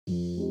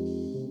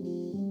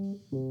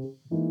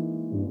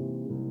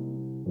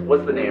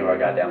What's the name of our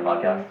goddamn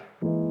podcast?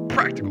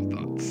 Practical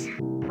Thoughts.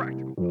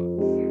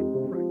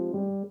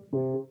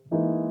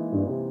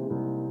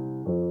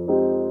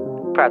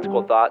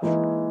 Practical Thoughts.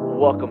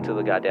 Welcome to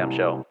the goddamn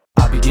show.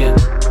 I begin.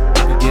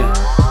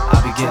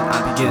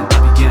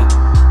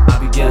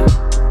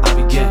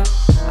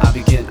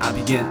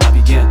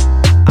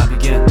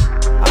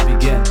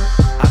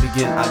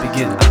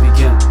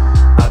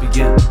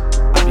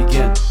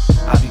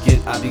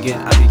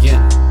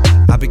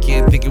 I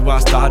began thinking where I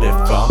started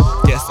from.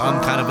 Guess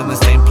I'm kind of in the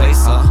same place,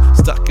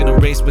 stuck in a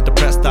race with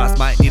depressed thoughts.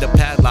 Might need a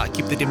padlock,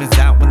 keep the demons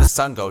out when the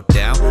sun go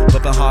down.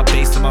 Bumping hard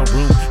bass in my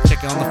room,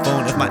 checking on the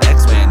phone if my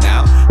ex ran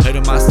out.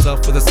 Hurting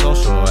myself with a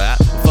social app.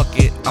 Fuck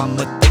it, I'm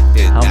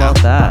addicted. How now.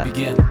 about that? I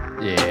begin.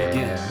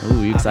 Yeah.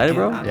 Ooh, you excited,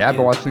 bro? Yeah, I've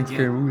been watching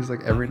scary movies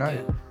like every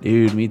night.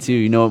 Dude, me too.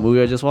 You know what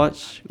movie I just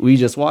watched? We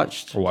just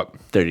watched Or what?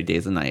 30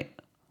 Days a Night.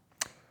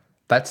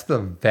 That's the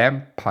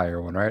vampire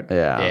one, right?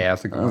 Yeah. Yeah,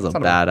 that's a good That was a one.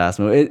 It's not badass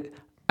movie.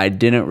 I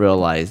didn't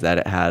realize that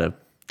it had a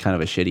kind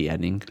of a shitty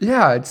ending.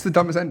 Yeah, it's the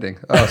dumbest ending.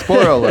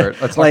 Spoiler alert.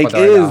 Let's talk Like,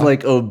 about it that right is now.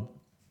 like a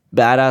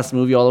badass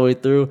movie all the way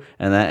through,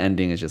 and that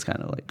ending is just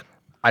kind of like...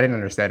 I didn't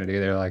understand it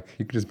either. Like,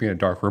 you could just be in a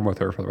dark room with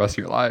her for the rest of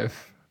your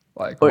life.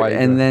 Like, Or- why you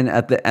and do then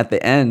at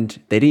the end,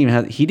 he didn't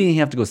even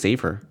have to go save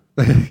her.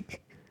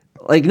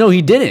 Like, no,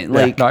 he didn't. Yeah,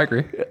 Like, no, I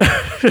agree.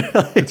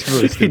 It's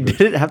really he stupid.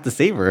 didn't have to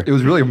save her. It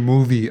was really a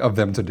movie of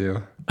them to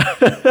do.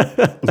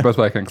 That's the best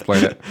way I can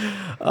explain it.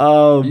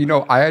 You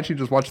know, I actually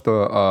just watched the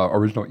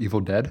original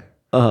Evil Dead,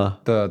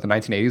 the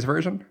 1980s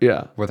version.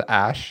 Yeah. With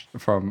Ash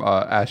from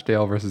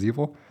Ashdale versus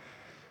Evil.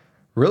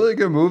 Really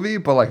good movie,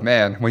 but like,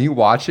 man, when you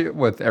watch it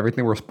with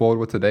everything we're spoiled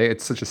with today,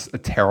 it's such a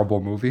terrible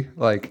movie.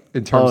 Like,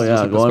 in terms Oh of yeah,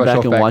 just, like, the going back special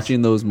and effects.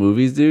 watching those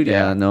movies, dude.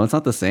 Yeah, Yeah. no, it's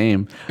not the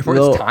same. For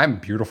Though- its time,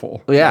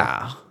 beautiful.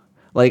 Yeah,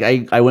 like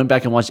I went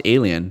back and watched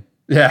Alien.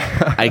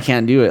 Yeah. I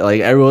can't do it.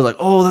 Like everyone was like,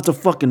 "Oh, that's a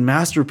fucking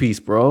masterpiece,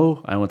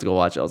 bro." I went to go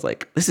watch it. I was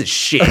like, "This is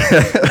shit."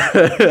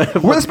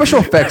 Where are the special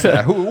effects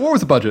at? What was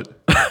the budget?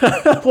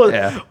 what,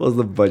 Yeah. what was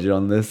the budget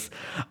on this?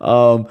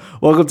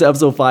 Welcome to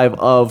episode 5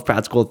 of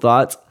Practical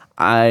Thoughts.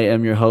 I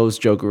am your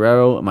host, Joe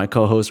Guerrero. My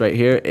co-host right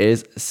here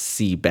is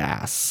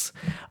Seabass.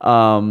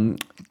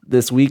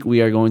 This week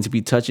we are going to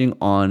be touching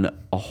on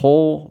a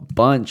whole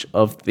bunch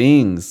of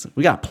things.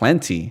 We got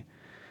plenty.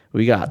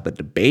 We got the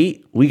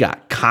debate. We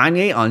got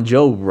Kanye on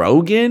Joe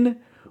Rogan.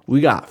 We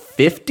got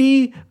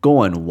 50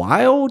 going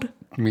wild.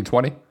 You mean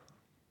 20?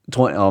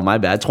 20, oh, my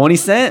bad. 20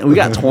 Cent. We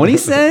got 20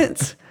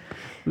 Cent.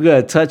 We got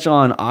to touch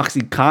on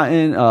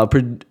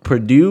OxyContin.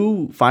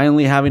 Purdue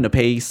finally having to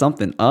pay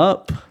something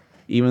up,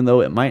 even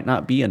though it might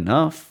not be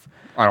enough.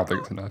 I don't think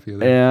it's enough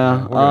either.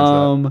 Yeah.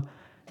 What is that?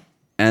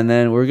 And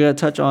then we're going to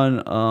touch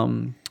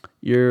on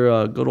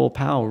your good old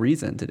pal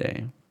Reason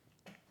today.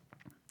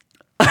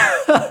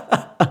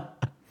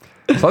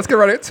 So let's get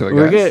right into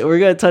it, guys. We're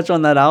gonna touch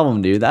on that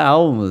album, dude. That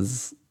album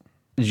was...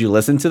 Did you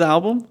listen to the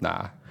album?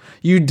 Nah.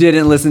 You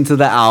didn't listen to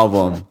the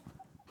album.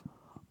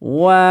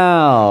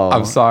 Wow.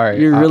 I'm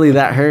sorry. You're really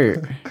that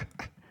hurt.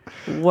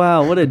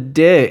 Wow, what a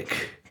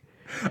dick.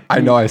 I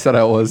know I said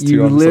I was too.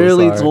 You I'm so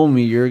literally sorry. told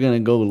me you're gonna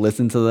go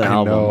listen to the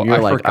album. know, You're I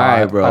like, forgot. all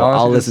right, bro, I honestly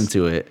I'll listen just-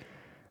 to it.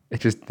 It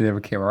just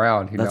never came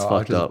around. That's I was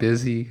fucked just up.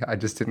 busy. I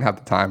just didn't have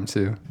the time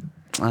to.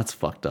 That's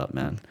fucked up,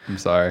 man. I'm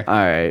sorry. All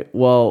right,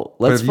 well,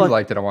 But let's if you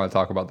liked it, I want to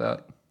talk about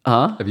that.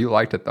 Huh? If you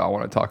liked it, though, I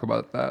want to talk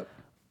about that.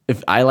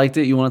 If I liked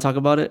it, you want to talk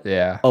about it?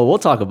 Yeah. Oh, we'll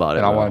talk about it.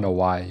 And I bro. want to know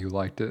why you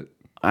liked it.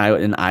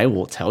 I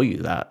will tell you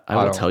that. I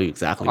will don't- tell you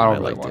exactly I why I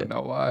don't really liked want it. to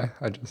know why.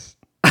 I just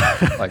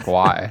like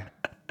why.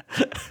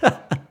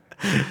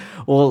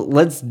 Well,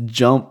 let's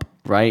jump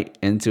right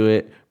into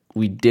it.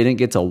 We didn't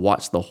get to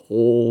watch the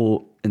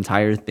whole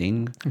entire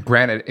thing.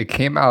 Granted, it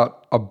came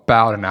out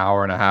about an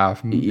hour and a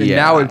half. And Yeah.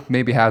 now it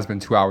maybe has been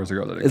 2 hours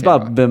ago that it It's came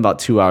out. been about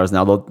 2 hours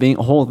now. The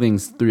whole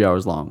thing's 3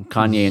 hours long.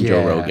 Kanye and Joe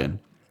Yeah. Rogan,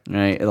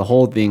 right? The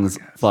whole thing's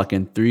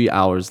fucking 3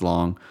 hours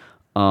long.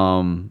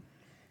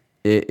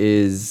 It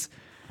is.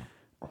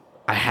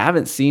 I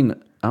haven't seen.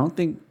 I don't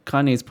think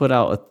Kanye's put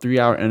out a 3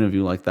 hour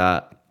interview like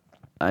that.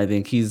 I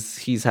think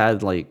he's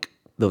had like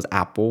those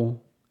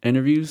Apple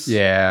interviews.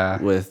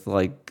 Yeah. With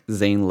like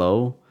Zane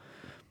Lowe.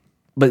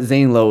 But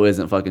Zane Lowe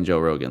isn't fucking Joe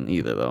Rogan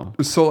either, though.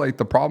 So like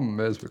the problem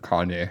is with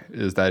Kanye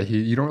is that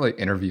you don't really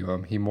interview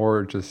him. He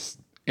more just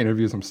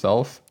interviews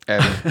himself,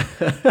 and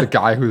the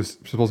guy who's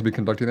supposed to be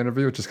conducting the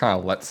interview just kind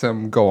of lets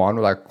him go on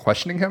without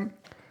questioning him.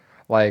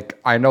 Like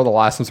I know the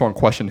last time someone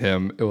questioned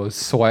him, it was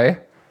Sway.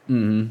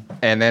 And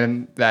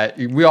then that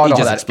we all know just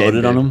how that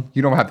exploded on ended. him?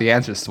 You don't have the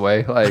answer,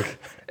 Sway. Like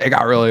it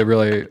got really,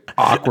 really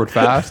awkward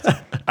fast.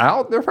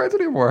 They're friends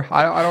anymore.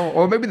 I don't.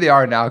 Well, maybe they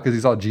are now because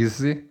he's all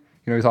Jesus-y.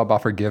 You know, he's all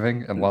about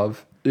forgiving and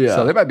love. Yeah.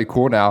 So they might be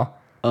cool now.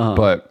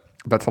 But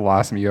that's the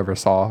last time you ever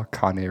saw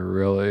Kanye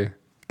really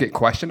get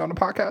questioned on a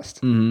podcast.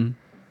 Mm-hmm.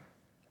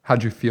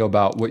 How'd you feel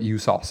about what you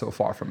saw so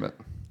far from it?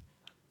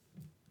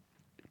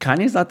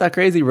 Kanye's not that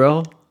crazy,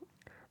 bro.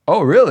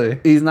 Oh, really?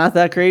 He's not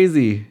that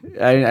crazy.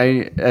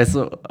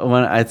 So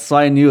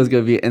I knew it was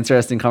gonna be an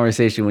interesting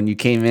conversation when you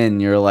came in.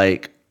 You're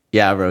like,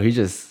 yeah, bro. He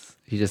just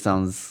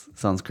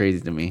sounds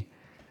crazy to me.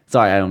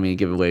 Sorry, I don't mean to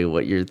give away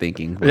what you're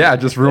thinking. but- Yeah,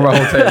 just ruin my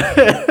whole take.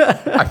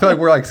 I feel like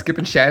we're like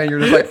skipping Shannon.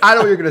 You're just like, I know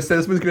what you're gonna say.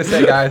 This one's gonna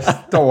say, guys.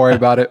 Don't worry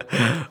about it.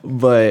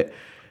 But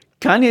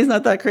Kanye's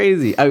not that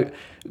crazy.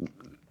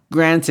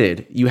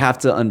 Granted, you have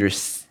to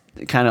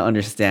kind of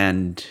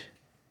understand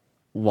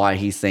why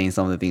he's saying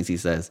some of the things he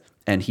says,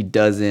 and he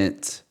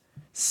doesn't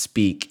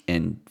speak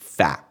in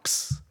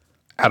facts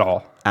At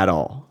all. at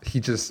all. He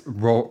just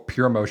wrote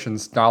pure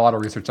emotions. Not a lot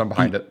of research done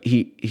behind it.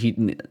 He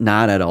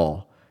not at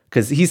all,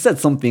 because he said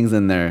some things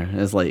in there.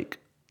 It's like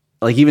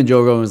even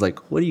Joe Rogan was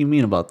like, "What do you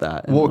mean about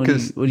that?" And Well, what do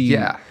 'cause- what do you?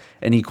 yeah.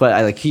 And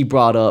he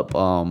brought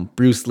up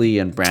Bruce Lee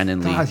and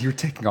Brandon Lee. God, you're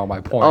taking all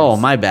my points. Oh,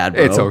 my bad,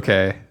 bro. It's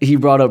okay. He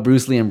brought up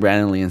Bruce Lee and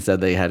Brandon Lee and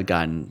said they had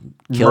gotten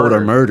killed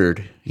or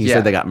murdered. He Yeah.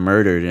 said they got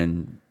murdered,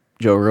 and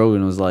Joe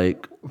Rogan was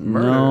like,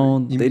 "No,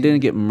 Murdered? You they mean- didn't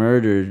get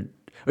murdered."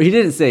 Or he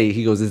didn't say.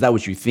 He goes, "Is that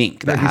what you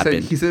think that He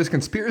happened?" said there's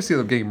conspiracy of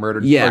them getting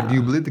murdered. Yeah. Like, do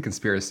you believe the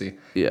conspiracy?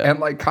 Yeah. And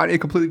like Kanye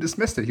completely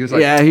dismissed it. He was like,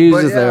 Yeah, he was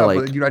 "But just there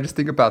like- but, I just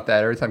think about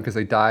that every time because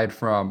they died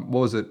from, what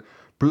was it?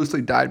 Bruce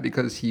Lee died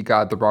because he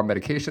got the wrong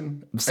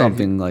medication. and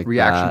Something like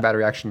that. Bad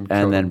reaction. killed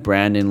And then him.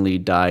 Brandon Lee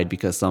died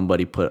because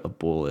somebody put a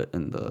bullet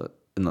in the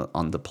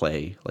on the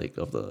play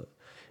of the.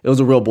 It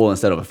was a real bullet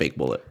instead of a fake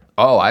bullet.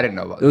 Oh, I didn't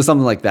know about It that. was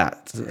something like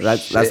that.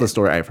 That's the Shit.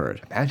 story I've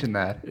heard. Imagine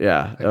that.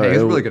 Yeah, Like,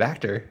 he's a really good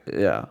actor.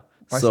 Yeah.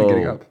 Why is he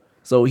getting up?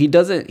 So he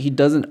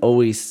doesn't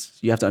always,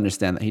 you have to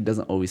understand that he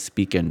doesn't always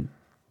speak in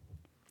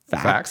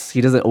facts. Facts.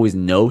 He doesn't always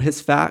know his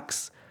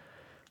facts,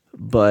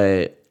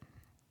 but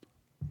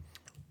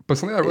But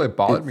something that really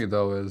bothered me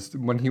though is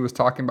when he was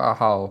talking about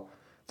how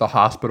the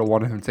hospital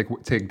wanted him to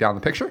take down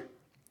the picture.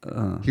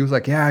 He was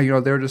like, "Yeah,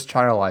 they were just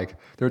trying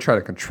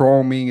to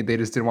control me. They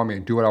just didn't want me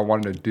to do what I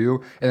wanted to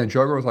do." And then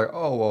Joker was like,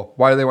 "Oh, well,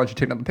 why do they want you to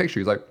take down the picture?"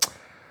 He's like,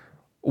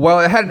 "Well,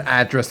 it had an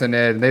address in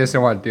it, and they just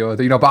didn't want to deal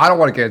with it. But I don't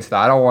want to get into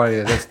that. I don't want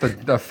to. That's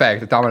the effect,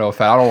 the domino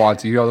effect. I don't want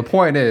to. The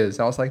point is."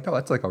 And I was like, "No,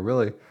 that's like a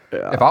really.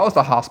 If I was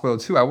the hospital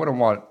too, I wouldn't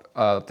want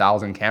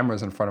 1,000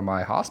 cameras in front of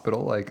my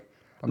hospital. Like,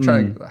 I'm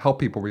trying to help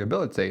people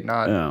rehabilitate,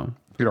 not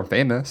Yeah.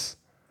 famous."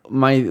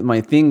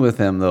 my thing with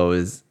him though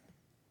is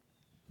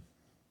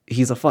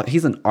he's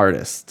an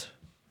artist.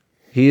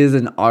 He is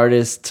an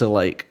artist to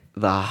like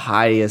the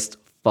highest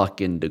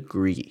fucking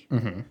degree.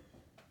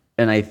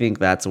 And I think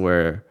that's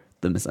where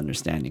the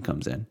misunderstanding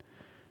comes in,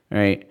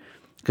 right?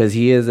 Because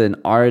he is an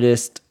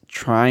artist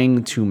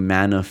trying to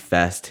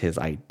manifest his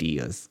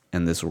ideas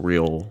in this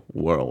real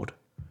world,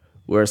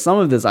 where some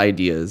of his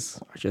ideas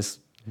are just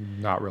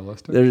Not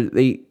realistic.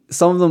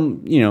 some of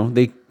them,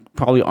 they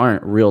probably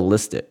aren't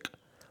realistic,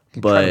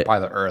 Trying but to buy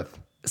the earth.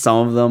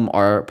 some of them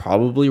are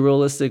probably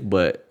realistic,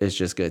 but it's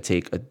just gonna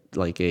take a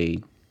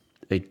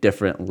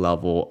different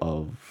level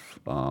of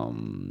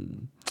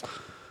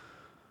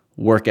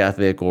work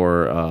ethic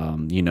or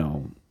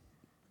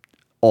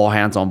all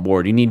hands on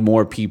board. You need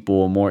more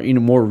people,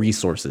 more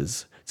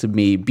resources to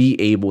be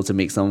able to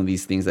make some of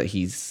these things that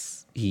he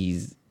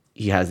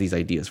has these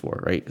ideas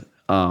for, right?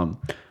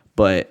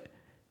 But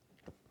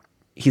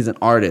he's an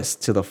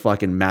artist to the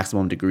fucking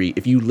maximum degree.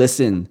 If you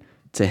listen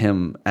to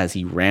him as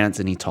he rants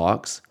and he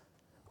talks,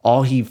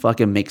 all he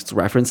fucking makes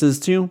references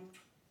to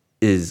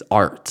is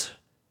art.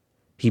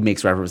 He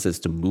makes references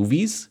to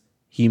movies.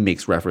 He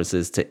makes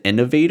references to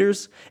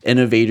innovators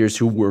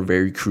who were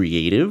very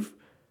creative,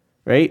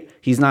 right?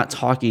 He's not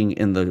talking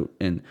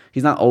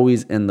he's not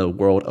always in the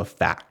world of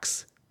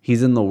facts.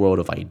 He's in the world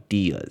of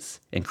ideas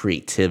and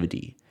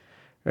creativity,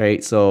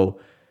 right? So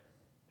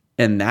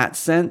in that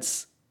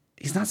sense,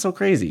 he's not so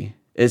crazy.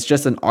 It's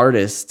just an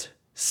artist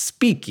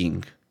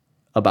speaking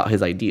about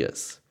his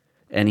ideas.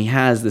 And he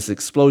has this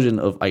explosion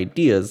of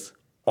ideas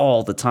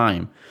all the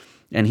time.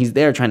 And he's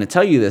there trying to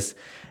tell you this.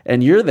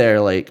 And you're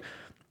there like,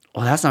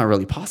 well, that's not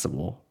really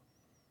possible.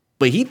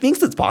 But he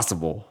thinks it's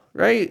possible,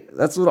 right?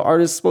 That's what an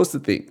artist is supposed to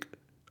think.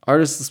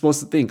 Artists are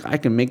supposed to think, I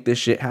can make this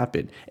shit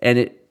happen.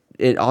 And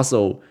it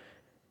also,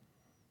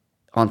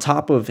 on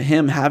top of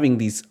him having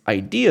these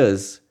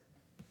ideas,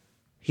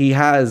 he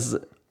has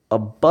a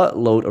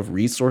buttload of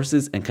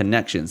resources and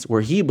connections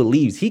where he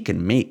believes he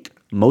can make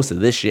most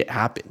of this shit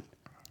happen.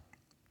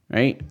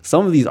 Right?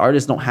 Some of these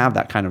artists don't have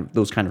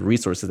those kind of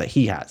resources that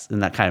he has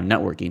and that kind of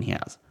networking he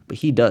has, but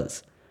he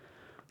does.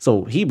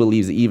 So he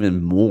believes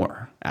even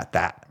more at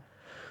that.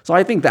 So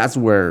I think that's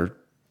where,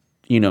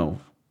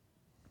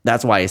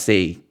 that's why I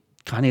say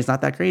Kanye's not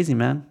that crazy,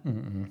 man.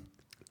 Mm-hmm.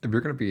 If you're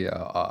gonna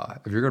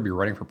be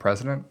running for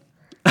president,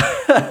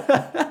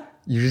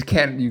 you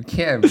can't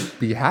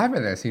be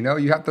having this.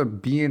 You have to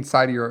be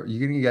inside of you're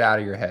gonna get out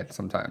of your head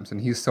sometimes.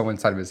 And he's so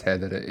inside of his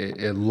head that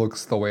it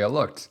looks the way it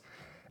looked.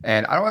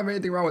 And I don't have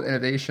anything wrong with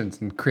innovations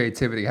and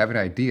creativity, having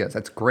ideas.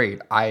 That's great.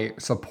 I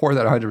support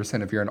that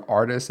 100%. If you're an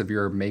artist, if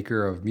you're a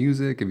maker of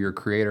music, if you're a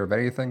creator of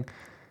anything,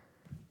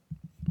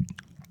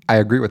 I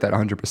agree with that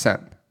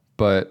 100%.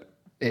 But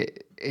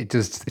it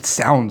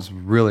sounds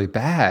really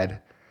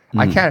bad.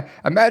 I can't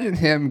imagine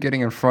him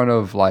getting in front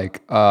of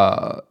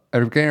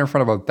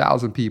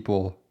 1,000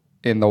 people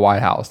in the White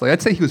House. Like,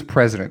 let's say he was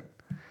president,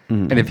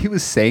 and if he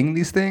was saying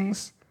these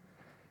things,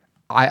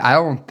 I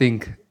don't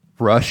think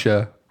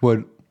Russia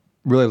would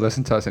really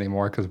listen to us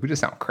anymore because we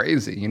just sound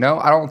crazy. You know,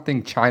 I don't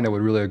think China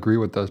would really agree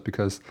with us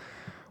because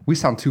we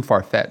sound too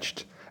far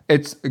fetched.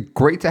 It's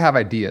great to have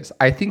ideas.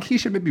 I think he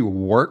should maybe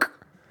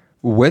work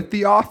with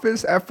the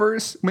office at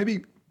first.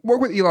 Maybe work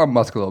with Elon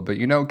Musk a little bit.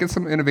 You know, get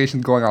some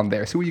innovations going on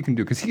there. See what you can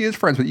do because he is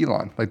friends with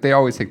Elon. Like they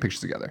always take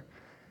pictures together.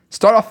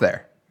 Start off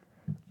there.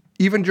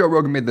 Even Joe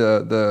Rogan made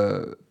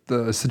the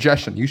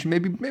suggestion. You should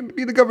maybe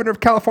be the governor of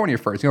California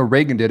first. You know,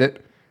 Reagan did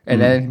it,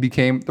 and then he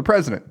became the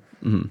president.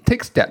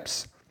 Take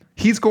steps.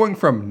 He's going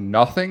from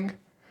nothing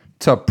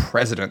to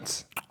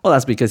president. Well,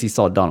 that's because he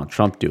saw Donald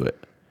Trump do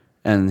it,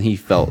 and he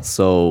felt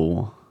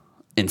so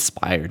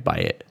inspired by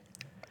it.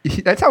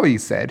 That's how he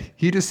said.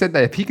 He just said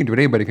that if he can do it,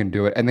 anybody can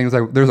do it. And then he was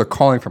like, there's a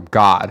calling from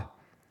God.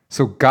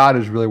 So God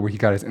is really where he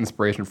got his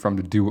inspiration from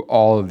to do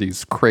all of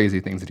these crazy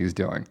things that he's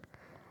doing.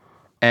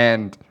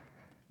 And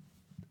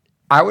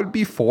I would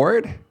be for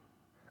it.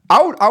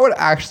 I would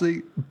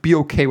actually be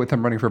okay with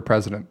him running for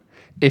president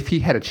if he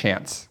had a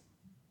chance.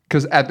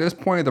 Because at this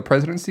point of the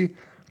presidency,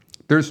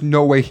 there's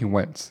no way he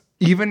wins.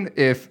 Even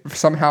if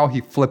somehow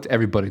he flipped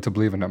everybody to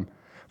believe in him.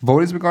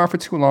 Voting's been gone for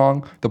too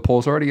long. The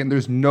polls are already in.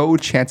 There's no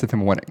chance of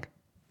him winning.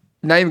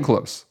 Not even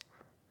close.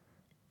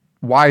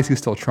 Why is he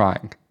still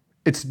trying?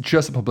 It's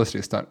just a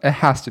publicity stunt. It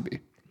has to be.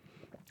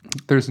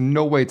 There's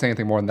no way it's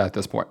anything more than that at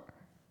this point.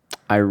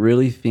 I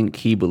really think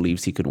he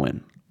believes he could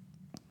win.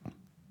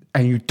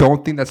 And you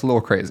don't think that's a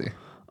little crazy?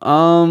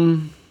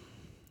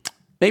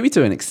 Maybe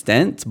to an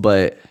extent,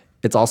 but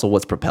it's also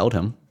what's propelled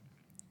him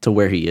to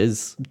where he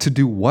is. To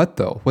do what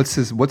though? What's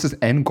his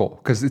end goal?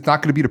 Because it's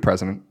not going to be the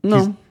president.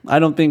 No, I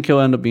don't think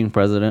he'll end up being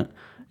president.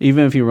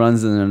 Even if he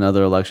runs in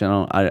another election,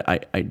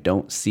 I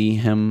don't see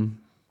him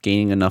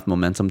gaining enough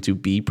momentum to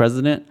be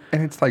president.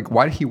 And it's like,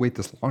 why did he wait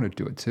this long to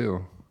do it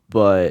too?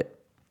 But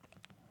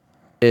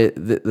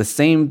the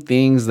same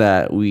things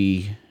that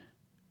we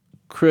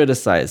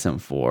criticize him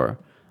for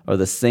are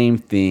the same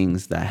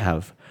things that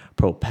have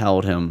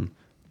propelled him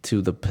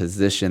to the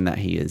position that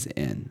he is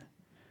in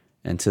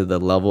and to the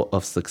level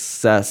of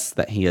success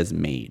that he has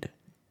made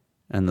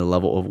and the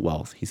level of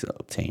wealth he's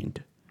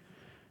obtained.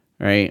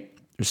 Right?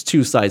 There's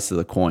two sides to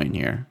the coin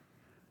here.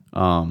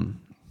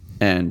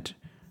 And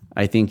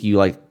I think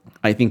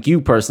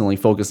you personally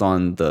focus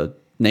on the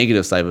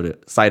negative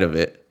side of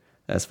it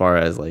as far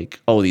as like,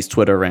 oh, these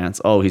Twitter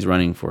rants, oh, he's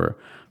running for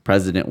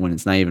president when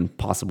it's not even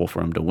possible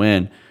for him to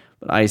win.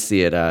 But I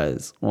see it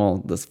as,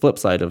 well, the flip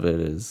side of it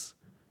is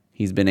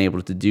he's been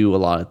able to do a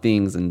lot of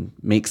things and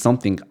make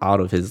something out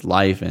of his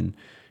life. And,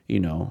 you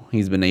know,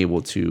 he's been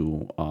able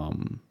to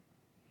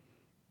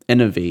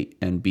innovate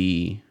and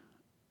be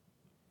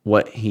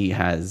what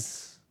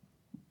he's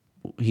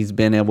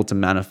been able to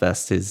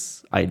manifest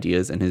his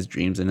ideas and his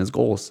dreams and his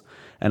goals.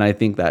 And I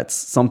think that's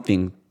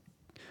something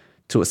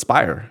to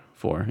aspire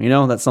for. You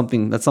know, that's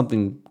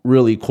something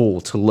really cool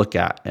to look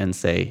at and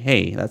say,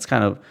 hey, that's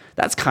kind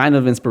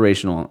of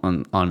inspirational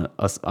on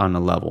a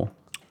level.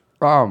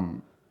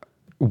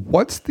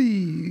 What's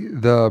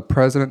the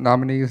president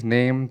nominee's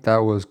name that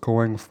was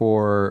going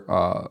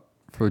for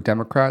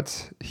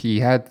Democrats? He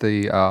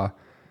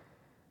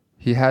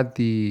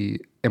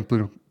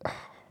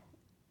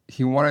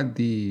wanted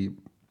the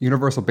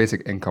universal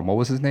basic income. What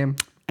was his name?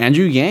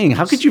 Andrew Yang.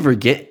 How could you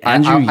forget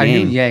Andrew Yang? I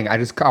knew Yang. I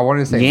wanted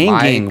to say Yang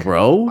Mike. Gang,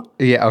 bro.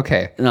 Yeah,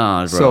 okay.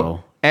 Nah, bro.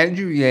 So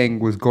Andrew Yang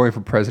was going for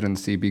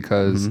presidency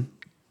because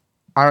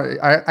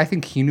I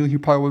think he knew he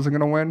probably wasn't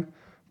going to win,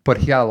 but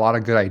he had a lot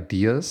of good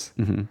ideas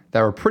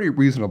that were pretty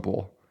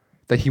reasonable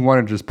that he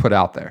wanted to just put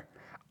out there.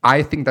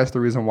 I think that's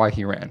the reason why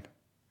he ran.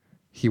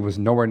 He was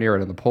nowhere near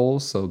it in the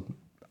polls, so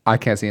I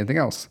can't see anything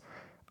else.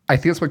 I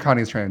think that's what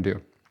Kanye's trying to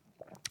do.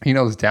 He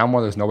knows damn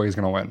well there's no way he's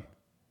going to win.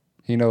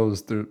 He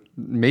knows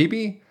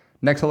maybe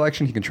next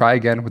election he can try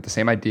again with the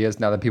same ideas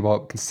now that people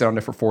can sit on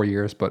it for 4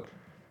 years, but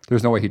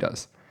there's no way he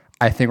does.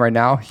 I think right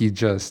now he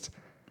thinks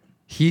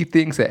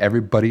that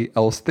everybody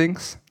else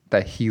thinks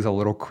that he's a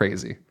little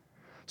crazy.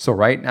 So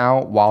right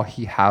now, while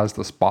he has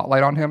the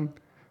spotlight on him,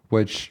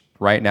 which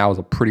right now is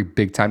a pretty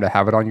big time to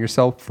have it on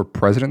yourself for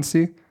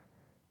presidency,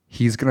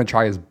 he's going to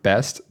try his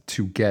best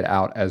to get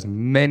out as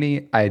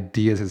many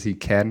ideas as he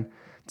can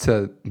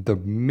to the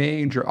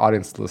major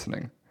audience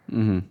listening.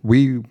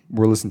 We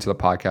were listening to the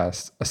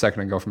podcast a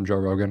second ago from Joe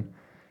Rogan.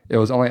 It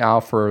was only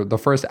out for the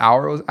first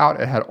hour it was out.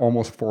 It had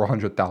almost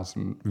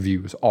 400,000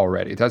 views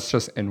already. That's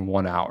just in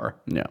 1 hour.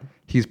 Yeah.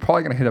 He's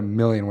probably going to hit 1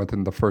 million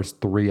within the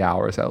first 3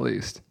 hours at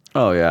least.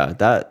 Oh yeah,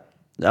 that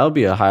would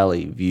be a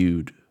highly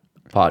viewed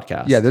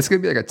podcast. Yeah, this is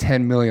going to be like a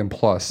 10 million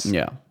plus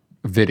Yeah.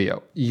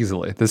 video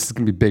easily. This is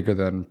going to be bigger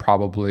than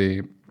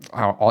probably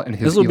in his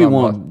This will be Elon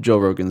one Musk. of Joe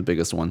Rogan's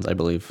biggest ones, I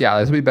believe. Yeah,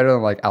 this will be better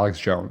than like Alex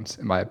Jones,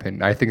 in my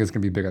opinion. I think it's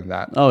going to be bigger than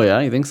that. Oh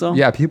yeah, you think so?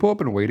 Yeah, people have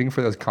been waiting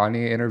for this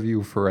Kanye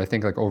interview for I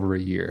think like over a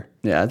year.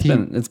 Yeah,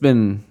 it's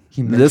been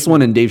this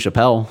one and Dave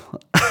Chappelle.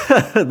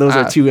 Those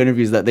are two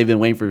interviews that they've been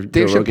waiting for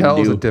Dave Joe Rogan Chappelle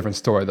to is do. a different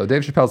story though.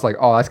 Dave Chappelle's like,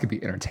 oh, that's gonna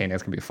be entertaining.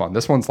 That's gonna be fun.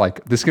 This one's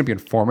like, this is gonna be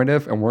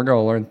informative, and we're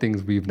gonna learn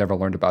things we've never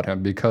learned about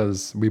him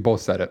because we both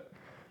said it.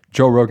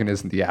 Joe Rogan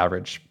isn't the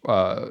average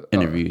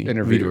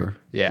interviewer. Viewer.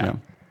 Yeah.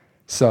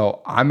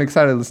 So I'm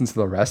excited to listen to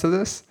the rest of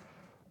this.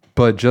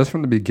 But just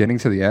from the beginning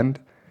to the end,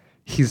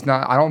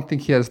 I don't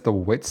think he has the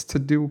wits to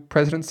do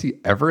presidency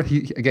ever.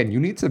 Again, you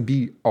need to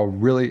be a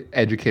really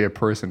educated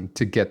person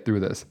to get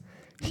through this.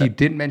 He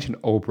did mention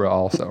Oprah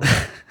also.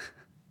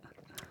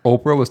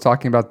 Oprah was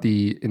talking about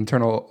the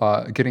internal,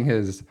 getting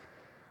his,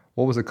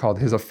 what was it called?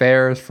 His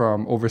affairs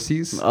from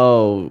overseas.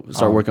 Oh,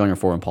 start working on your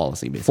foreign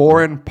policy, basically.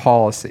 Foreign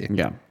policy.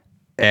 Yeah.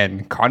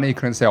 And Kanye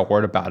couldn't say a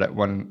word about it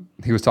when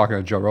he was talking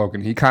to Joe Rogan.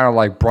 He kind of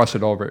like brushed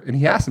it over. And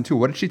he asked him too,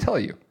 what did she tell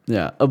you?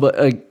 Yeah. But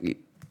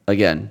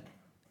again,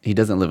 he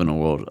doesn't live in a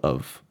world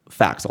of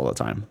facts all the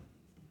time.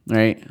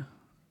 Right?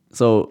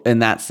 So in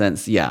that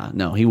sense, yeah,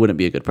 no, he wouldn't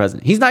be a good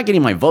president. He's not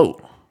getting my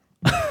vote.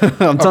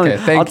 I'll tell you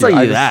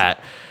that.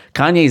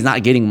 Kanye's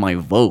not getting my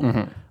vote.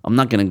 Mm-hmm. I'm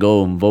not going to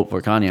go and vote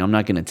for Kanye. I'm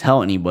not going to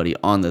tell anybody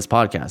on this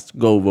podcast,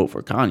 go vote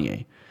for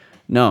Kanye.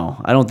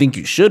 No, I don't think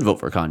you should vote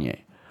for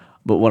Kanye.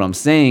 But what I'm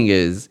saying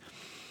is,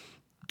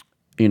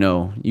 you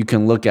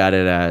can look at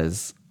it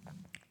as,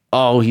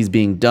 oh, he's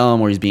being dumb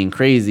or he's being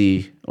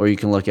crazy. Or you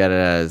can look at it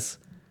as,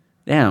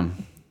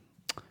 damn,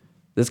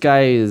 this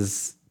guy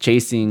is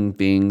chasing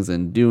things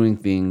and doing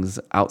things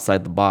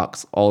outside the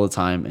box all the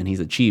time and he's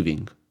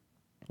achieving.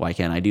 Why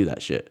can't I do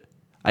that shit?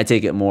 I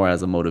take it more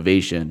as a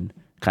motivation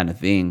kind of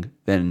thing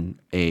than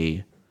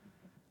a,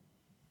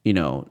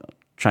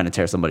 trying to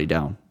tear somebody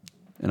down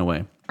in a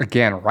way.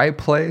 Again, right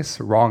place,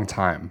 wrong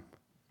time.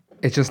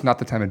 It's just not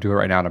the time to do it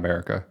right now in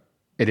America.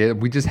 It is.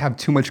 We just have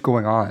too much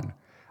going on.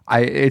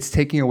 It's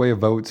taking away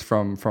votes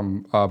from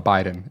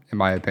Biden, in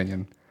my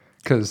opinion.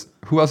 Because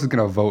who else is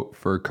going to vote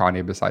for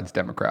Kanye besides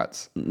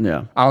Democrats?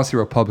 Yeah. I don't see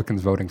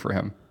Republicans voting for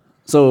him.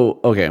 So,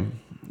 okay.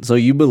 So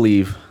you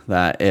believe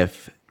that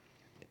if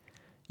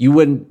you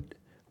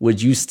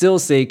would you still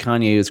say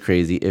Kanye is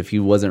crazy if he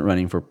wasn't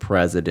running for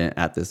president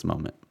at this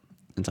moment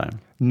in time?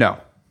 No.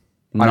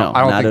 I don't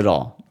not at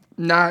all.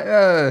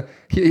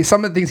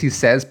 Some of the things he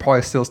says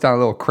probably still sound a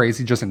little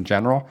crazy just in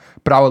general,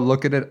 but I would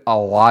look at it a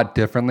lot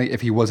differently if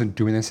he wasn't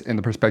doing this in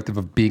the perspective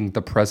of being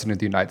the president of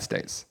the United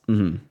States.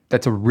 Mm-hmm.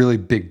 That's a really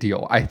big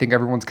deal. I think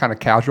everyone's kind of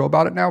casual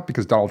about it now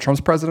because Donald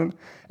Trump's president,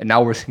 and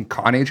now we're seeing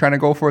Kanye trying to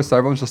go for it, so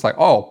everyone's just like,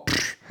 oh,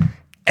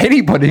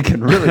 anybody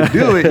can really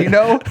do it,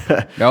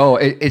 No,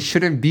 it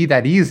shouldn't be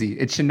that easy.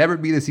 It should never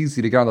be this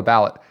easy to get on the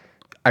ballot.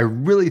 I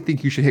really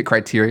think you should hit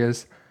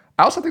criterias.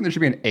 I also think there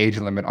should be an age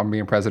limit on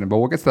being president, but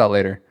we'll get to that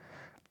later.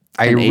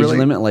 An age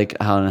limit, like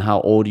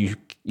how old you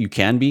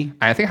can be?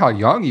 I think how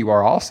young you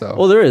are also.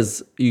 Well, there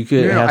is. You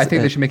could. I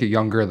think they should make it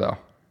younger, though.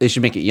 They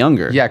should make it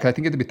younger. Yeah, because I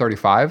think you have to be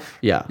 35.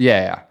 Yeah.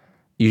 Yeah.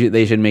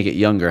 They should make it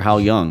younger. How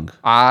young?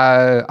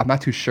 I'm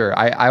not too sure.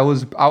 I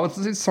was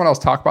listening to someone else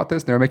talk about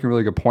this, and they were making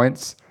really good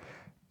points.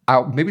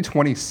 Maybe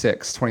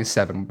 26,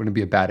 27 wouldn't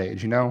be a bad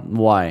age,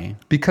 Why?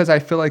 Because I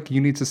feel like you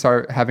need to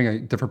start having a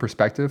different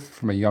perspective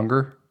from a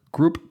younger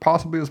group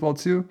possibly as well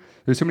too.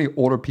 There's so many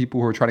older people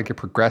who are trying to get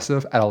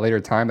progressive at a later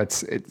time.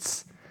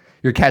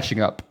 You're catching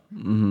up.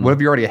 Mm-hmm. What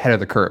if you're already ahead of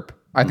the curve?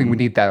 I think we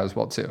need that as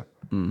well too.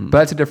 Mm-hmm. But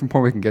that's a different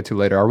point we can get to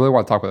later. I really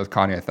want to talk about this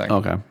Kanye thing.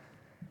 Okay.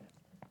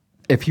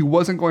 If he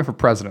wasn't going for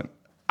president,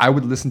 I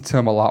would listen to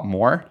him a lot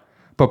more.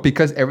 But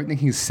because everything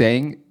he's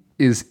saying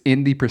is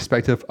in the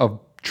perspective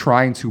of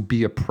trying to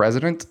be a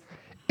president,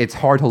 it's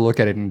hard to look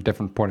at it in a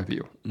different point of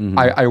view. Mm-hmm.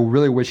 I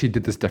really wish he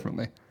did this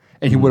differently,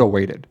 and he would have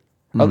waited.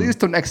 At least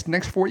the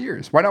next 4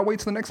 years. Why not wait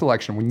till the next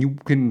election when you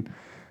can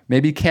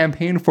maybe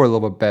campaign for a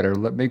little bit better,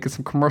 make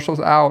some commercials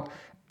out,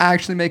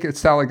 actually make it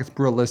sound like it's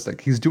realistic.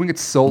 He's doing it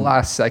so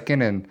last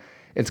second, and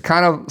it's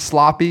kind of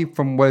sloppy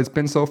from what it's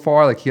been so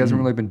far. Like he hasn't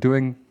really been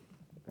doing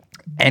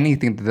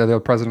anything that the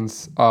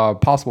presidents,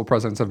 possible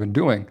presidents, have been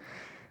doing.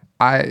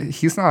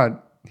 He's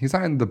not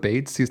in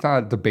debates. He's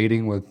not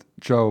debating with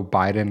Joe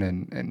Biden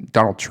and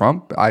Donald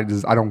Trump. I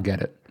don't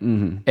get it.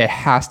 Mm-hmm. It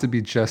has to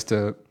be just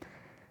to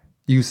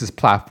use his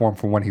platform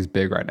for when he's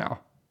big right now.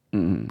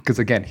 Because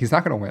again, he's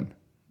not going to win.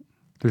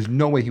 There's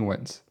no way he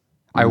wins.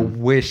 I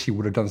wish he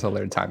would have done this at a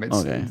later time.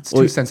 It's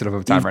too sensitive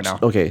of a time right now.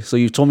 Okay, so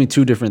you've told me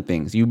two different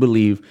things.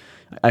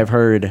 I've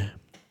heard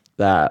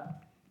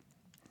that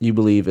you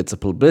believe it's a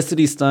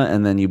publicity stunt,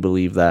 and then you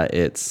believe that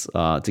it's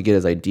to get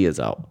his ideas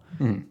out.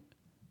 Mm.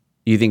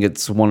 You think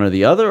it's one or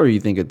the other, or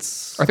you think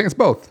it's... I think it's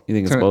both. You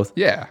think it's both?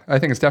 Yeah, I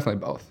think it's definitely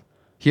both.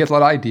 He has a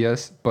lot of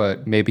ideas,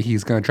 but maybe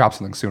he's going to drop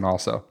something soon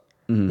also.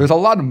 Mm-hmm. There's a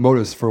lot of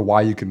motives for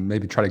why you can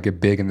maybe try to get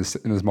big in this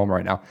moment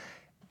right now.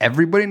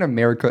 Everybody in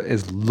America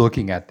is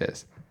looking at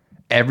this.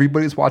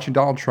 Everybody's watching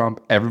Donald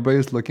Trump.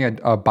 Everybody's looking at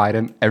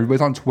Biden.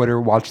 Everybody's on Twitter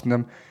watching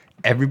them.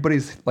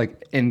 Everybody's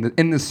like in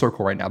this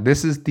circle right now.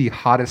 This is the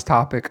hottest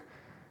topic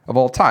of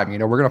all time.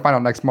 We're gonna find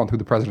out next month who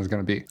the president is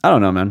gonna be. I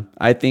don't know, man.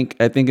 I think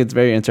it's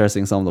very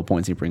interesting some of the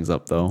points he brings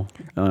up, though.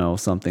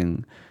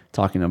 Something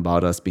talking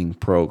about us being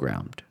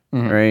programmed,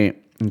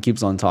 right? And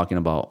keeps on talking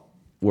about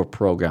we're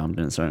programmed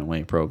in a certain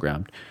way.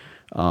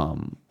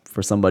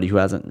 For somebody who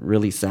hasn't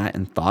really sat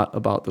and thought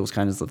about those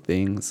kinds of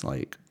things,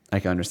 like I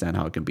can understand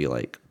how it can be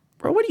like,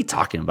 bro, what are you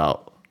talking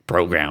about?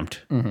 Programmed,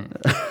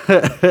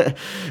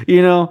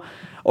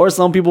 Or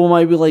some people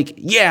might be like,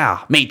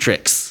 yeah,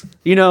 Matrix,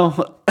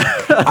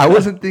 I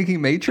wasn't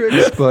thinking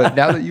Matrix, but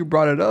now that you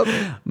brought it up,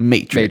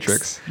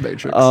 Matrix.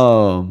 Matrix.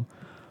 Well,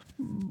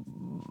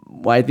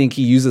 I think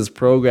he uses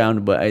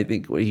programmed, but I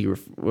think what he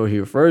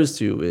refers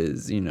to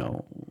is, you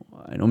know,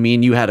 I know me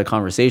and you had a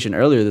conversation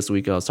earlier this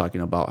week. I was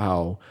talking about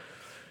how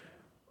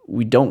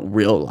we don't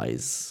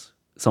realize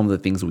some of the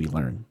things we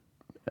learn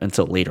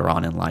until later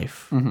on in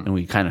life, and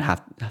we kind of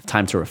have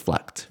time to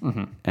reflect,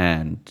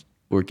 and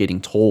we're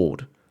getting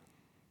told,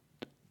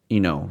 you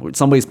know,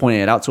 somebody's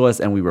pointing it out to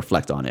us, and we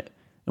reflect on it,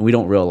 and we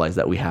don't realize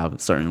that we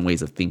have certain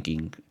ways of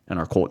thinking in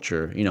our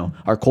culture. You know,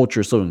 our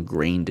culture is so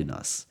ingrained in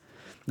us.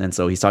 And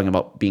so he's talking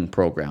about being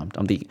programmed.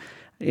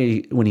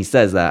 When he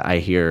says that, I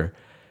hear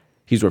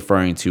he's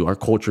referring to our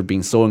culture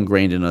being so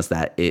ingrained in us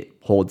that it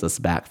holds us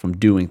back from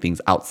doing things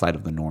outside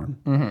of the norm.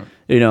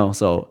 You know,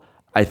 so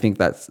I think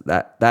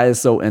that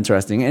is so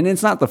interesting. And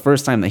it's not the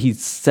first time that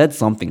he's said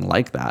something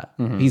like that.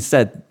 He's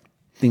said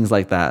things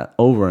like that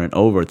over and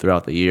over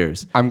throughout the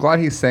years. I'm glad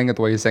he's saying it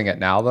the way he's saying it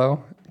now,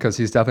 though, because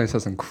he's definitely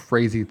said some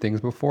crazy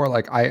things before.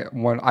 Like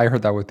when I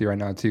heard that with you right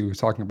now too, he's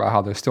talking about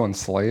how they're still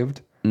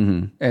enslaved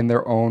in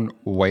their own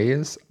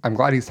ways. I'm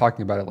glad he's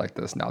talking about it like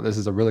this now. This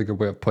is a really good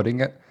way of putting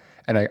it,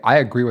 and I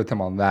agree with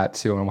him on that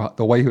too. And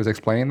the way he was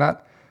explaining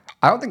that,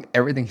 I don't think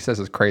everything he says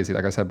is crazy.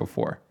 Like I said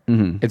before,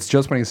 it's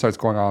just when he starts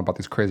going on about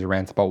these crazy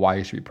rants about why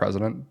he should be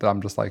president that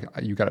I'm just like,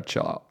 you got to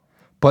chill out.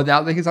 But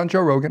now that he's on Joe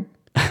Rogan,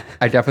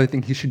 I definitely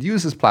think he should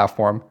use his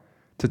platform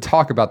to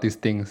talk about these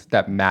things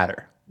that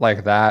matter,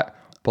 like that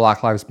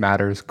Black Lives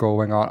Matters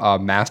going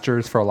on,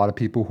 masters for a lot of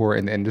people who are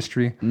in the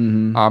industry. He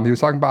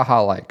was talking about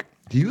how, like,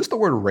 he used the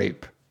word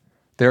rape.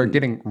 They're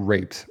getting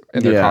raped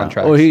in their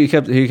contracts. Well,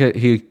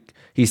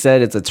 he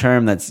said it's a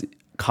term that's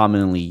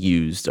commonly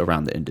used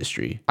around the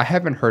industry. I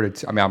haven't heard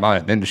it. I mean, I'm not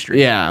in the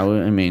industry. Yeah,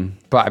 I mean,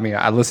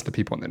 I listen to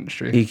people in the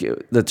industry.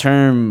 The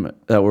term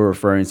that we're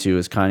referring to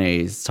is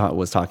Kanye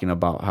was talking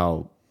about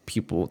how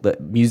the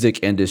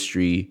music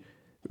industry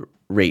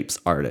rapes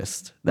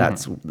artists.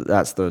 That's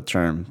the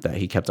term that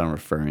he kept on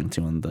referring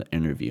to in the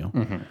interview.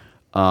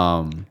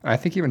 I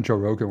think even Joe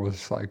Rogan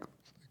was like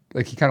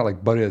he kind of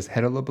like butted his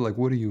head a little bit. Like,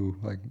 what are you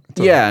like?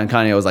 And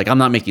Kanye was like, I'm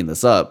not making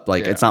this up.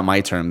 Like, it's not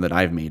my term that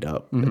I've made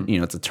up. You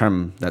know, it's a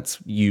term that's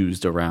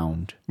used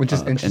around which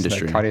is interesting.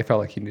 industry. Like, Kanye felt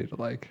like he needed to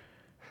like.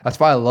 That's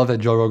why I love that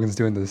Joe Rogan's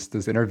doing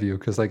this interview,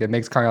 because like it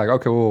makes Kanye like,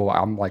 okay, well,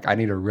 I'm like, I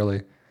need to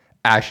really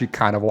actually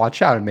kind of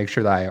watch out and make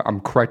sure that I'm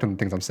correct on the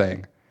things I'm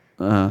saying.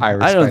 I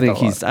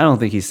don't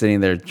think he's sitting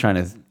there trying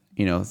to,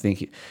 you know,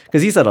 think,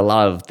 because he said a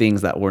lot of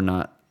things that were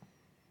not,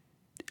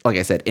 like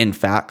I said, in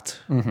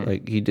fact.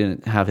 Like, he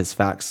didn't have his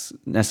facts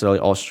necessarily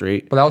all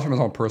straight. But that was from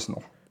his own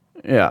personal.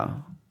 Yeah.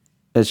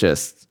 It's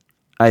just,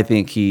 I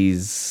think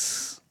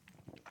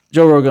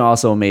Joe Rogan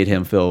also made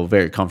him feel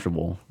very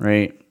comfortable,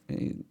 right?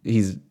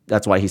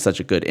 That's why he's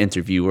such a good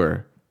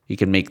interviewer. He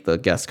can make the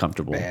guests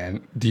comfortable.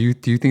 Man, do you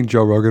think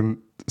Joe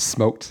Rogan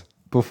smoked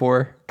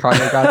before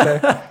Kanye got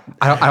there?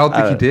 I don't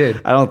think he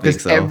did. I don't think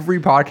so. Every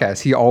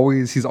podcast,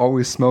 he's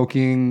always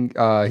smoking.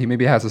 He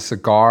maybe has a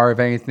cigar, if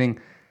anything,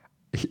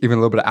 even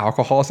a little bit of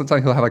alcohol.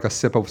 Sometimes he'll have like a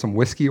sip of some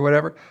whiskey or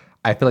whatever.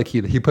 I feel like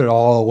he put it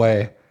all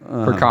away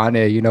for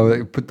Kanye. You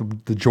know, put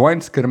the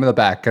joints, get him in the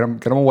back, get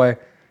him away.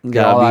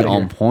 Gotta be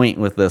on point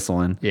with this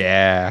one.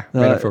 Yeah,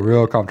 made it feel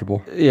real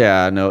comfortable.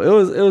 Yeah, no,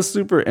 it was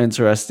super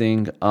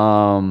interesting.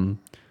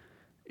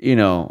 You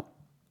know,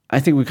 I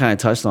think we kind of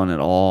touched on it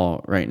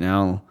all right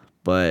now,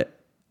 but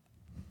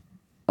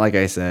like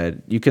I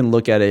said, you can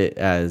look at it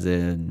as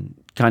in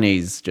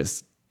Kanye's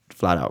just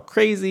flat out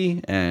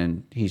crazy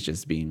and he's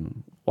just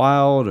being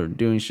wild or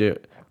doing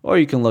shit, or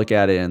you can look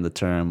at it in the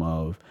term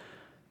of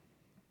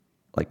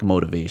like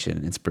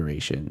motivation,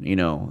 inspiration, you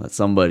know, that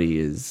somebody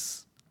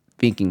is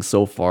thinking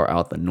so far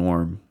out the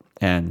norm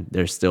and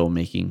they're still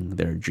making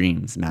their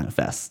dreams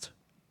manifest.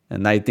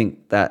 And I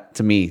think that,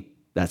 to me,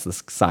 that's the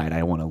side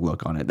I want to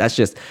look on it.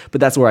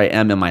 But that's where I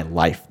am in my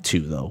life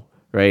too, though,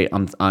 right?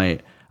 I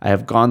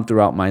have gone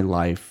throughout my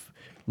life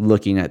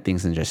looking at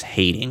things and just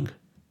hating,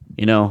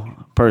 you know.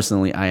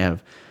 Personally, I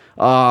have,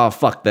 oh,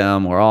 fuck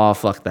them, or oh,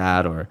 fuck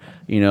that, or,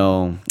 you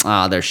know,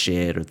 they're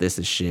shit, or this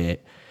is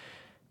shit.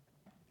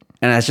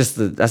 And that's just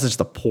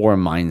a poor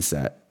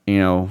mindset. You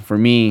know, for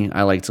me,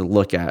 I like to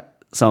look at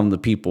some of the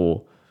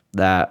people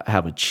that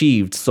have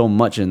achieved so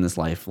much in this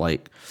life,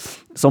 like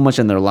so much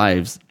in their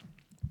lives,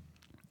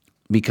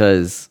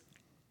 because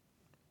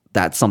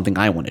that's something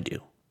I want to do,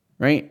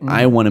 right?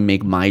 I want to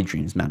make my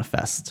dreams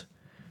manifest.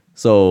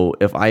 So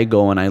if I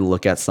go and I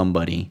look at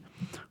somebody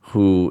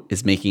who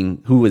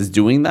is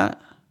doing that,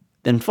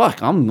 then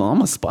fuck, I'm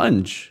a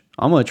sponge.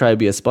 I'm gonna try to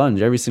be a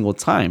sponge every single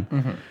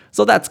time.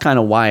 So that's kind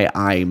of why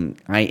I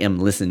am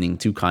listening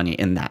to Kanye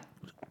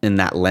in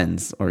that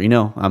lens, or, you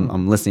know,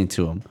 I'm listening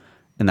to him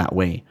in that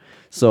way.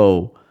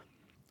 So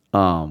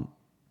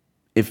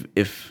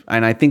if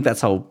and I think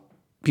that's how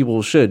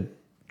people should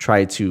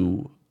try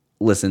to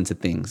listen to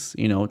things,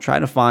 you know, try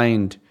to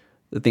find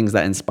the things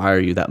that inspire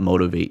you, that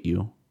motivate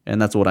you. And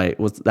that's what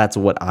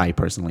I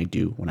personally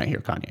do when I hear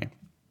Kanye.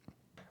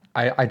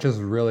 I just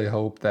really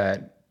hope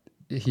that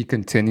he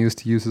continues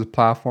to use his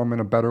platform in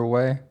a better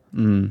way,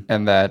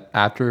 and that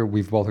after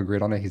we've both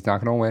agreed on it, he's not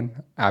going to win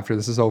after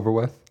this is over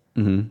with.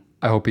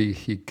 I hope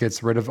he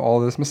gets rid of all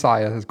this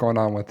messiah that's going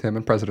on with him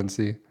in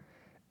presidency,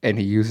 and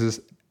he uses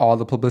all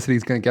the publicity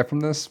he's going to get from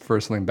this for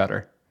something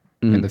better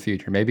in the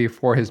future, maybe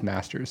for his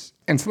masters.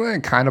 And something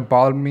that kind of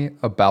bothered me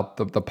about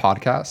the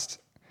podcast,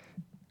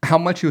 how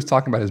much he was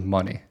talking about his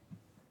money.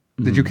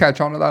 Did you catch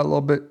on to that a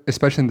little bit,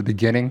 especially in the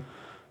beginning?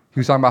 He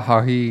was talking about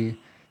how he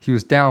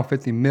was down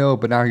 50 mil,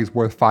 but now he's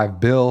worth $5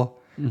 billion,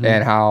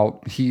 and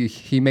how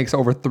he makes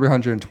over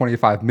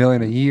 325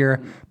 million a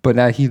year, but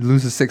now he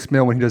loses 6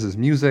 mil when he does his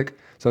music.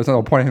 So it's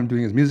no point in him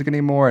doing his music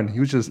anymore. And he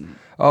was just,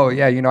 oh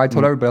yeah, I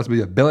told everybody else to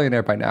be a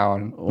billionaire by now,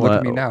 and look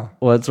at me now.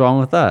 What's wrong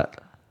with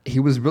that? He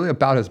was really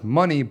about his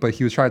money, but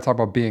he was trying to talk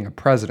about being a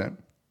president.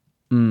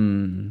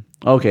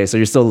 Okay, so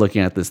you're still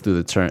looking at this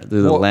through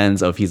the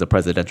lens of he's a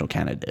presidential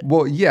candidate.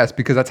 Well, yes,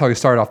 because that's how he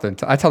started off.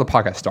 That's how the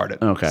podcast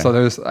started. Okay. So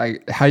there's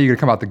like, how are you gonna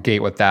come out the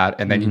gate with that,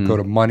 and then you go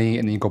to money,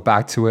 and then you go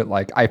back to it.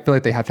 Like, I feel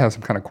like they have to have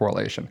some kind of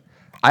correlation.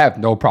 I have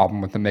no problem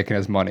with him making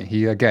his money.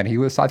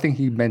 I think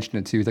he mentioned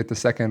it too. He's like the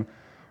second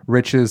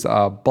richest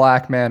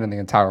black man in the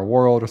entire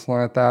world or something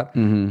like that.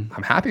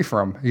 I'm happy for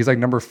him. He's like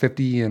number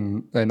 50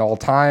 in all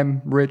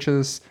time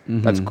riches.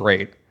 That's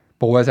great.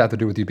 But what does that have to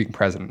do with you being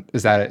president?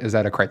 Is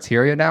that a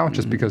criteria now?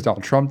 Just because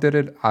Donald Trump did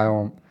it?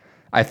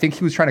 I think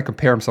he was trying to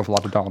compare himself a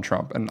lot to Donald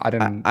Trump, and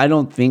I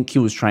don't think he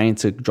was trying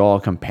to draw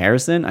a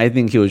comparison. I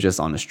think he was just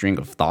on a string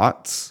of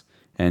thoughts,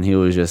 and he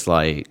was just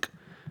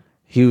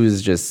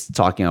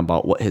talking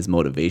about what his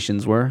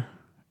motivations were,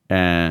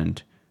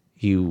 and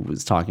he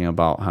was talking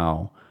about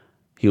how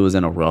he was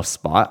in a rough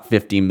spot,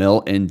 50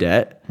 mil in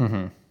debt,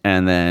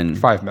 and then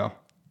 5 mil.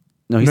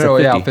 No, he said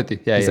 50. Yeah, 50.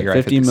 Yeah, he said you're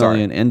 50 right, 50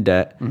 million in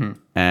debt,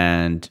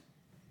 and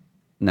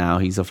now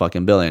he's a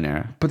fucking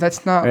billionaire. But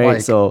that's not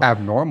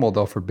abnormal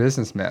though for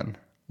businessmen.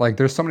 Like,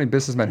 there's so many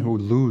businessmen who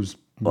lose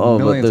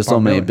millions. But there's so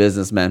many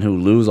businessmen who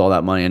lose all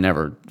that money and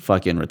never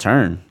fucking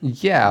return.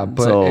 Yeah,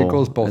 but it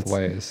goes both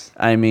ways.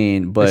 I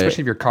mean, but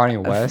especially if you're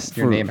Kanye West,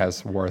 your name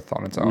has worth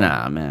on its own.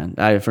 Nah, man.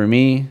 For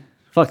me,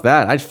 fuck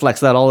that. I'd flex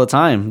that all the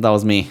time. That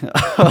was me.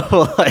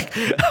 Like,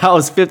 I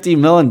was 50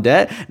 mil in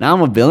debt. Now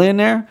I'm a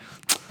billionaire.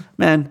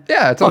 Man,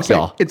 yeah, it's okay.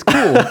 Y'all. It's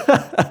cool.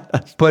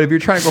 But if you're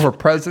trying to go for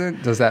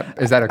president, is that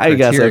a criteria? I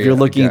guess if you're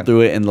looking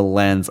through it in the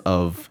lens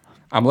of,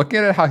 I'm looking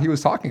at how he was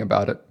talking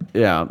about it.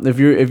 Yeah, if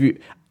you,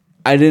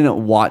 I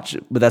didn't watch,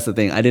 but that's the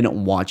thing. I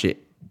didn't watch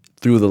it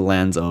through the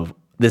lens of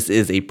this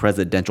is a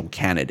presidential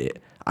candidate.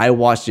 I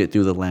watched it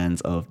through the lens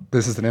of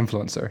this is an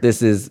influencer.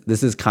 This is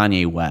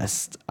Kanye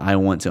West. I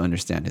want to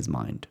understand his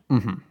mind.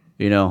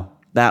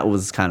 That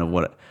was kind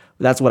of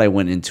that's what I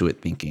went into it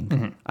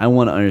thinking. I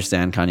want to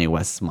understand Kanye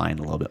West's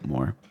mind a little bit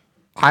more.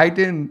 I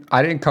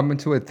didn't come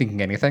into it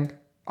thinking anything.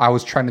 I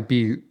was trying to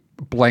be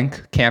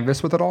blank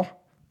canvas with it all.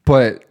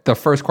 But the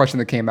first question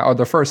that came out, or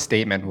the first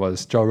statement,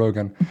 was Joe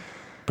Rogan,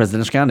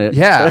 presidential candidate.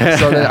 Yeah.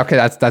 So okay,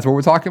 that's what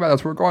we're talking about.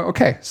 That's where we're going.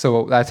 Okay,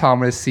 so that's how I'm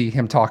going to see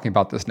him talking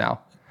about this now.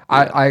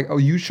 Yeah.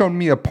 You showed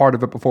me a part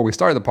of it before we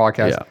started the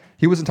podcast. Yeah.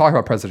 He wasn't talking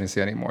about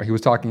presidency anymore. He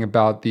was talking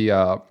about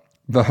the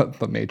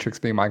Matrix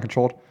being mind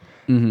controlled,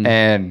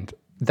 and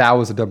that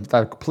was a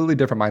completely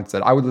different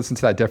mindset. I would listen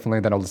to that differently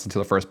than I would listen to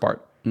the first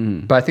part.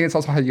 But I think it's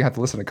also how you have to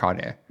listen to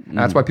Kanye. And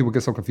that's why people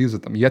get so confused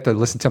with them. You have to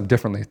listen to him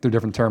differently through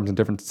different terms and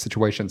different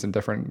situations and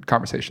different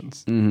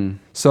conversations.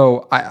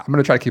 So I'm going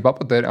to try to keep up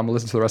with it. I'm going to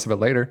listen to the rest of it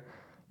later.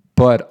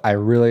 But I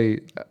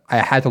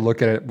had to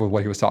look at it with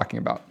what he was talking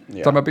about.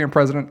 Yeah. Talking about being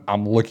president,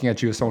 I'm looking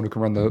at you as someone who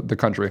can run the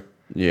country.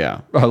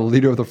 Yeah.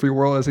 Leader of the free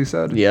world, as he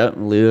said. Yeah,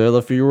 leader of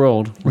the free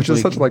world. Which is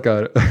such like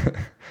a...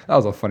 that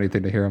was a funny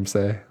thing to hear him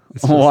say.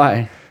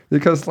 Why?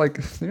 Because like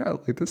this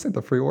ain't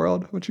the free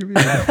world. What you mean?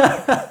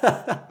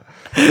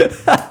 This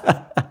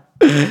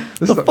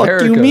is the fuck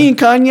America. You mean,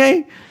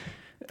 Kanye?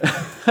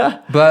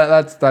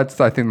 But that's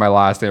I think my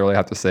last thing I really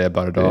have to say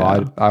about it all.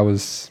 Yeah. I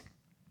was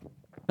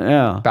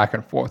back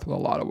and forth with a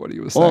lot of what he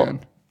was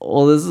saying.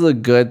 Well, this is a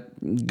good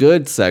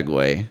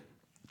segue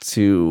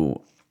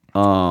to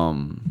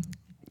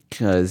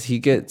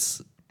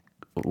because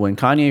when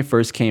Kanye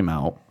first came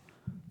out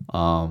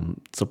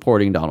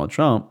supporting Donald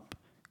Trump,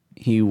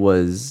 he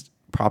was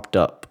propped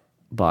up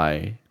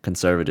by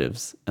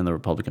conservatives in the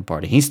Republican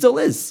Party. He still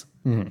is.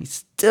 He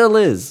still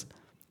is.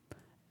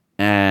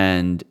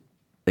 And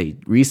they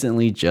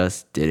recently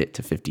just did it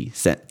to 50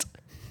 Cent.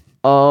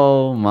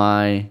 Oh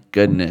my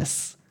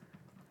goodness.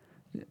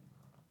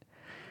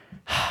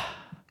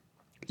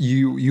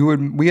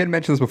 We had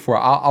mentioned this before.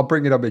 I'll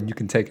bring it up and you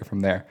can take it from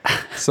there.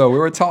 So we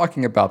were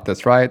talking about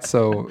this, right?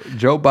 So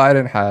Joe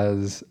Biden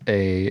has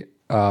a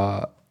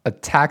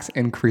tax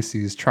increase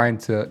he's trying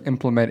to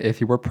implement if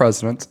he were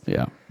president.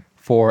 Yeah.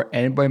 For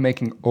anybody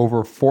making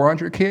over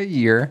 $400K a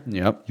year,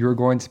 you're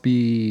going to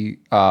be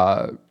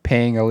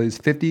paying at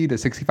least 50 to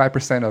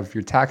 65% of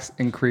your tax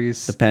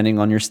increase, depending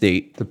on your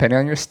state.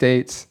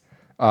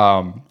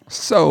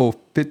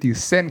 So 50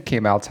 Cent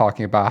came out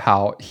talking about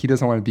how he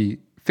doesn't want to be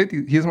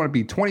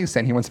 20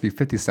 cent, he wants to be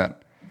 50 cent,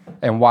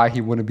 and why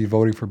he wouldn't be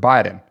voting for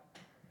Biden.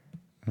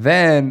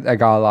 Then I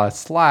got a lot of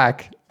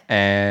slack.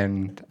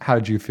 And how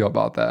did you feel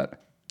about that?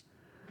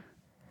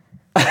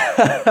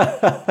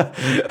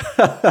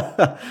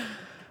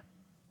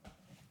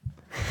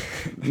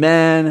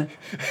 Man,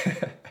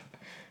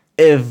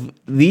 if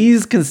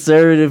these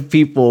conservative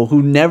people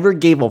who never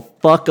gave a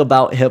fuck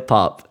about hip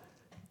hop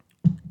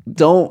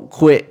don't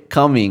quit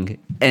coming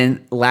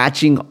and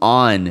latching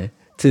on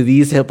to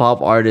these hip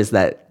hop artists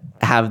that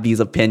have these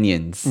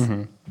opinions,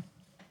 I'm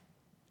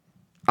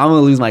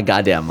gonna lose my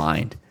goddamn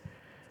mind.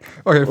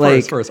 Okay,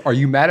 Like- first, are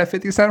you mad at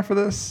 50 Cent for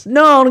this?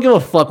 No, I don't give a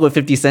fuck what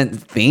 50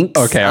 Cent thinks.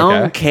 Okay, I don't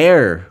okay.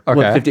 care. What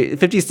Okay.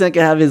 50 Cent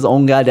can have his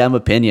own goddamn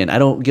opinion. I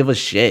don't give a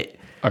shit.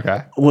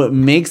 Okay. What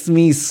makes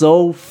me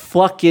so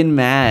fucking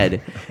mad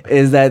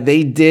is that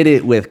they did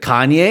it with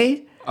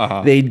Kanye.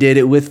 Uh-huh. They did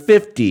it with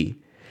 50.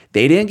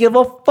 They didn't give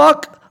a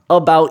fuck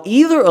about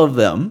either of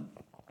them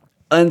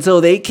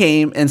until they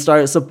came and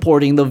started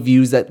supporting the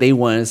views that they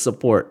wanted to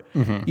support.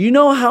 You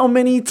know how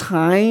many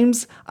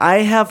times I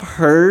have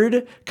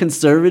heard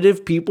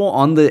conservative people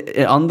on the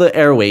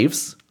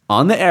airwaves,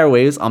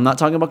 I'm not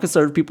talking about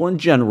conservative people in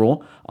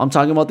general. I'm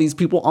talking about these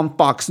people on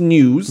Fox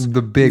News.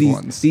 The big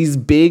ones. These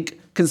big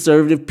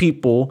conservative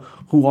people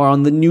who are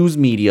on the news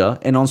media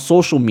and on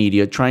social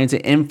media trying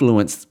to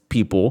influence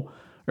people,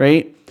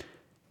 right?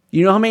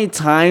 You know how many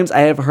times I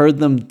have heard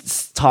them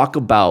talk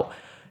about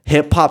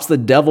hip hop's the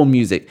devil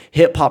music,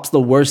 hip hop's the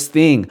worst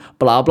thing,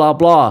 blah, blah,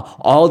 blah.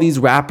 All these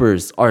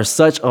rappers are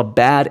such a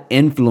bad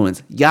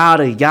influence,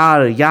 yada,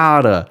 yada,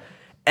 yada.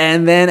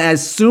 And then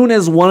as soon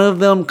as one of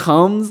them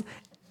comes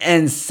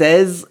and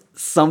says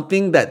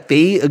something that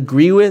they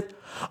agree with,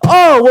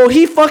 oh, well,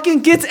 he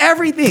fucking gets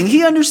everything.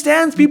 He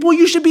understands people.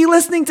 You should be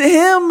listening to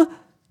him.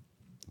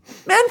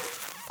 Man,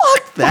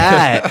 fuck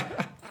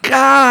that.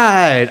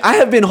 God, I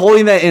have been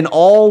holding that in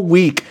all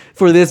week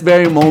for this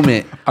very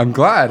moment. I'm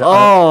glad.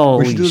 Oh,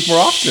 we should do this more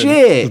often.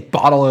 shit. Just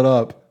bottle it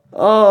up.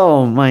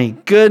 Oh my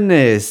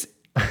goodness.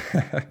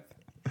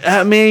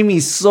 That made me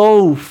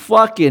so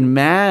fucking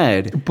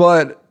mad.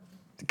 But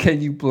can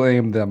you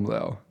blame them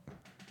though?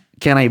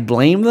 Can I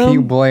blame them? Can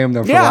you blame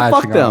them for Yeah,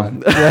 latching fuck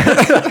them.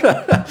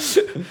 on?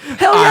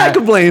 Hell yeah, I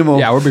could blame them.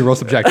 Yeah, we're being real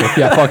subjective.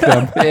 Yeah, fuck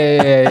them.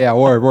 Yeah.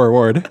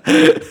 Word.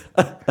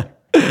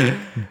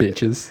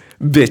 Bitches.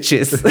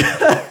 Bitches.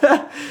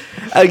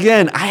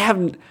 Again, I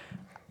haven't.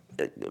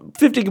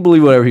 50 can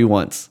believe whatever he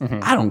wants.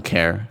 I don't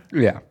care.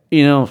 Yeah.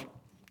 You know,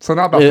 So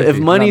not about if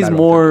 50, money's not mad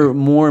about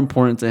more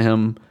important to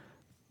him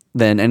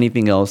than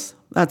anything else,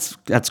 that's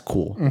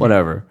cool.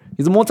 Whatever.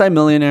 He's a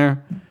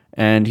multimillionaire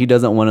and he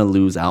doesn't want to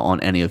lose out on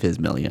any of his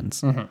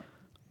millions.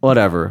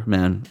 Whatever,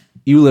 man.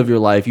 You live your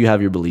life, you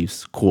have your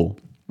beliefs. Cool.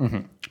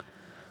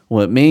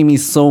 What made me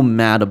so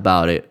mad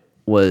about it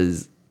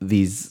was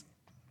these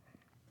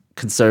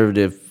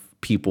conservative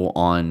people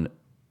on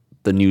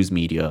the news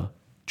media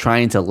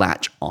trying to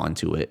latch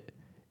onto it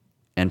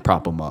and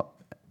prop him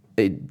up.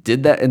 They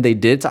did that, and they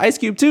did it to Ice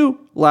Cube too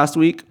last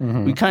week.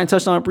 We kind of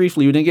touched on it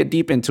briefly. We didn't get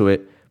deep into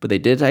it, but they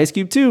did it to Ice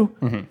Cube too.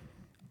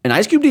 And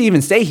Ice Cube didn't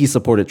even say he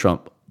supported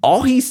Trump.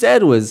 All he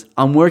said was,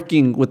 I'm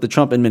working with the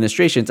Trump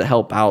administration to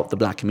help out the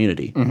black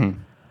community.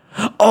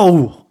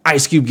 Oh,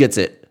 Ice Cube gets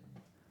it.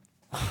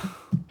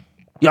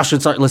 Y'all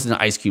should start listening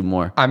to Ice Cube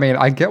more. I mean,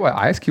 I get why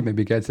Ice Cube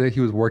maybe gets it. He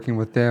was working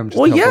with them. Just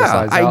Well, to help both yeah,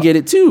 sides I out. get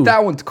it too.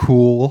 That one's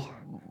cool.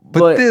 But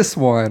But- this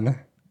one,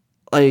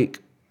 Like,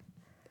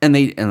 and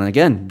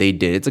again, they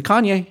did it to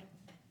Kanye.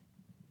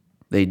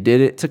 They did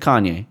it to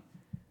Kanye.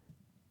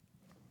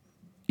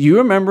 You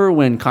remember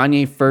when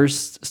Kanye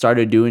first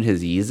started doing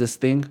his Yeezus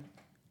thing?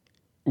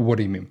 what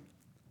do you mean?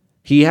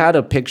 He had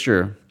a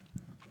picture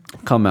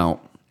come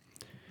out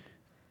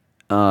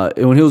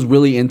when he was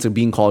really into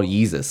being called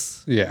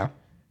Yeezus. Yeah.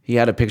 He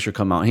had a picture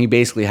come out. And he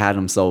basically had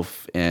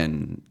himself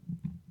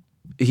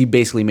he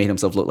basically made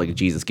himself look like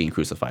Jesus getting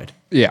crucified.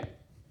 Yeah.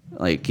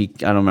 Like I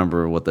don't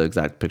remember what the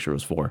exact picture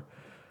was for,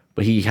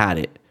 but he had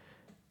it.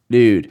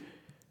 Dude,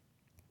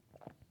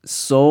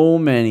 so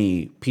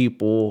many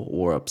people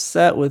were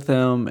upset with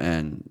him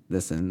and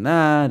this and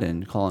that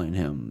and calling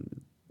him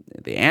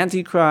the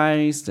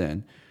Antichrist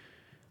and,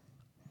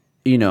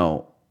 you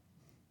know,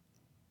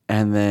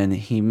 and then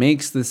he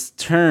makes this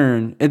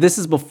turn. And this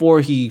is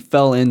before he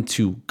fell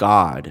into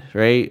God,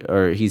 right?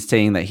 Or he's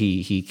saying that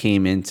he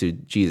came into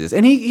Jesus.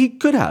 And he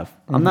could have.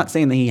 I'm not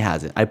saying that he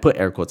hasn't. I put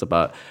air quotes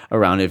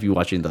around it if you're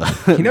watching the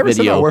He never said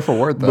video. that word for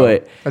word, though.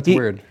 But That's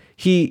weird.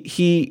 He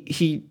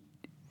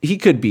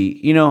could be.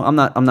 You know, I'm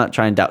not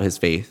trying to doubt his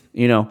faith,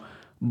 you know.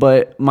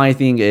 But my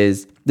thing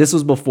is, this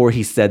was before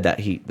he said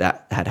that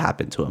that had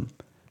happened to him.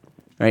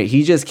 Right?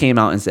 He just came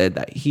out and said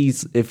that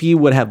if he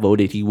would have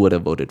voted, he would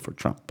have voted for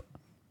Trump.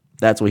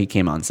 That's what he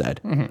came out and said.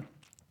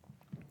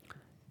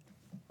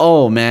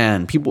 Oh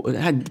man,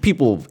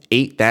 people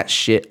ate that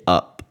shit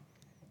up.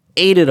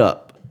 Ate it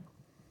up.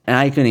 And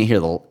I couldn't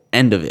hear the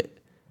end of it.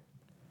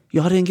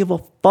 Y'all didn't give a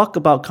fuck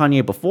about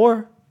Kanye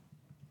before?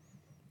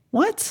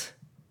 What?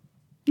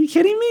 You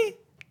kidding me?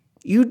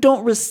 You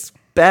don't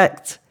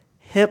respect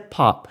hip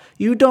hop.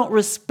 You don't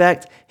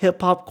respect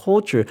hip hop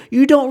culture.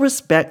 You don't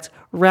respect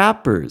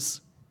rappers.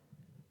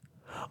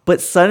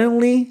 but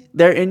suddenly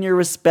they're in your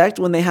respect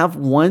when they have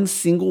one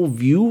single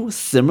view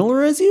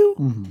similar as you?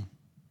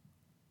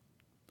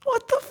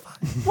 What the fuck?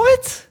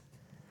 What?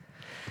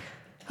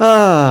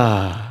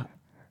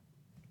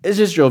 It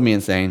just drove me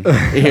insane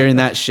hearing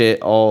that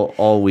shit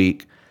all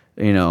week.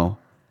 You know,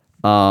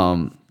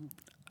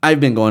 I've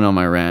been going on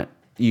my rant.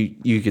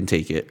 You can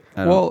take it.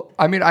 Well,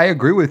 I mean, I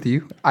agree with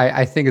you.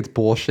 I think it's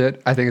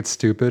bullshit. I think it's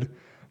stupid,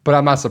 but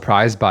I'm not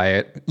surprised by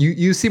it.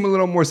 You seem a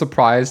little more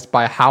surprised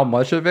by how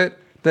much of it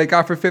they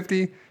got for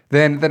 50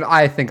 than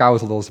I think I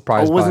was a little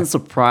surprised. I wasn't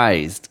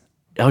surprised.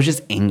 I was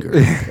just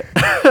angry.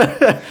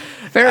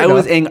 Fair I enough.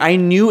 was angry. I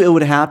knew it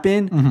would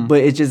happen, but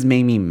it just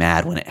made me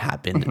mad when it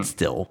happened.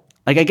 Still,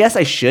 like, I guess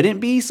I shouldn't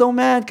be so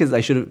mad because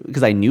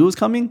I knew it was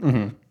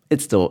coming.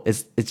 It's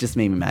just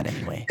made me mad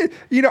anyway.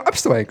 You know, I'm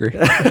still angry.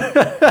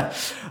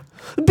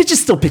 The bitches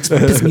still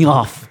piss me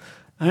off.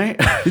 All right.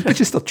 This bitch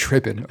is still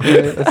tripping.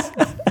 Okay?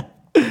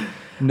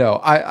 No,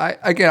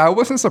 I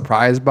wasn't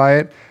surprised by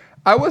it.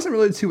 I wasn't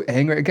really too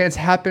angry. Again, it's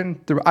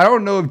happened. I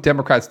don't know if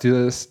Democrats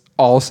do this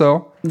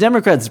also.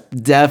 Democrats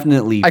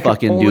definitely I can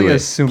fucking only do it.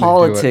 assume they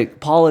do it.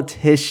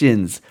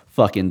 Politicians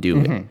fucking do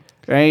it.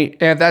 Right?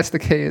 And if that's the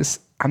case,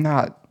 I'm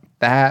not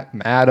that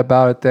mad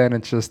about it then.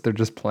 It's just they're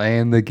just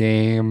playing the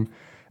game.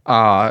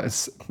 I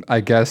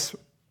guess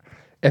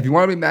if you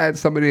want to be mad at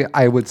somebody,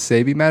 I would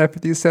say be mad at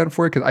 50 Cent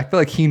for it because I feel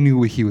like he knew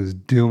what he was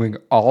doing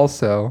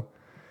also.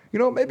 You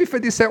know, maybe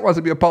 50 Cent wants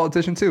to be a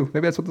politician too.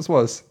 Maybe that's what this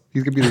was.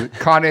 He's going to be the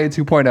Kanye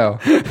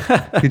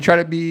 2.0. He tried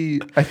to be,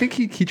 I think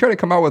he tried to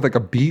come out with like a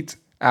beat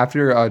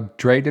after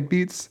Dre did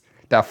beats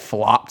that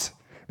flopped.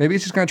 Maybe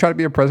he's just going to try to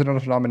be a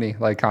presidential nominee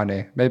like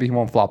Kanye. Maybe he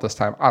won't flop this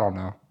time. I don't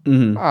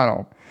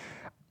know.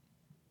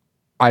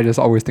 I just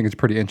always think it's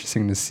pretty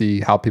interesting to see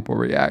how people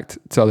react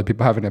to other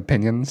people having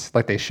opinions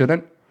like they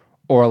shouldn't,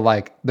 or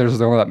like there's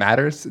no one that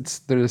matters.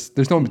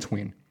 There's no in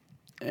between.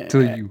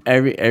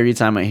 Every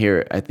time I hear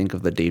it, I think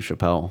of the Dave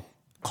Chappelle.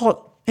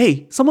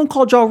 Hey, someone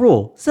called Ja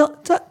Rule. So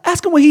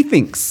ask him what he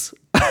thinks.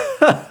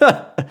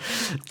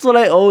 That's what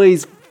I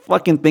always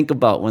fucking think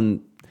about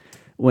when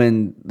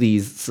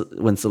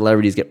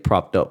celebrities get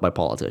propped up by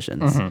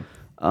politicians.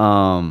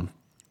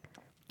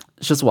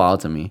 It's just wild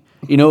to me.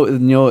 You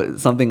know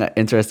something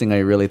interesting I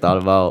really thought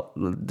about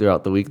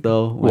throughout the week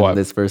though when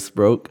this first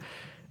broke.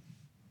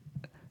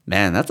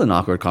 Man, that's an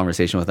awkward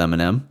conversation with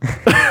Eminem.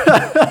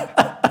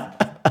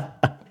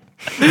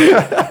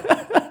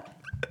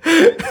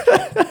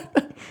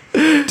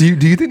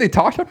 Do you think they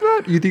talked after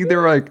that? You think they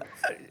were like,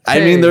 I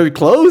mean, they're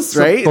close,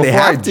 right? Before They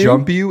have I to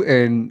jump you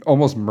and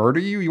almost murder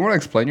you, you want to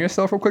explain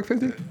yourself real quick,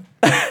 50?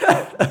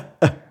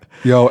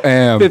 Yo,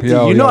 50,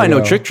 I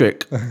know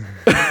Trick.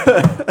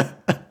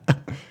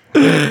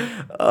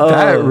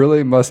 That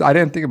really must. I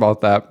didn't think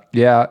about that.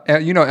 Yeah,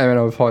 and you know,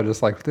 Eminem was probably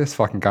just like, this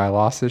fucking guy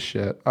lost his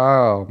shit.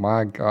 Oh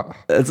my god.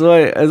 That's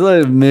why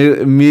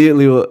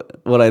immediately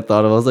what I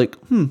thought of. I was like,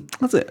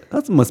 that's it.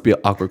 That must be an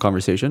awkward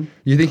conversation.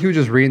 You think he was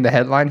just reading the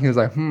headline? He was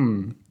like,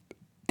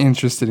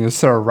 interesting. He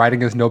started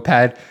writing his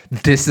notepad.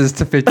 This is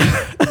to 50.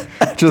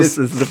 This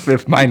is the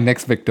fifth. My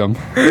next victim.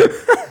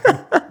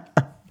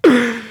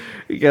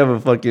 You can have a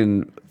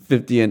fucking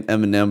 50 and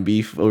Eminem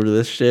beef over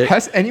this shit.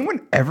 Has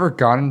anyone ever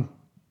gotten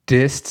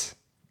dissed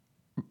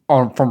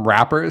from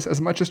rappers as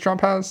much as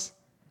Trump has?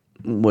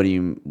 What do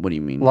you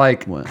mean?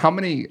 Like, what? how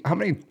many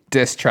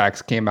diss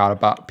tracks came out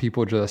about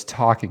people just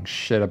talking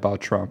shit about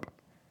Trump?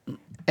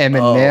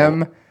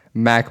 Eminem,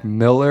 Mac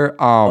Miller.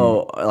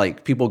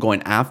 Like people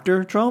going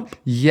after Trump?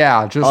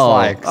 Yeah,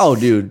 just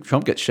dude,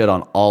 Trump gets shit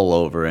on all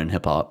over in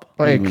hip hop.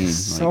 like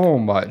so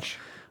much.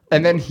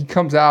 And then he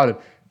comes out. And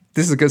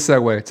this is a good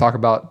segue to talk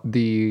about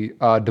the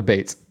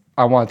debates.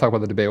 I want to talk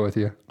about the debate with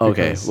you.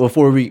 Okay, because-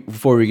 before we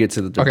get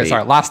to the debate. Okay,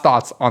 sorry. Last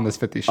thoughts on this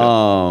 50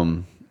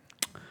 shit.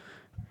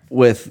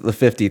 With the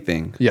 50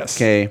 thing. Yes.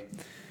 Okay.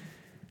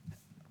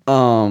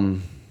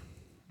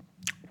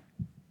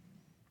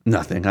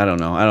 Nothing. I don't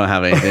know. I don't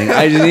have anything.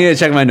 I just need to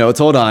check my notes.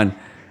 Hold on.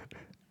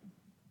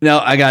 No,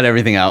 I got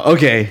everything out.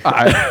 Okay. All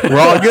right, we're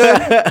all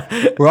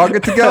good. We're all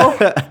good to go.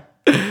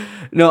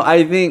 No,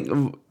 I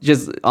think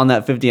just on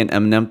that 50 and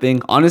Eminem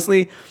thing,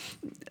 honestly,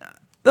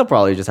 they'll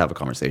probably just have a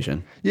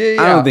conversation. Yeah.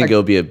 I don't think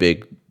it'll be a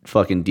big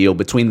fucking deal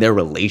between their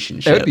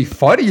relationship. It'd be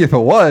funny if it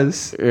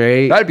was.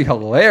 Right? That'd be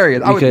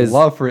hilarious. I would Because-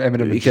 love for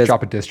Eminem to just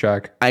drop a diss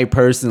track. I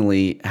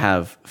personally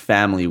have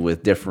family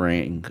with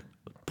differing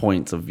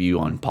points of view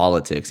on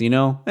politics, you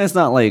know? And it's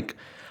not like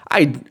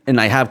I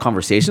have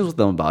conversations with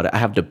them about it. I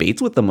have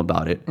debates with them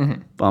about it.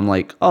 But I'm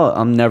like,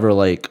 I'm never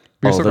like,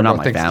 You're still they're not going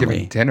my to Thanksgiving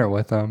family. dinner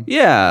with them.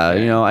 Yeah,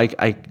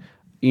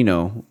 you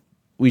know,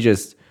 we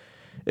just,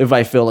 if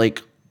I feel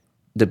like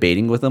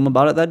debating with them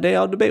about it that day,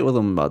 I'll debate with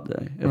them about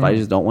that. If I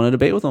just don't want to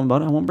debate with them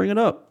about it, I won't bring it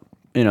up.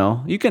 You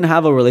know, you can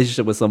have a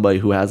relationship with somebody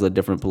who has a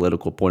different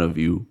political point of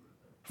view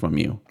from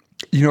you.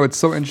 You know, it's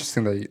so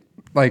interesting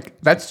that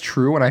that's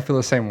true, and I feel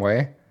the same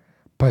way.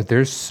 But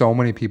there's so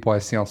many people I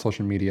see on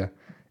social media.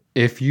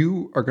 if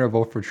you are going to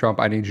vote for Trump,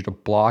 I need you to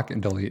block and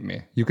delete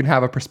me. You can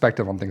have a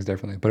perspective on things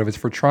differently, but if it's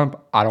for Trump,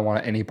 I don't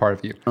want any part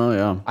of you. Oh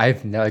yeah.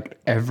 I've like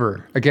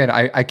ever, again,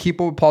 I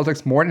keep up with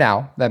politics more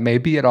now. That may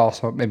be it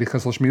also, maybe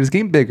because social media is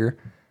getting bigger,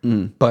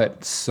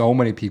 but so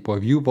many people,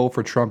 if you vote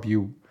for Trump,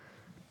 you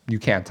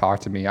can't talk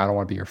to me. I don't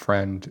want to be your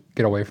friend.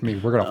 Get away from me.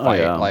 We're going to fight.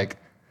 yeah. Like,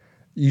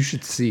 you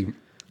should see,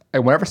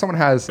 and whenever someone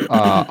has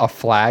a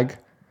flag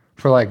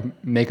for like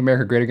Make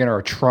America Great Again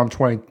or Trump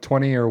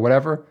 2020 or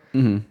whatever,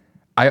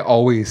 I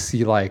always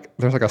see like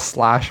there's like a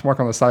slash mark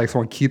on the side, like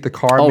someone keep the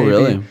car. Oh, maybe.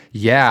 really?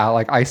 Yeah,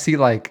 like I see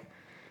like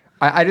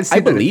I didn't see. I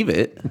believe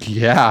it.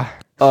 Yeah,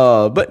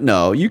 But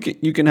no, you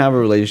can have a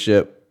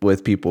relationship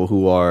with people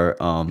who are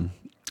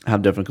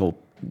have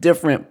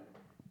different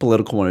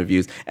political point of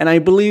views, and I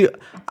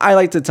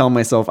like to tell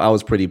myself I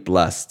was pretty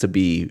blessed to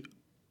be,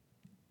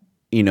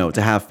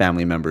 to have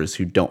family members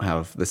who don't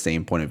have the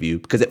same point of view,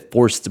 because it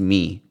forced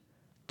me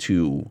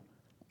to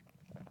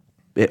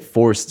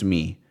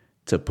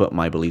put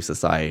my beliefs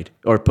aside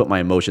or put my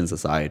emotions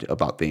aside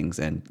about things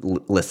and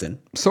listen.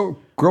 So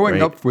growing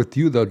Right. up with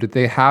you though, did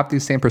they have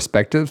these same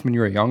perspectives when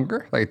you were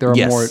younger? Like there are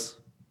Yes.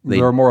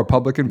 there are more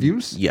Republican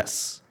views?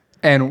 Yes.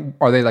 And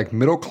are they like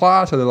middle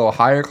class? Are they a little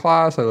higher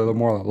class? Are they a little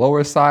more on the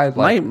lower side?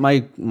 Like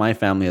My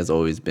family has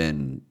always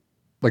been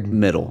like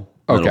middle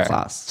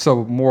class.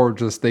 So more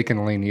just they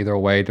can lean either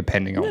way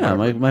depending on Yeah,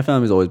 whatever. my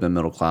family's always been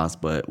middle class,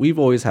 but we've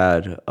always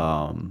had,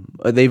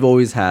 they've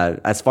always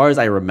had, as far as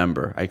I can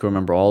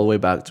remember all the way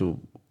back to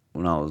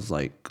when I was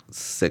like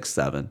 6,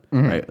 7,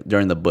 right?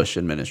 During the Bush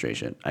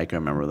administration. I can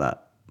remember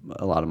that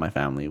a lot of my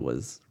family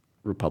was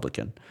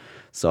Republican.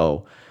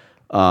 So,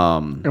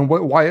 And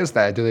why is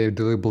that? Do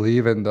they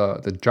believe in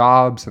the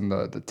jobs and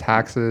the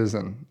taxes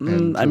and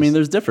I mean,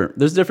 there's different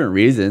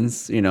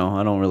reasons, I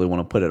don't really want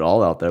to put it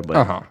all out there,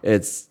 but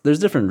there's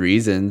different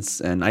reasons,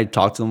 and I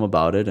talk to them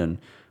about it, and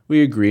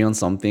we agree on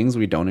some things,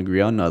 we don't agree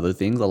on other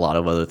things, a lot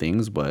of other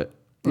things, but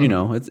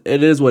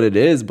it is what it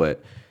is,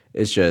 but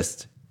it's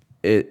just,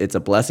 it's a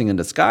blessing in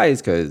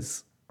disguise,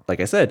 because like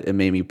I said, it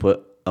made me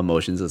put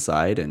emotions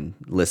aside and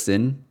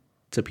listen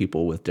to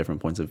people with different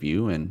points of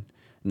view and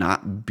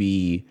not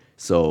be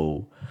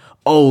so,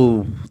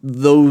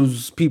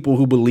 those people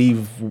who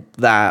believe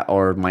that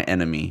are my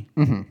enemy.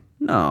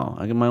 No,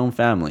 I get my own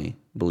family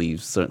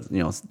believes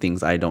certain,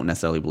 things I don't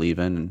necessarily believe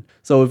in. And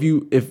so if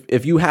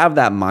you have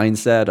that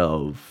mindset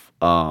of,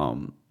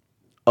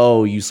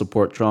 you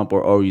support Trump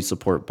or you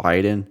support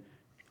Biden,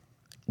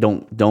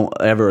 don't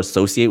ever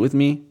associate with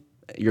me.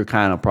 You're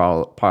kind of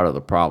part of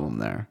the problem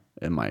there,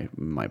 in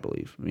my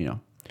belief.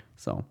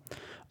 So,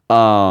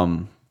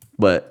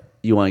 but.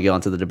 You want to get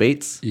onto the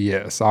debates?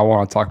 Yes, I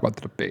want to talk about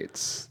the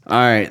debates. All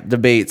right,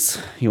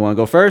 debates. You want to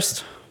go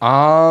first?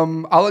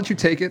 I'll let you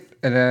take it,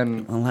 and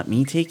then Let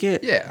me take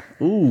it? yeah.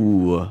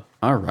 Ooh,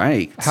 all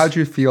right. How'd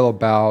you feel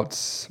about?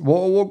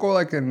 We'll go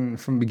like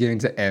from beginning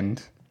to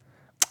end.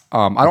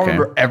 I don't Okay.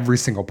 remember every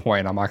single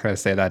point. I'm not going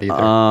to say that either.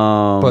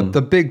 But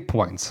the big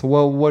points.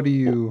 Well, what do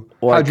you?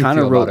 Well, I how'd you kind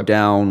feel of about wrote it?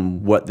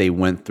 down what they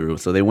went through.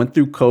 So they went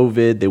through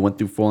COVID, they went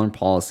through foreign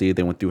policy,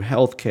 they went through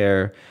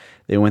healthcare,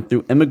 they went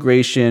through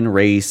immigration,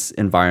 race,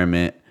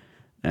 environment,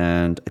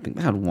 and I think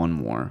they had one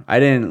more.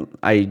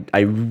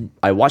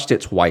 I watched it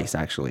twice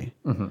actually.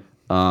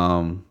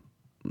 I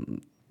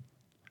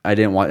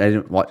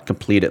didn't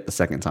complete it the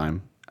second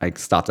time. I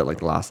stopped at like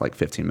the last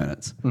 15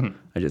 minutes.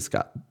 I just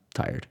got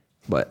tired.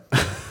 But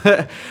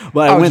I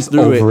was went just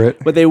through over it.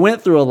 But they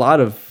went through a lot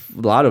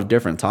of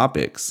different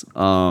topics.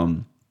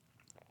 And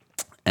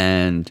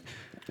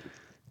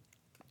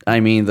I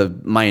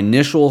mean, my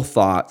initial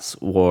thoughts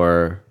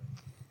were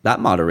that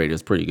moderator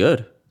is pretty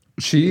good.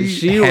 She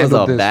was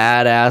handled a this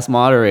badass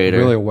moderator.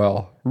 really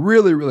well,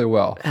 really, really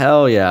well.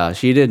 Hell yeah.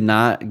 She did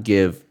not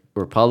give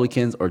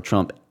Republicans or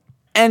Trump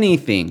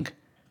anything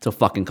to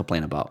fucking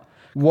complain about.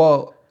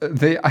 Well,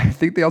 I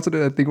think they also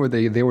did a thing where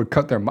they would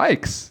cut their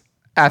mics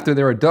after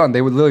they were done.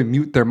 They would literally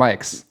mute their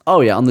mics.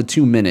 Oh yeah, on the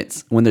 2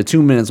 minutes. When the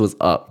 2 minutes was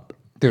up,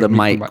 They the would mute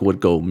the mic mic. would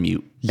go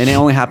mute. And it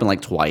only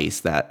happened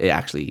twice that it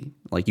actually,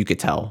 you could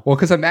tell. Well,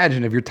 because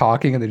imagine if you're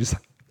talking and they just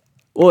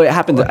Well, it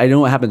happened. I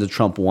know it happened to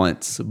Trump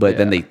once, but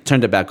then Yeah. they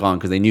turned it back on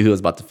because they knew he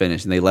was about to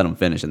finish, and they let him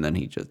finish, and then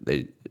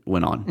they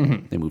went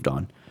on. They moved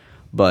on.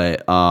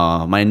 But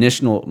my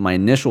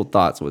initial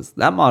thoughts was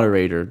that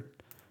moderator,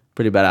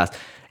 pretty badass.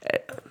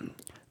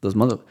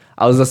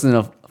 I was listening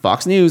to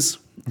Fox News.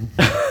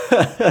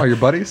 are your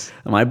buddies?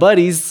 My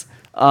buddies,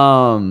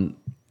 throughout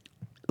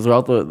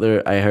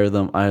I heard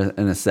them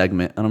in a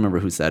segment. I don't remember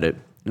who said it.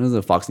 It was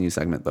a Fox News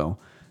segment though.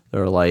 They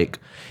were like,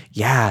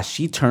 "Yeah,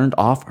 she turned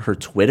off her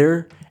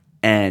Twitter,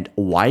 and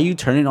why are you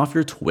turning off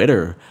your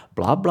Twitter?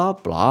 Blah blah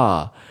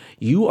blah.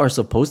 You are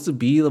supposed to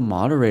be the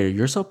moderator.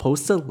 You're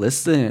supposed to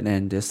listen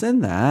and this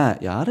and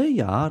that. Yada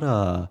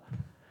yada."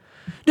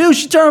 Dude,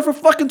 she turned off her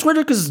fucking Twitter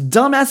because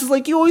dumbasses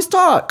like you always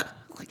talk.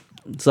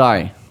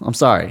 Sorry, I'm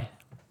sorry.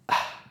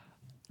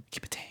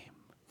 Keep it tame.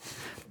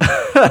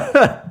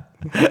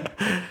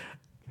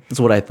 That's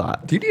what I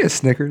thought. Do you need a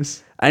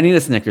Snickers? I need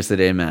a Snickers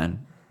today,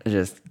 man.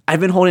 I've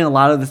been holding a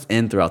lot of this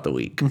in throughout the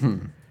week.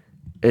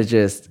 It's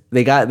just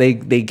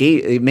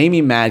it made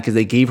me mad because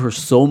they gave her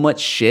so much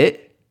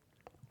shit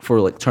for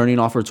like turning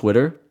off her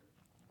Twitter,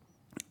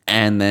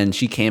 and then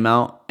she came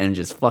out and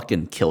just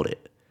fucking killed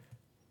it.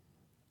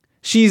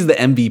 She's the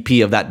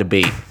MVP of that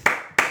debate.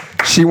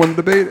 She won the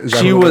debate? Is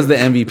that She who was the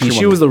won? MVP.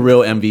 She was the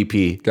real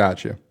MVP.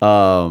 Gotcha.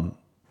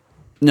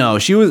 No,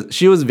 she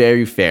was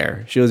very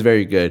fair. She was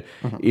very good.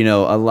 You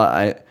know, a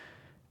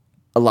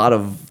lot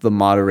of the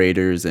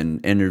moderators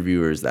and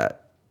interviewers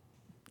that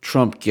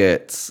Trump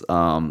gets,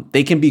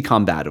 they can be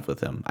combative with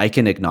him. I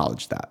can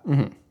acknowledge that.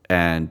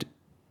 And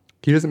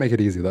He doesn't make it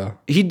easy, though.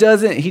 he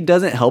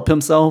doesn't help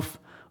himself,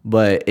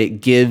 but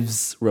it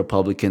gives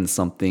Republicans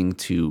something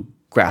to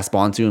grasp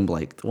onto and be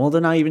like, well,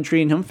 they're not even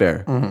treating him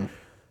fair.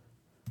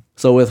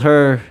 So with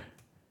her,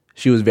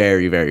 she was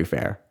very, very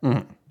fair.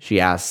 She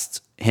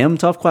asked him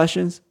tough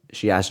questions.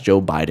 She asked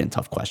Joe Biden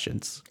tough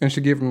questions. And she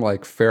gave him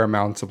like fair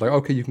amounts of like,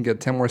 okay, you can get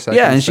 10 more seconds.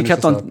 Yeah, and she finish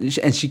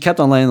kept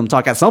on letting them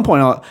talk. At one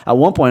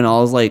point, I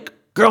was like,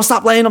 "Girl,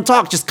 stop letting them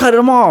talk. Just cut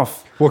them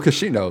off." Well, because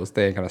she knows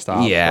they ain't gonna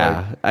stop.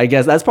 Yeah, I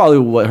guess that's probably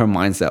what her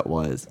mindset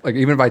was. Like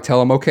even if I tell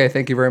them, okay,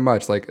 thank you very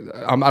much. Like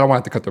I don't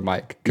want to cut their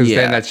mic because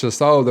Yeah. then that's just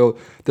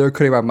they're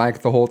cutting my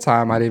mic the whole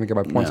time. I didn't even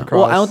get my points across.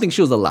 Well, I don't think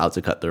she was allowed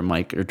to cut their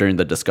mic or during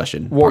the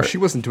discussion. Well, part. she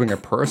wasn't doing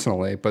it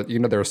personally, but you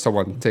know there was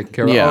someone taking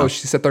care of. Yeah. Oh,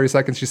 she said 30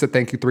 seconds. She said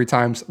thank you 3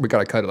 times. We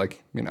gotta cut it.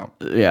 Like you know.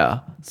 Yeah.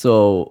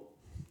 So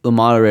the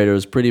moderator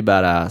was pretty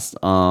badass.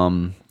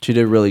 She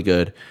did really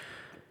good.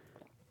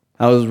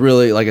 I was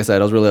really, like I said,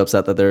 I was really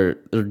upset that they're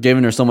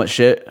giving her so much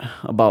shit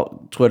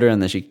about Twitter,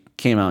 and then she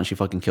came out and she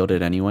fucking killed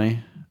it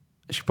anyway.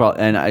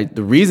 The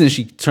reason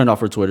she turned off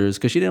her Twitter is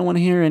because she didn't want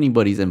to hear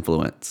anybody's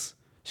influence.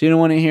 She didn't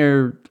want to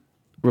hear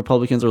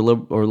Republicans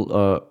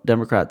or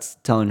Democrats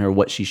telling her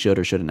what she should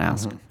or shouldn't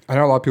ask. I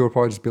know a lot of people would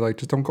probably just be like,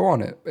 just don't go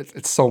on it.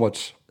 It's so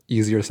much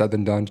easier said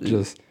than done.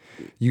 Just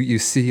you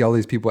see all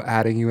these people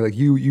adding you, like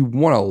you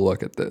want to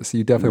look at this.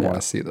 You definitely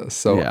want to see this.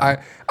 So Yeah.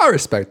 I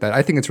respect that.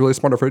 I think it's really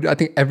smart of her. I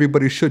think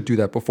everybody should do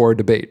that before a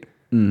debate.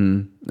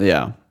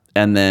 Yeah.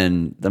 And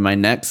then my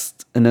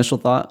next initial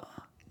thought,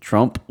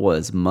 Trump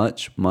was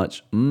much,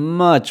 much,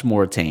 much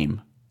more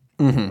tame.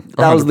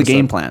 That was the 100%.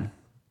 game plan.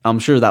 I'm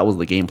sure that was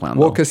the game plan.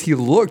 Well, though. because he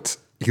looked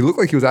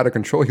like he was out of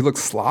control. He looked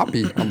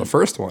sloppy on the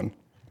first one.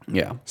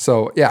 Yeah.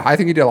 So yeah, I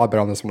think he did a lot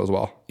better on this one as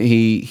well.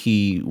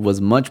 He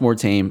was much more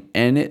tame,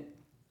 and it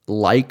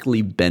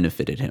likely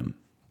benefited him.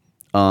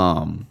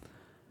 I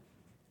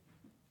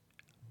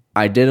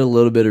did a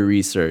little bit of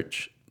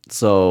research.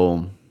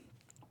 So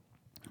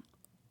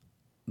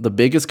the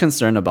biggest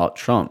concern about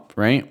Trump,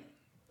 right,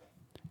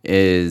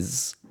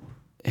 is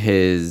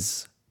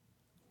his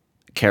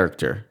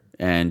character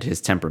and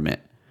his temperament,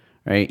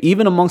 right?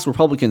 Even amongst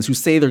Republicans who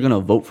say they're going to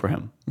vote for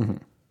him.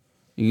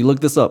 You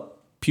look this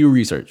up, Pew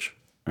Research,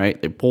 right?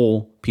 They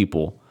poll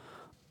people.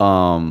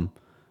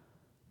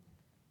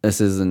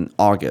 This is in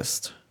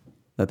August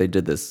that they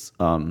did this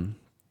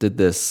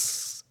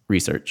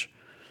research.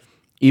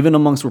 Even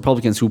amongst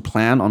Republicans who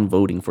plan on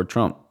voting for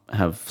Trump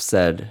have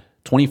said,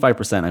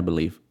 25%, I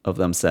believe, of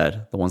them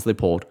said, the ones they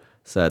polled,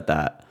 said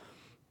that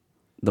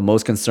the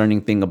most concerning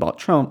thing about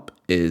Trump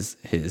is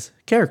his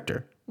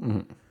character,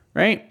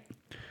 right?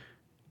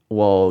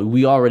 Well,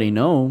 we already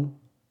know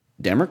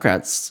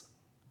Democrats,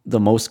 the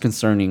most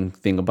concerning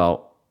thing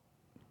about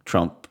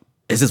Trump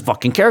is his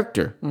fucking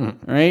character,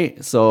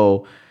 right?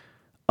 So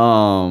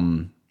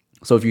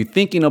if you're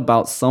thinking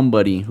about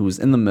somebody who's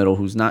in the middle,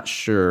 who's not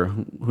sure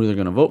who they're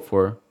going to vote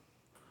for,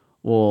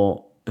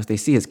 well, if they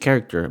see his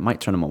character, it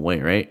might turn them away,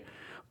 right?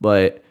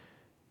 But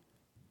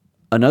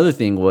another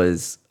thing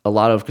was a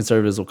lot of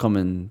conservatives will come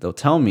and they'll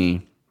tell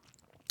me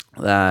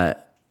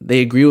that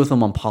they agree with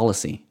him on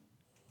policy,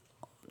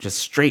 just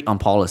straight on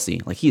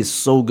policy. Like he is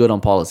so good on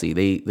policy.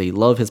 They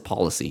love his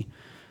policy.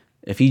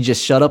 If he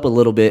just shut up a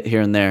little bit here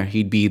and there,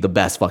 he'd be the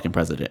best fucking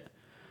president.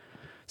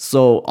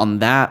 So on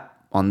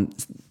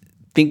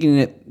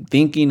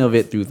thinking of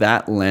it through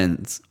that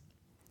lens,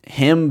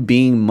 him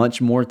being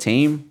much more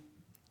tame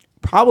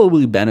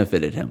probably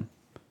benefited him,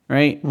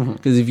 right?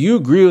 Because if you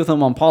agree with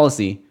him on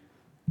policy,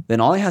 then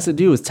all he has to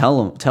do is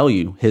tell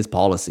you his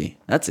policy.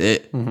 That's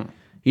it.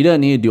 He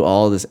doesn't need to do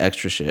all this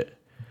extra shit.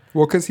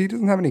 Well, because he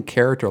doesn't have any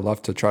character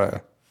left to try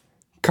to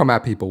come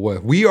at people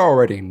with. We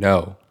already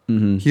know.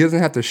 He doesn't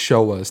have to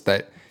show us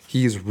that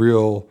he's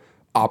real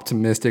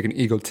optimistic and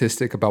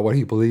egotistic about what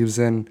he believes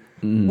in.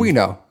 We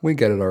know. We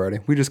get it already.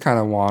 We just kind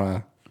of want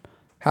to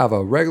have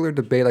a regular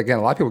debate. Again,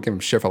 a lot of people give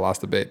him shit for the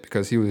last debate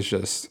because he was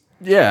just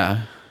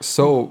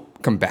so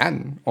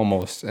combatant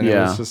almost. And it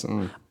was just...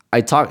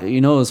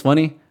 You know what's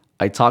funny?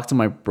 I talked to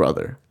my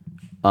brother.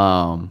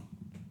 I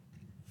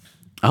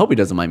hope he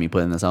doesn't mind me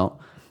putting this out.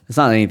 It's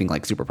not anything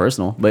like super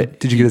personal, but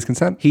Did you get his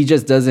consent? he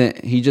just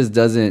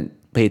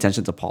doesn't pay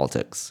attention to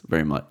politics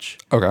very much.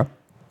 Okay.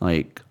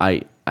 Like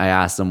I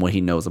asked him what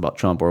he knows about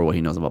Trump or what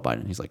he knows about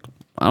Biden. He's like,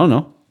 I don't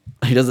know.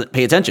 He doesn't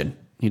pay attention.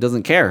 He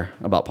doesn't care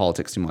about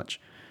politics too much.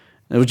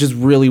 which is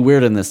really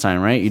weird in this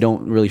time, right? You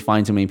don't really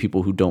find too many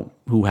people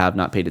who have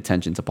not paid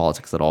attention to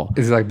politics at all.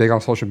 Is he like big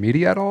on social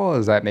media at all?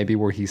 Is that maybe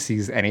where he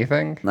sees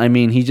anything? I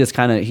mean, he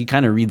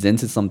kind of reads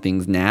into some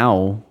things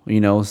now,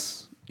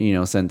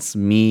 since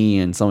me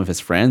and some of his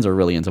friends are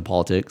really into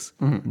politics,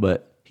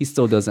 but he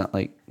still doesn't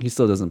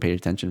pay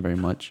attention very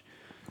much.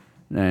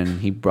 And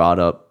he brought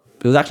up,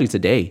 it was actually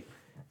today,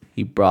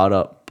 he brought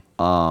up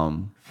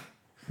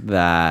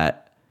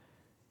that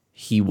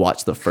he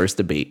watched the first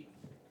debate,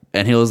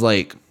 and he was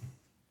like,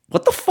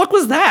 what the fuck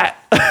was that?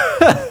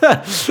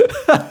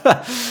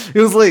 He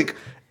was like,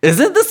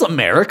 isn't this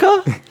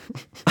America?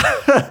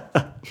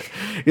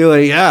 You're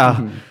like,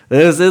 yeah,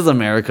 this is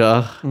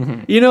America.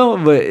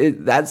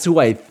 But that's who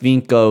I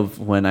think of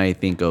when I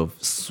think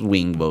of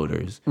swing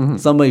voters.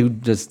 Somebody who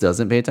just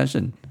doesn't pay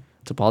attention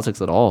to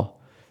politics at all.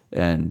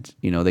 And,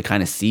 they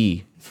kind of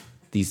see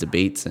these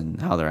debates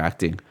and how they're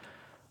acting.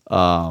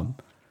 And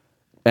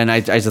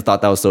I just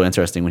thought that was so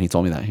interesting when he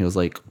told me that. He was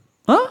like,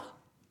 huh?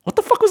 What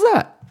the fuck was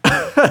that?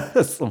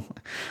 So,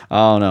 I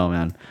don't know,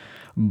 man.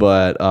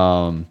 But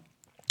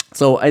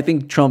so I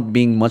think Trump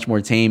being much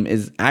more tame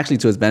is actually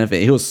to his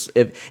benefit. He was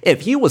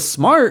if he was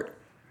smart,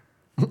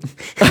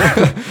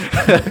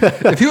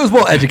 if he was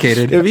well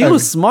educated, if he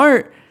was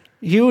smart,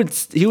 he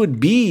would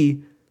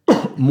be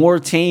more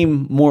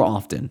tame more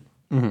often.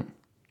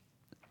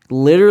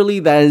 Literally,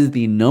 that is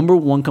the number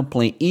one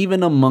complaint,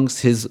 even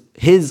amongst his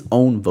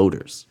own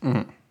voters.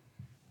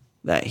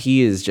 That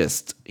he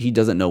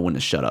doesn't know when to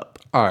shut up.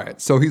 All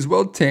right, so he's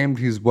well tamed,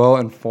 he's well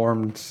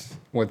informed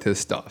with his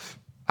stuff.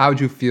 How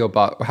would you feel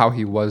about how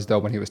he was though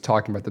when he was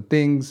talking about the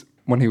things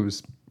when he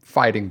was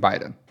fighting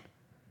Biden?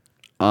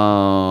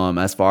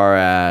 As far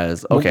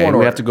as we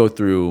have to go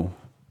through.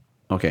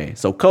 Okay,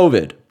 so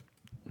COVID.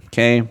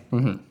 Okay.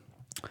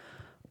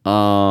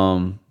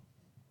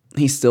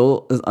 He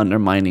still is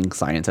undermining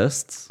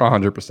scientists.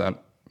 100%.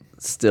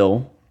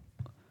 Still,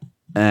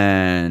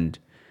 and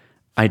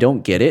I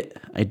don't get it.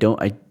 I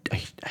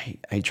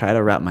try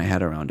to wrap my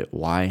head around it.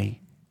 Why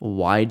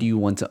do you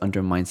want to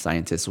undermine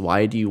scientists?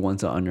 Why do you want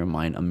to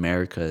undermine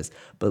America's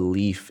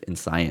belief in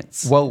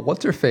science? Well,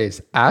 what's her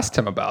face asked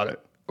him about it.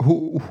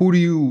 Who do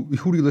you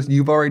listen?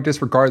 You've already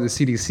disregarded the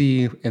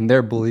CDC and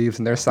their beliefs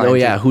and their science. Oh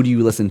yeah, who do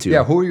you listen to?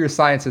 Yeah, who are your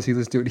scientists you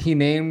listen to? He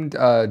named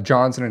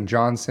Johnson &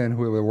 Johnson,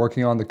 who were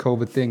working on the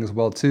COVID thing as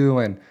well too,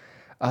 and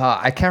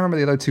I can't remember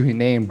the other two he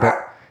named, but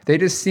they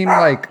just seem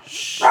like.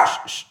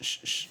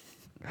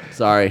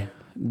 Sorry,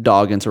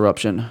 dog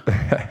interruption.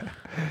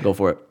 Go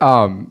for it.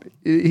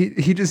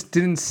 He just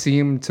didn't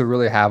seem to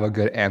really have a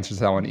good answer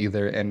to that one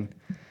either, and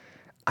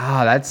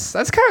that's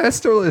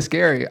still really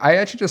scary. I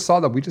actually just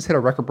saw that we just hit a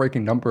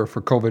record-breaking number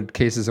for COVID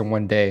cases in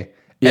one day.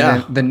 Yeah.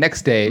 And then the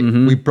next day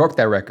we broke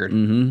that record.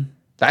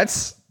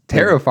 That's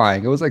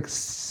terrifying. It was like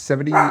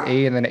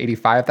 78 and then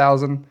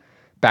 85,000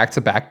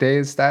 back-to-back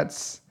days.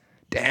 That's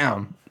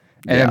damn.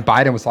 And then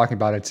Biden was talking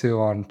about it too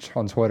on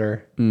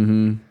Twitter.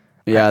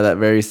 Yeah, that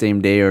very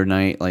same day or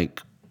night,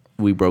 like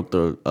we broke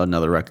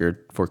another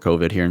record for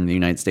COVID here in the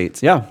United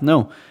States. Yeah,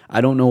 no,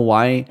 I don't know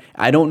why.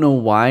 I don't know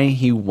why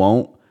he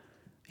won't.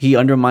 He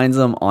undermines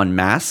them on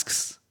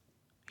masks.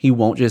 He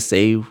won't just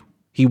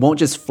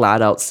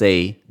flat out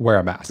say wear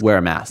a mask. Wear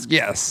a mask.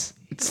 Yes,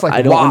 it's like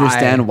I don't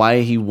understand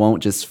why he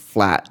won't just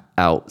flat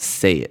out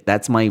say it.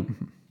 That's my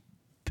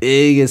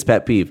biggest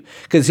pet peeve,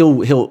 because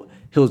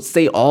he'll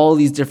say all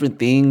these different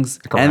things,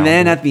 and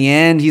then at the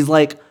end he's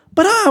like,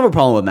 "But I don't have a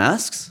problem with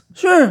masks.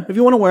 Sure, if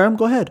you want to wear them,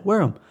 go ahead, wear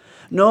them."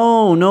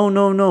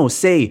 No.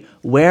 Say,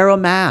 wear a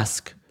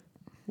mask.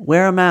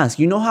 Wear a mask.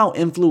 You know how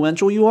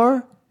influential you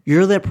are?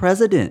 You're the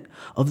president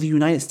of the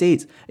United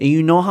States. And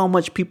you know how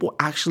much people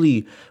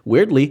actually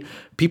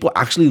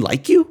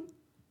like you?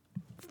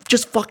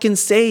 Just fucking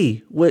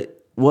say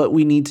what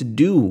we need to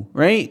do,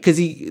 right? Because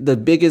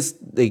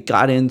they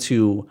got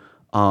into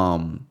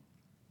the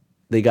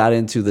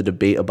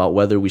debate about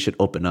whether we should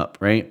open up,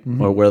 right?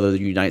 Or whether the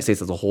United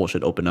States as a whole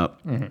should open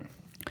up.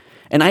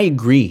 And I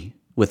agree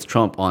with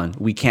Trump on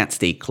we can't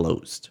stay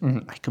closed.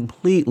 I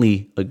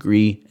completely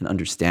agree and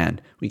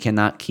understand. We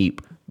cannot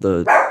keep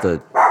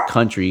the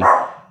country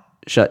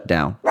shut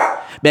down.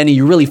 Benny,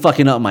 you're really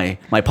fucking up my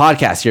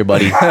podcast here,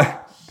 buddy.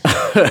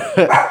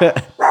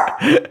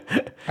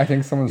 I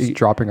think someone's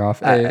dropping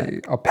off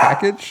a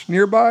package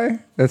nearby.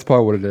 That's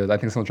probably what it is. I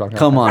think someone's dropping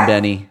Come on,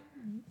 Benny.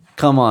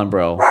 Come on,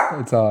 bro.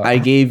 It's I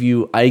gave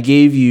you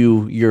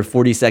your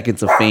 40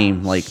 seconds of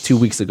fame like 2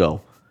 weeks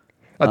ago.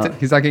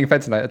 He's not getting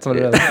fed tonight. That's what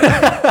it is.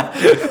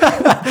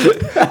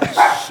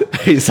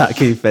 He's not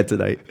getting fed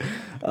tonight.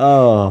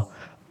 Oh.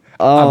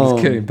 I'm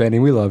just kidding, Benny.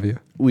 We love you.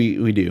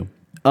 We do.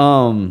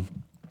 Where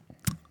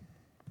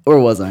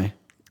was I?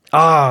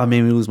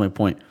 Made me lose my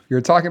point.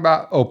 You're talking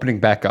about opening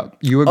back up.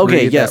 You agree?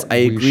 Okay, yes, I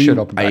agree. We should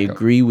open back I up.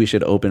 agree. We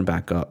should open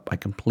back up. I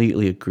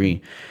completely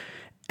agree.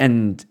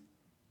 And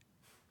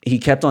he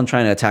kept on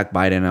trying to attack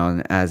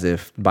Biden as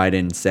if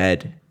Biden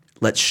said,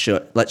 let's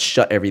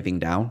shut everything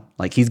down.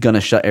 Like he's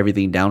gonna shut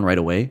everything down right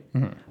away.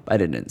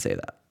 Biden didn't say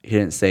that. He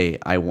didn't say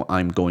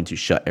I'm going to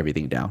shut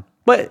everything down.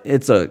 But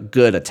it's a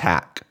good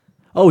attack.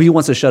 Oh, he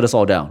wants to shut us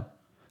all down.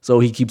 So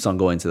he keeps on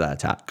going to that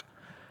attack.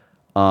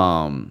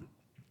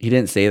 He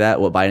didn't say that.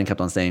 What Biden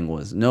kept on saying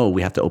was, no,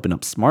 we have to open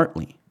up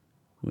smartly.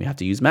 We have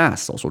to use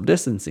masks, social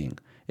distancing.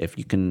 If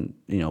you can,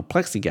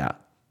 plexiglass,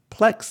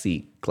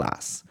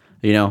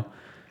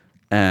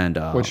 and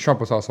Which Trump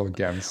was also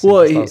against.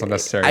 well, That was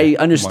unnecessary I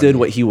understood money.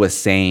 what he was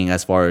saying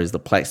as far as the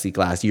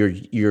plexiglass.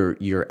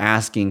 You're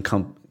asking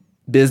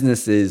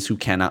businesses who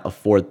cannot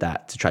afford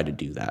that to try to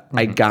do that.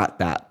 I got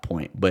that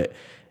point, but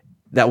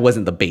that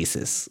wasn't the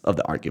basis of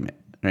the argument,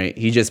 right?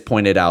 He just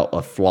pointed out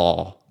a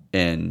flaw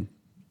in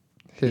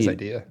his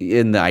idea.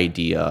 In the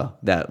idea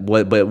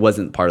but it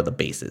wasn't part of the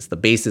basis. The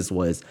basis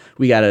was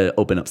we got to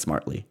open up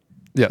smartly,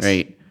 Yes.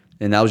 right?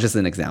 And that was just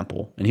an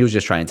example, and he was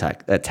just trying to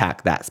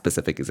attack that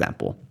specific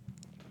example.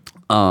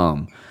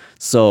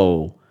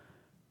 So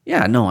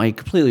yeah, no, I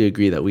completely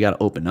agree that we got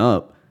to open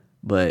up,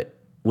 but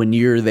when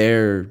you're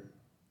there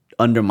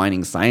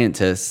undermining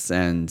scientists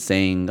and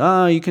saying,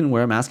 "Oh, you can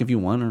wear a mask if you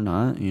want or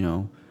not,"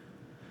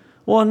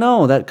 well,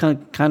 no, that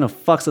kind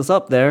of fucks us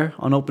up there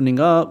on opening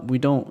up. We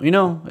don't,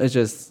 it's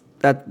just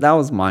that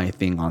was my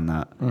thing on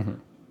that.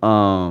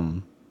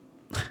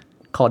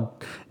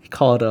 Called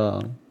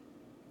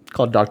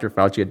Dr.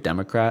 Fauci a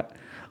Democrat.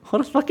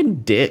 What a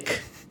fucking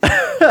dick.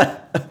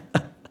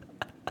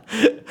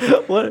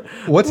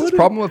 What's his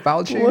problem with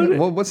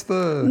Fauci? What's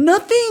the...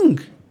 Nothing.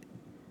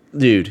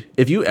 Dude,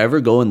 if you ever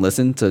go and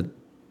listen to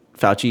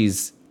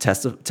Fauci's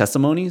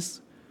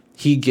testimonies,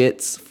 he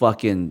gets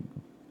fucking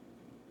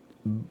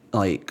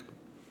like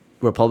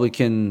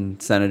Republican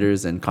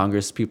senators and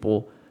Congress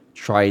people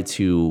try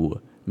to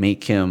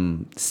make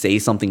him say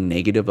something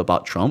negative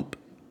about Trump.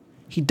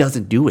 He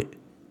doesn't do it.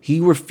 He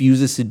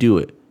refuses to do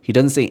it. He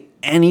doesn't say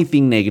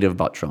anything negative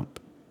about Trump.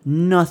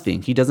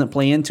 Nothing. He doesn't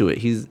play into it.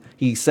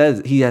 He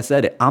has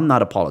said it. I'm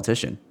not a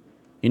politician,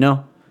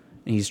 And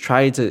he's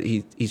tried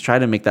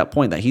to make that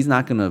point that he's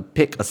not going to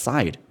pick a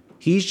side.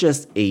 He's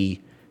just a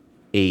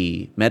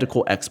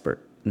medical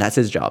expert, and that's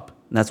his job.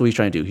 And that's what he's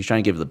trying to do. He's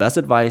trying to give the best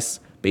advice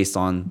based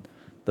on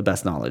the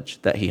best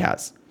knowledge that he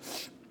has.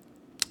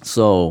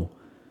 So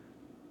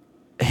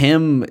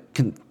him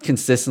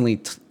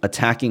consistently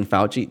attacking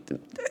Fauci,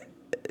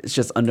 it's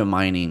just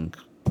undermining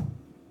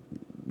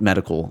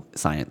medical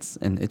science,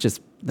 and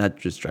that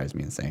just drives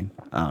me insane.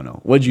 I don't know.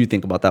 What did you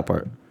think about that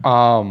part?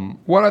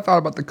 What I thought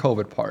about the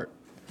COVID part.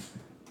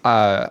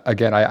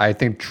 Again, I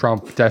think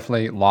Trump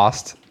definitely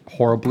lost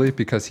horribly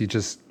because he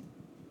just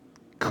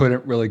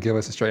couldn't really give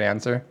us a straight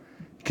answer.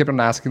 He kept on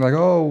asking like,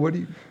 "Oh,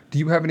 do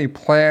you have any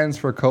plans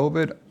for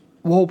COVID?"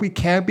 Well, we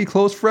can't be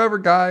closed forever,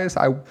 guys.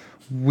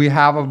 We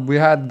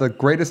had the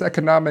greatest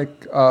economic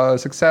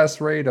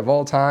success rate of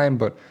all time,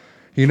 but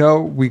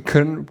we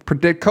couldn't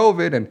predict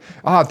COVID.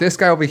 And this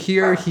guy over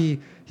here, he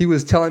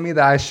was telling me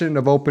that I shouldn't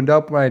have opened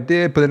up when I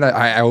did, but then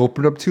I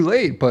opened up too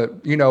late.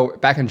 But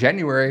back in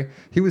January,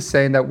 he was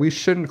saying that we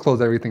shouldn't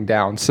close everything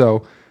down.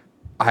 So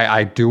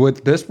I do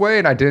it this way,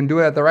 and I didn't do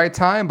it at the right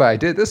time, but I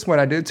did this one.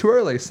 I did it too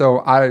early.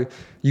 So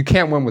you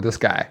can't win with this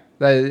guy.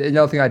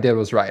 Nothing I did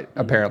was right,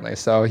 apparently.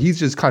 So he's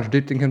just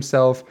contradicting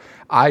himself.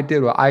 I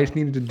did what I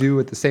needed to do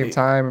at the same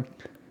time.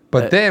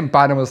 But then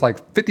Biden was like,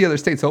 50 other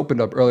states opened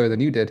up earlier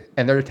than you did,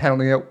 and they're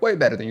handling it way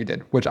better than you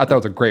did, which I thought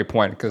was a great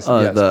point. Because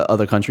the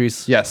other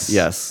countries? Yes.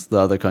 Yes, the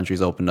other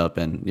countries opened up,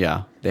 and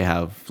yeah, they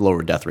have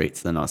lower death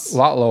rates than us. A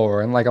lot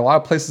lower. And like a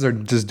lot of places are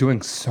just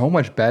doing so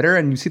much better.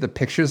 And you see the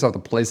pictures of the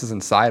places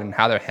inside and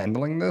how they're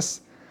handling this.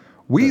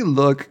 We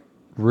look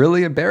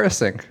really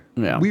embarrassing.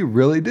 Yeah. We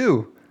really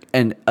do.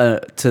 And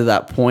to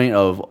that point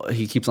of,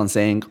 he keeps on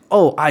saying,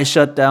 "Oh, I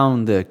shut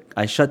down the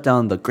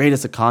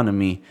greatest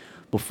economy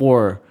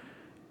before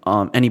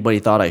anybody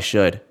thought I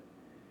should."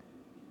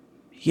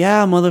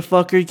 Yeah,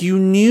 motherfucker, you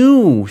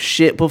knew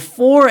shit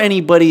before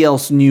anybody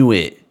else knew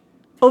it.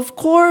 Of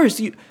course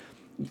you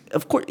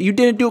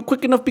didn't do it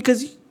quick enough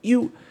because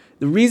the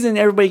reason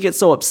everybody gets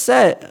so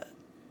upset,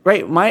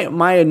 right?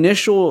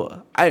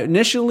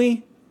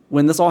 Initially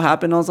when this all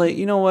happened, I was like,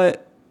 you know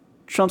what?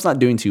 Trump's not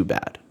doing too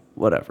bad.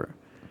 Whatever.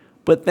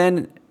 But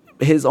then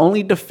his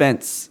only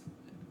defense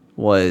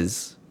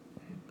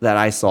that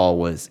I saw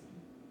was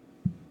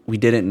we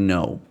didn't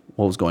know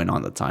what was going on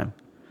at the time.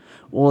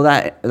 Well,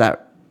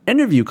 that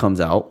interview comes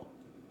out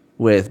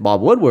with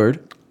Bob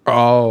Woodward.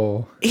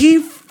 Oh. He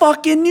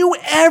fucking knew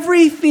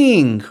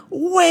everything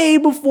way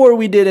before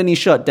we did any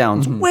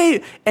shutdowns.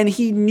 And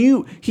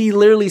he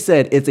literally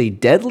said it's a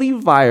deadly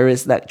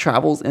virus that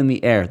travels in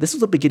the air. This was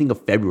the beginning of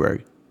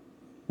February.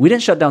 We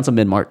didn't shut down till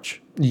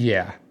mid-March.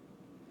 Yeah.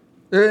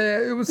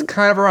 It was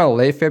kind of around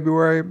late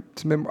February.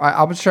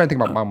 I was trying to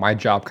think about my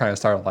job kind of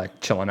started like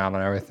chilling out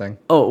on everything.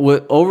 Oh,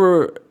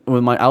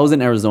 I was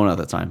in Arizona at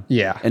the time.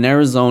 Yeah. In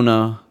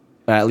Arizona,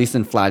 at least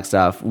in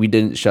Flagstaff, we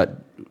didn't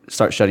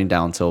start shutting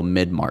down until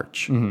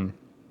mid-March. I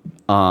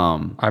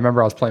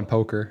remember I was playing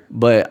poker.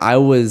 But I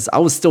was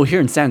still here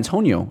in San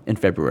Antonio in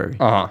February.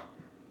 Uh-huh.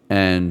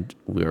 And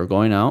we were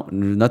going out.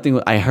 Nothing.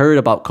 I heard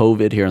about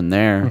COVID here and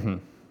there,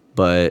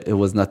 but it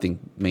was nothing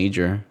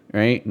major,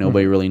 right?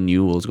 Nobody really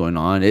knew what was going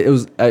on. It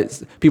was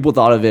people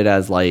thought of it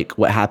as like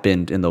what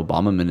happened in the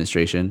Obama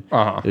administration.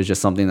 Uh-huh. It was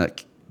just something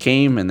that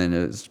came, and then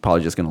it's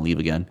probably just gonna leave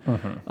again.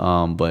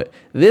 But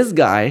this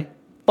guy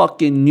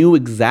fucking knew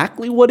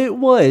exactly what it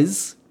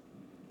was,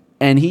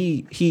 and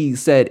he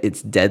said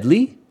it's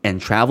deadly and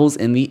travels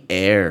in the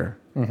air.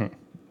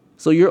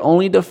 So your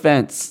only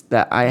defense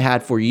that I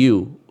had for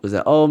you was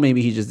that, oh,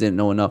 maybe he just didn't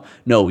know enough.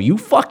 No, you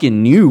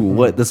fucking knew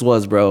what this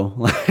was, bro.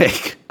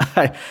 Like,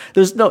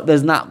 there's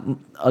not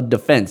a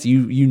defense.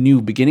 You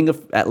knew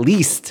at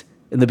least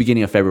in the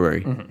beginning of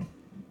February.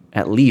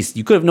 At least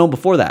you could have known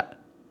before that,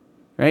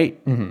 right?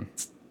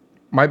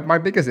 My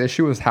biggest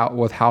issue was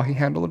how he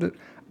handled it.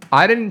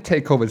 I didn't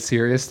take COVID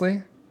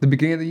seriously the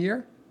beginning of the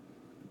year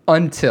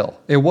until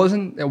it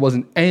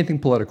wasn't anything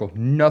political,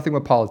 nothing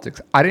with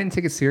politics. I didn't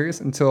take it serious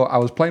until I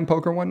was playing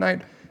poker one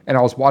night and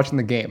I was watching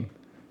the game.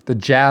 The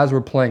Jazz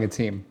were playing a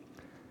team.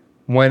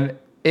 When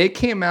it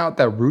came out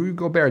that Rudy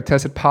Gobert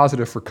tested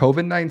positive for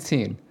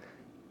COVID-19,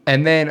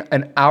 and then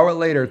an hour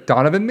later,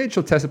 Donovan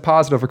Mitchell tested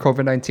positive for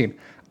COVID-19,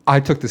 I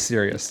took this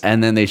serious.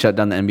 And then they shut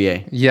down the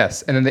NBA.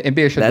 Yes, and then the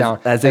NBA shut down.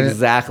 That's and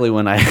exactly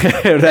when I.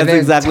 Then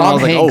exactly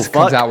Tom when I was Hanks like, oh,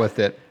 comes fuck. out with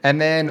it, and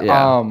then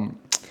Yeah.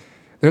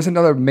 there's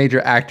another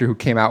major actor who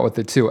came out with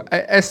it too.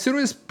 As soon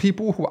as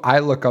people who I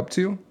look up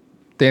to,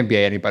 the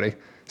NBA, anybody,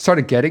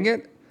 started getting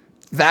it,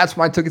 that's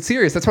when I took it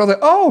serious. That's when I was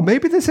like, oh,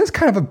 maybe this is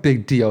kind of a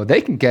big deal. They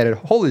can get it.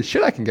 Holy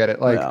shit, I can get it.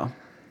 Like, Yeah.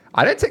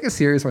 I didn't take it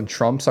serious when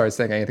Trump started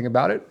saying anything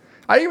about it.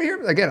 I didn't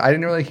even hear, I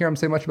didn't really hear him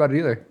say much about it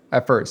either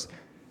at first.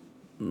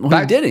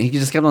 Well, he didn't. He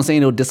just kept on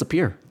saying it'll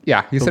disappear.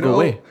 Yeah, he said go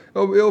away.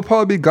 it'll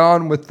probably be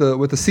gone with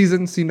the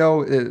seasons. You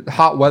know,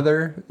 hot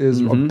weather is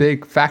a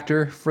big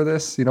factor for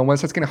this. You know, when it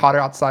starts getting hotter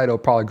outside, it'll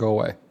probably go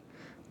away.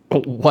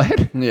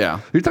 What? Yeah.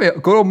 You're telling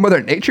me good old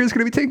Mother Nature is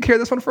going to be taking care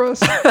of this one for us?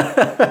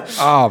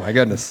 Oh my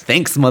goodness!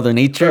 Thanks, Mother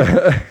Nature.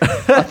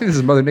 I think this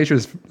is Mother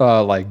Nature's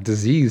like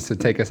disease to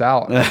take us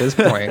out at this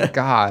point.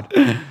 God,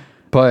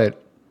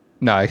 but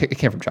no, it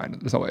came from China.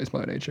 There's no way it's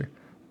Mother Nature.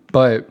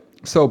 But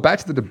so back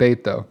to the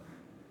debate though.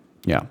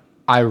 Yeah.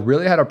 I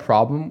really had a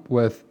problem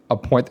with a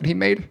point that he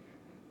made.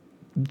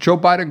 Joe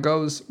Biden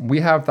goes,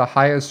 we have the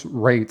highest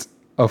rate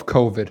of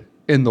COVID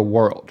in the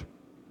world.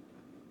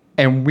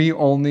 And we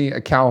only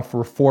account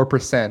for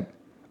 4%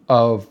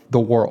 of the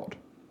world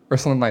or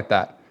something like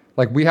that.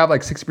 Like we have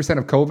like 60%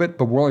 of COVID,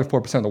 but we're only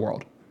 4% of the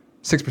world.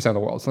 6% of the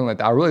world, something like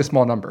that. A really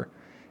small number.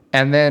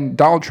 And then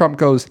Donald Trump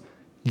goes,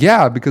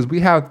 yeah, because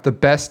we have the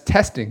best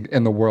testing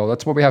in the world.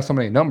 That's why we have so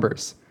many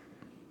numbers.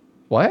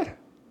 What?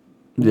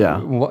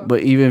 Yeah. What?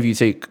 But even if you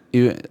take,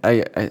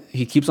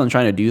 he keeps on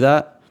trying to do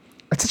that.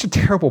 That's such a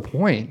terrible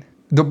point.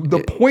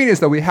 The point is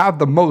that we have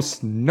the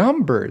most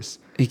numbers.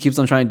 He keeps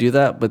on trying to do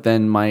that. But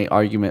then my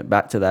argument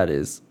back to that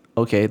is,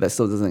 okay, that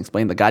still doesn't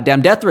explain the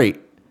goddamn death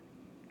rate.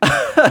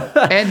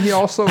 And he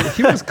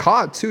was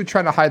caught too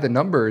trying to hide the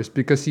numbers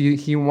because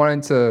he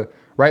wanted to,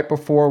 right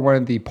before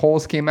when the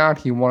polls came out,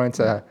 he wanted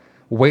to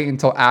wait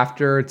until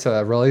after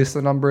to release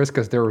the numbers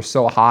because they were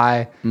so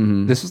high.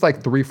 This was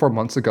like 3-4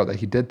 months ago that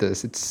he did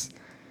this. It's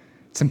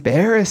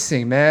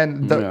embarrassing,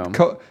 man.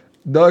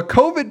 The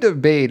COVID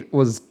debate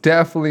was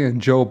definitely in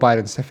Joe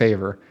Biden's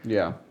favor.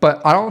 Yeah.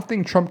 But I don't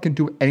think Trump can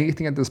do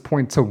anything at this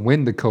point to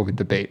win the COVID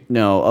debate.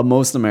 No,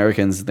 most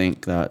Americans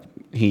think that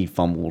he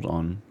fumbled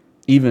on,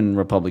 even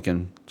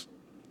Republicans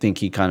think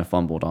he kind of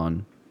fumbled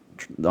on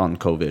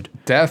COVID.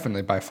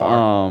 Definitely by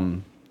far.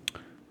 And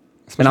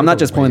I'm not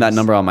just pulling that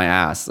number on my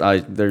ass.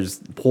 There's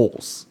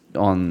polls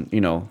on,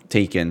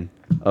 taken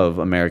of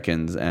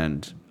Americans,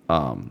 and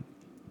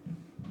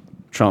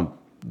Trump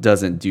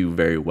doesn't do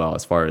very well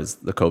as far as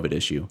the COVID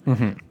issue.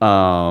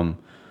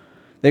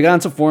 They got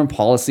into foreign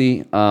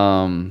policy.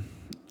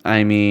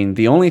 I mean,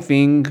 the only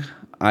thing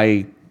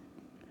Biden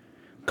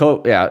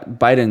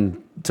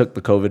took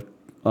the COVID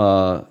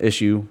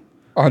issue.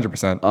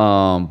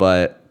 100%.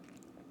 But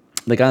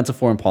they got into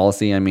foreign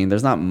policy. I mean,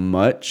 there's not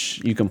much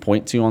you can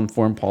point to on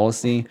foreign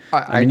policy.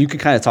 I mean, you could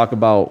kind of talk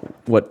about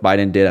what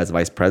Biden did as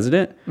vice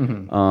president.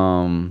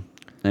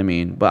 I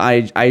mean, but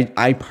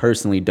I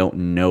personally don't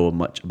know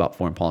much about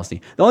foreign policy.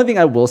 The only thing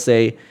I will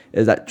say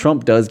is that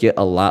Trump does get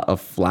a lot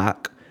of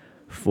flack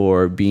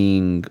for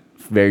being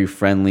very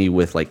friendly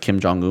with like Kim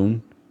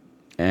Jong-un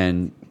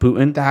and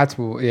Putin. That's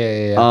what,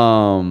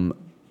 yeah.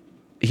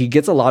 He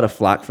gets a lot of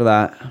flack for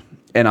that,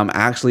 and I'm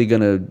actually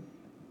gonna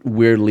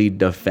weirdly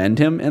defend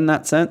him in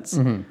that sense.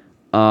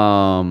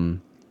 I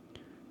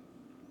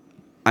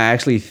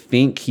actually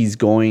think he's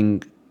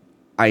going.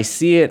 I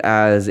see it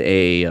as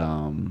a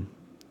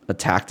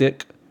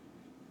tactic.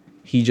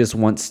 He just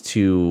wants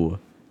to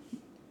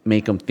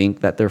make them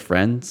think that they're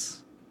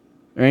friends,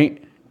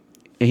 right?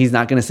 He's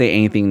not going to say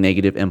anything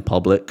negative in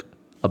public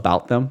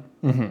about them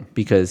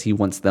because he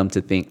wants them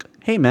to think,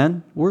 hey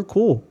man, we're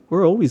cool.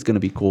 We're always going to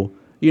be cool.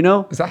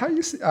 Is that how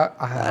you see?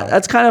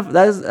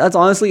 That's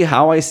honestly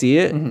how I see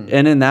it.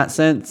 And in that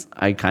sense,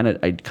 I kind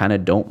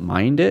of don't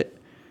mind it.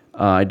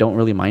 I don't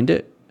really mind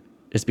it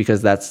just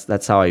because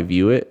that's how I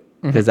view it.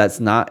 Because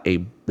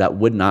that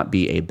would not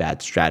be a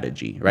bad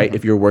strategy, right?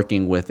 If you're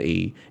working with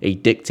a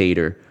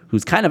dictator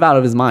who's kind of out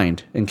of his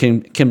mind, and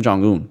Kim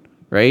Jong-un,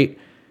 right?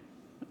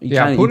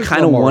 Yeah, you Putin's a kind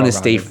of little more want to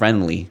stay well-rounded.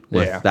 friendly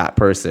with Yeah. that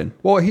person.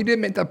 Well, he did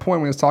make that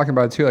point when he was talking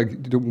about it too. Like,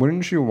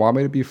 wouldn't you want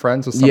me to be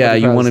friends with somebody? Yeah, who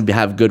you has want to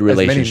have good as many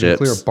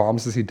relationships. nuclear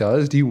bombs as he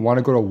does? Do you want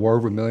to go to war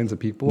with millions of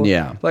people?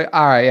 Yeah. Like,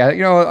 all right, yeah,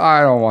 you know,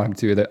 I don't want him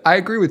to either. I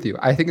agree with you.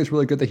 I think it's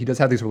really good that he does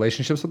have these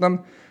relationships with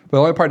them. But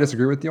the only part I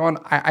disagree with you on,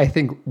 I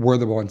think we're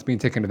the ones being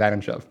taken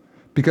advantage of.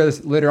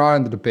 Because later on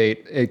in the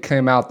debate, it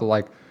came out that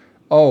like,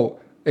 oh,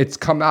 it's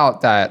come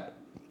out that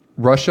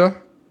Russia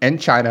and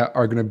China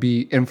are going to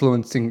be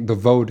influencing the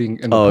voting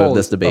in the polls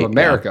this debate, of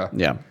America.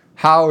 yeah.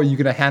 How are you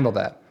going to handle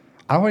that?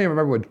 I don't even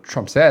remember what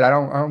Trump said. I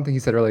don't think he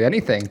said really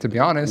anything, to be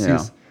honest. Yeah.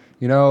 He's,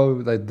 you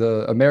know, like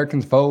the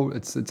Americans vote.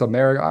 It's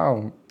America. I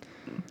don't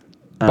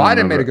Biden made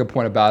remember. a good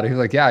point about it. He was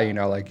like, yeah, you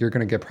know, like you're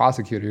going to get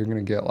prosecuted. You're going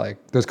to get like,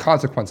 there's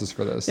consequences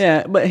for this.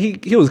 Yeah, but he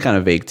was kind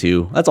of vague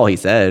too. That's all he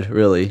said,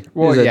 really.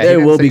 Well, He said, yeah, he there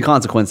didn't will say- be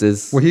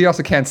consequences. Well, he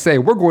also can't say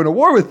we're going to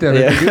war with them.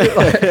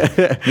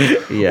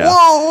 Yeah.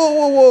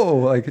 Whoa.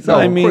 Like, So no,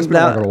 I of mean, course we're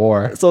not going to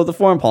war. So the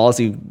foreign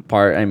policy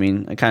part, I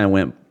mean, I kind of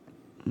went.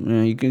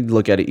 You could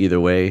look at it either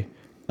way.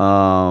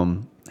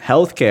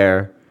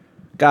 Healthcare,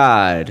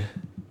 God,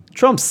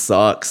 Trump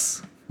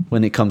sucks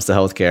when it comes to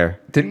healthcare.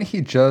 Didn't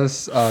he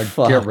just get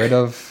Fuck. rid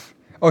of?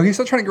 Oh, he's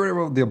still trying to get rid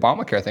of the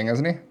Obamacare thing,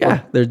 isn't he?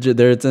 Yeah,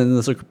 it's in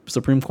the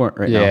Supreme Court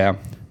right now. Yeah.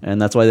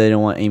 And that's why they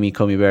don't want Amy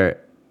Coney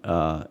Barrett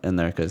in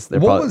there because they'll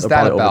What was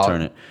probably that about?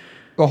 overturn it.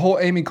 The whole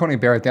Amy Coney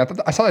Barrett thing.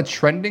 I saw that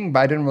trending, but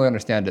I didn't really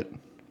understand it.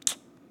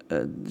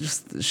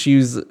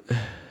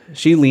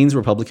 She leans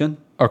Republican.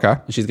 Okay.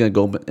 She's going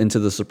to go into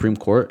the Supreme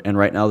Court, and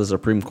right now the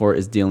Supreme Court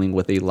is dealing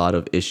with a lot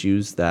of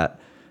issues that,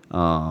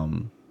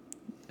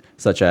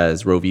 such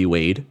as Roe v.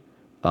 Wade,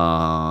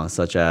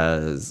 such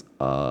as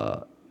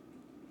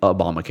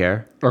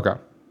Obamacare. Okay.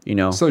 You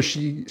know, So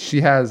she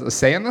has a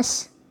say in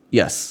this?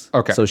 yes.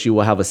 Okay. So she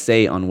will have a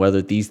say on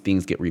whether these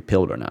things get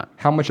repealed or not.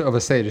 How much of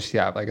a say does she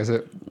have? Like, is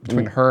it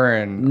between her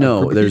and a No,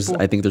 group of there's.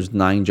 people? I think there's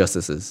 9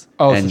 justices.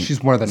 Oh, so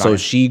she's one of the So 9.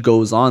 she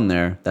goes on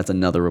there. That's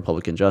another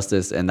Republican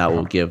justice, and that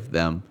will give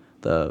them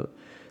that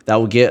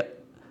will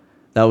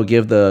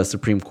give the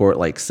Supreme Court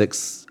like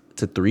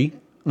 6-3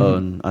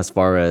 on as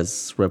far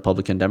as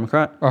Republican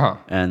Democrat. Uh-huh.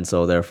 And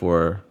so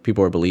therefore,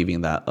 people are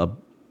believing that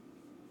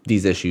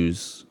these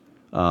issues,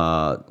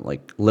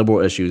 like liberal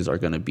issues, are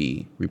going to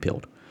be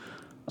repealed.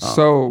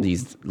 So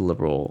These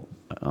liberal.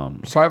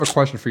 So I have a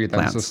question for you then,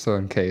 plans. just so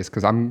in case,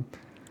 because I'm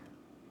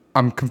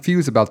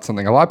confused about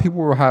something. A lot of people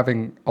were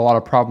having a lot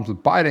of problems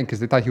with Biden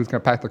because they thought he was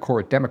going to pack the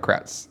court with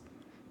Democrats.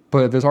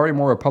 But if there's already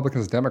more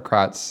Republicans than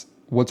Democrats,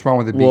 what's wrong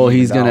with it being Well,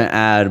 he's evened going out? to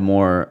add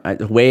more.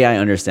 The way I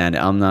understand it,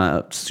 I'm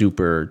not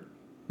super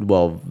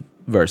well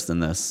versed in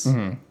this.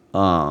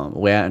 The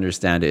way I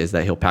understand it is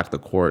that he'll pack the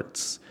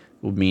courts,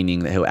 meaning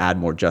that he'll add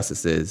more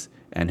justices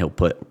and he'll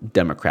put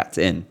Democrats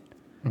in.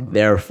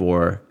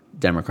 Therefore,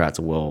 Democrats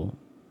will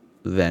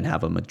then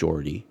have a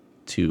majority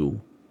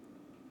to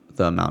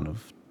the amount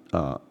of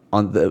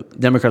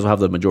Democrats will have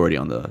the majority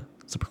on the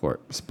Supreme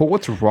Court. But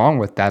what's wrong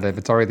with that if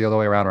it's already the other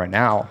way around right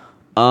now?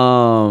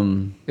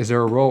 Is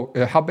there a role?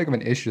 How big of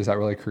an issue does that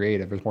really create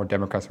if there's more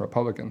Democrats than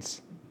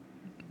Republicans?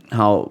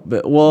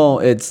 Well,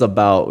 it's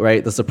about,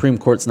 right? The Supreme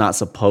Court's not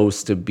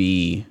supposed to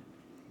be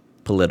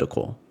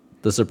political.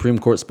 The Supreme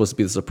Court's supposed to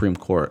be the Supreme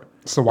Court.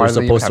 So why do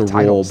they're they even supposed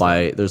have to rule titles,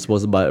 by they're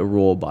supposed to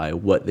rule by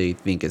what they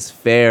think is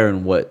fair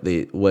and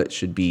what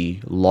should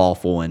be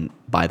lawful and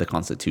by the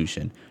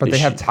Constitution. But It they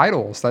have should-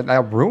 titles.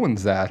 That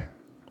ruins that.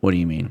 What do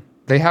you mean?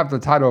 They have the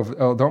title of,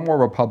 oh, they're more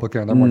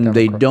Republican, they're more Democrat.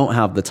 They don't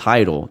have the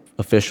title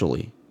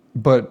officially.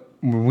 But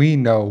we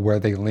know where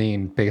they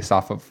lean based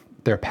off of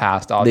their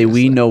past, obviously.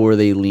 We know where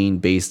they lean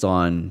based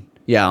on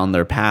on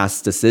their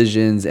past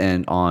decisions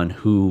and on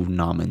who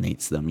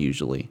nominates them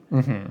usually.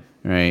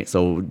 Right.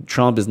 So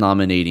Trump is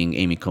nominating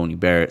Amy Coney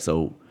Barrett.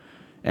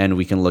 And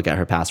we can look at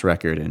her past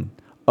record and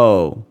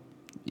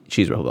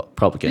she's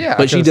Republican. Yeah,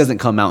 but she 'cause- doesn't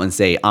come out and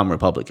say I'm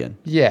Republican.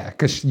 Yeah,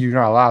 because you're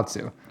not allowed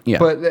to. Yeah.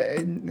 But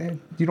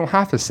you don't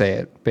have to say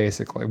it,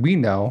 basically. We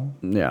know.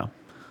 Yeah.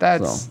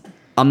 That's... So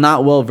I'm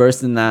not well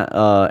versed in that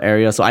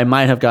area, so I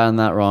might have gotten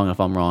that wrong. If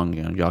I'm wrong,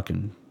 y'all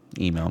can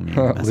email me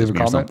or Leave message a me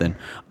or comment. something.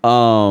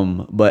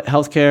 But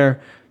healthcare,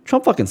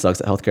 Trump fucking sucks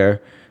at healthcare.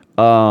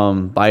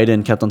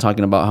 Biden kept on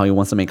talking about how he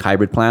wants to make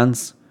hybrid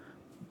plans,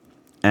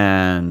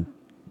 and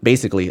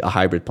basically a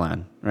hybrid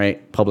plan,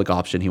 right? Public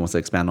option. He wants to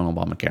expand on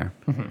Obamacare.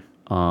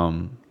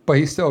 But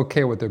he's still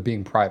okay with it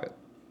being private.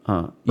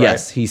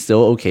 Yes, he's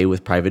still okay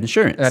with private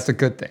insurance. And that's a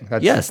good thing.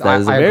 That's, Yes,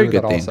 that is a I very agree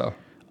with good that thing.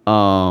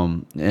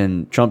 Also.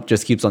 And Trump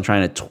just keeps on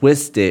trying to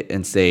twist it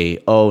and say,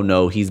 "Oh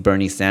no, he's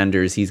Bernie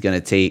Sanders. He's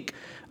gonna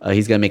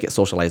make it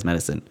socialized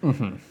medicine."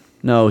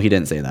 No, he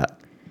didn't say that.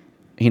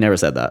 He never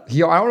said that. I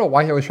don't know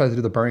why he always tries to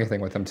do the Bernie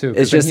thing with him, too.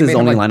 'cause It's then just he his made him,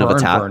 only like, line of burn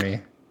attack. Bernie.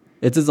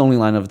 It's his only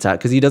line of attack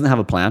because he doesn't have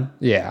a plan.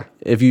 Yeah.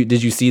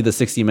 Did you see the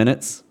 60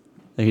 Minutes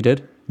that he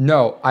did?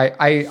 No,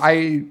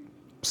 I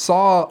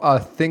saw a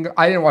thing.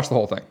 I didn't watch the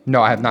whole thing.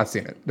 No, I have not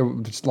seen it.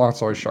 Just long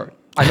story short.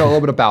 I know a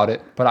little bit about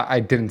it, but I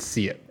didn't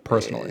see it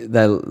personally.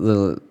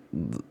 That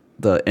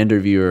the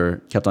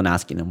interviewer kept on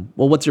asking him,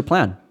 "Well, what's your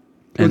plan?"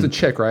 It was a And-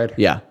 chick, right?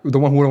 Yeah. The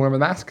one who wouldn't wear the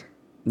mask?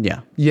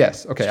 Yeah.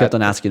 Yes. Okay. She kept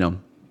on asking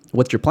him,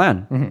 "What's your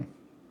plan?"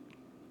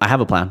 I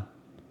have a plan,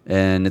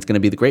 and it's gonna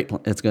be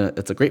it's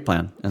a great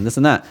plan, and this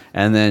and that.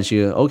 And then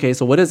okay,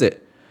 so what is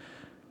it?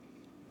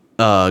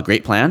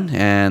 Great plan,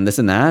 and this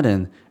and that,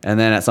 and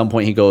then at some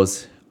point he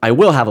goes, "I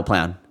will have a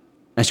plan,"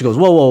 and she goes,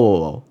 "Whoa, whoa, whoa,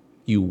 whoa!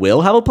 You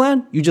will have a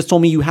plan? You just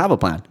told me you have a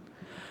plan."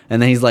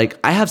 And then he's like,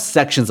 "I have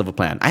sections of a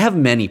plan. I have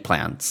many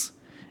plans,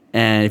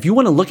 and if you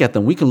want to look at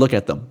them, we can look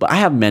at them. But I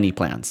have many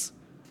plans."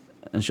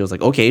 And she was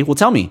like, "Okay, well,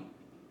 tell me."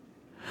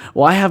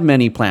 "Well, I have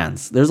many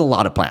plans. There's a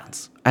lot of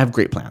plans. I have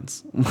great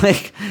plans."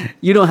 Like,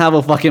 you don't have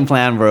a fucking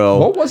plan, bro.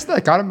 What was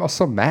that got him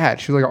so mad?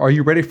 She was like, "Are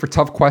you ready for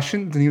tough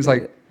questions?" And he was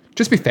like,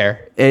 "Just be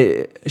fair."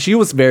 She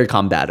was very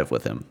combative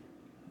with him.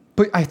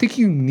 But I think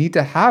you need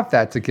to have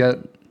that to get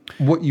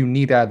what you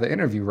need out of the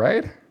interview,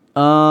 right?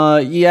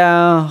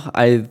 Yeah.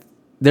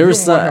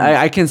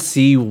 I can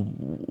see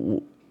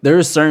there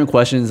are certain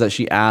questions that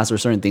she asked or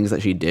certain things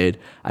that she did.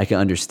 I can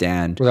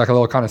understand. Was like a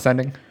little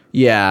condescending.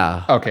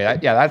 Yeah. Okay.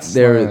 That's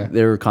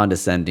They were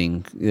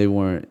condescending. They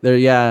weren't.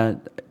 Yeah.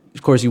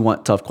 Of course, you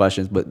want tough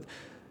questions, but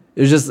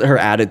it was just her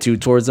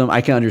attitude towards them.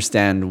 I can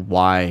understand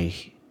why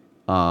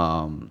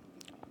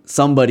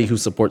somebody who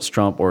supports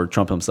Trump or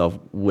Trump himself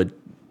would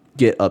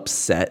get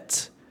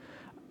upset.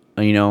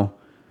 You know,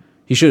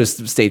 he should have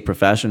stayed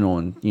professional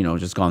and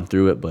just gone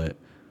through it. But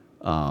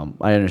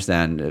I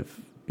understand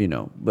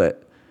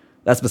but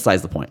that's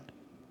besides the point.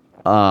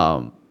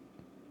 So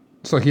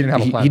he didn't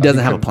have a plan. He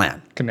doesn't have a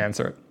plan. Can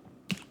answer it.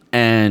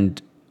 And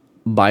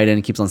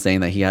Biden keeps on saying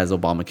that he has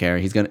Obamacare.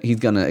 He's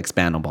gonna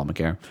expand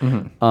Obamacare.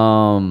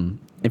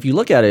 If you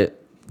look at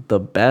it, the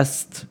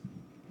best,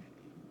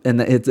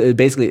 and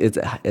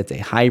it's a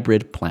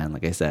hybrid plan,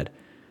 like I said,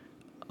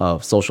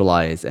 of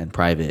socialized and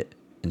private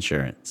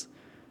insurance.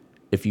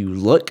 If you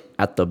look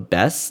at the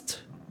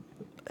best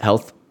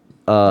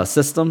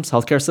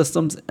healthcare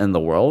systems in the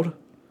world,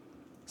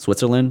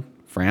 Switzerland,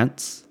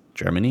 France,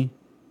 Germany,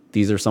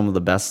 these are some of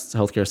the best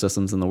healthcare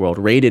systems in the world,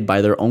 rated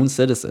by their own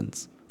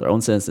citizens. Their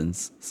own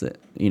citizens,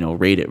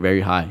 rate it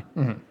very high.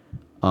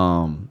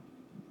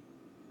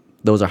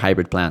 Those are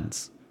hybrid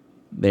plans.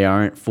 They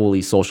aren't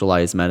fully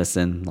socialized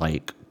medicine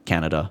like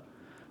Canada,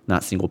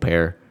 not single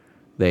payer.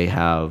 They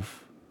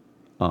have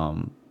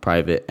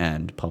private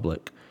and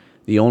public.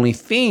 The only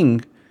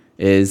thing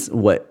is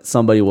what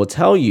somebody will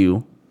tell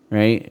you,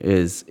 right,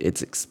 is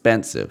it's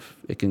expensive.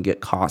 It can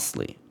get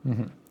costly.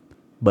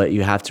 But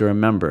you have to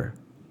remember,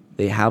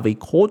 they have a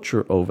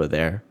culture over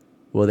there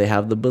where they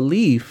have the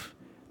belief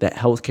that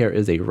healthcare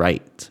is a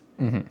right.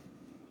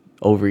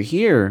 Over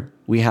here,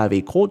 we have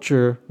a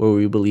culture where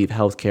we believe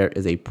healthcare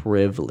is a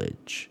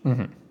privilege.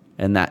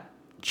 And that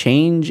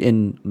change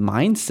in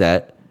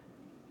mindset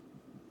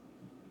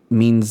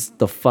means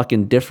the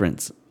fucking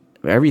difference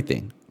of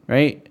everything,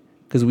 right?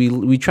 Because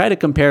we try to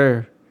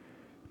compare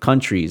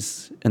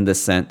countries in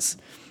this sense,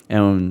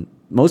 and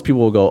most people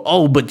will go,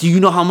 "Oh, but do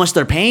you know how much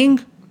they're paying?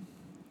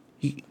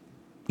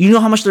 You know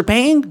how much they're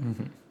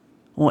paying?"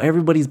 Well,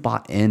 everybody's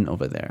bought in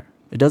over there.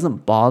 It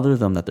doesn't bother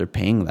them that they're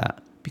paying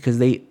that because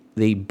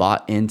they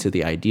bought into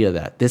the idea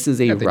that this is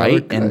a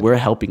right and we're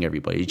helping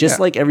everybody. Just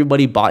like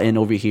everybody bought in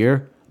over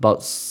here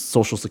about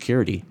Social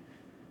Security.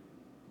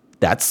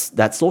 That's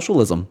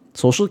socialism.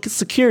 Social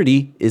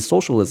Security is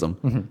socialism,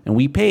 and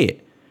we pay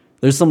it.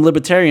 There's some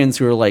libertarians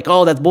who are like,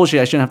 "Oh, that's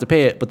bullshit. I shouldn't have to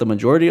pay it." But the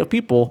majority of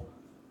people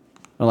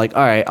are like,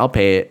 "All right, I'll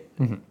pay it,"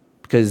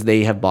 because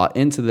they have bought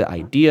into the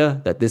idea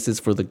that this is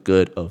for the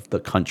good of the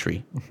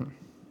country.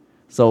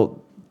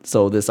 So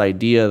this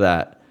idea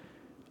that,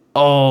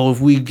 "Oh,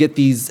 if we get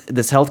this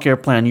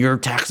healthcare plan, your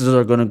taxes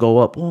are going to go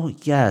up." Well,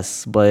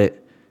 yes,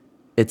 but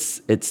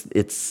it's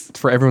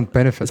for everyone's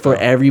benefit. It's for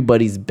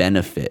everybody's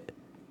benefit,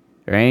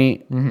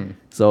 right?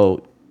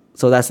 So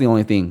that's the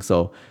only thing.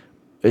 So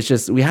it's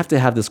just we have to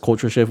have this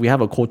culture shift. We have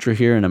a culture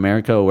here in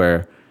America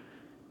where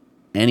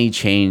any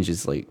change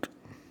is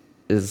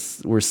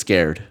we're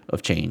scared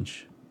of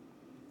change,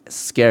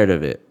 scared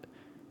of it,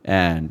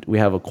 and we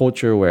have a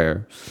culture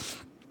where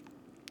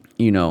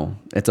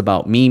it's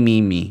about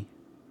me.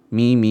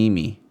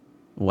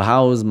 Well,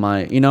 how is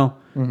my,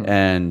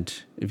 and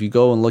if you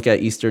go and look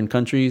at Eastern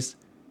countries,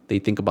 they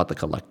think about the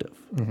collective,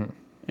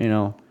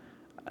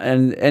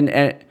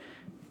 and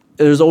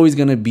there's always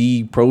going to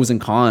be pros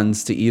and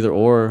cons to either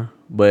or,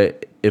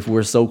 but if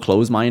we're so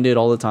close-minded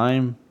all the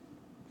time,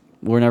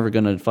 we're never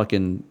going to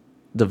fucking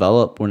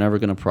develop. We're never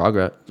going to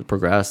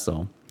progress.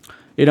 So,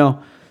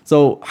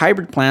 so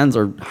hybrid plans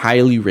are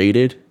highly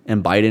rated,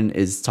 and Biden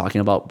is talking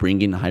about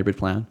bringing a hybrid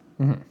plan.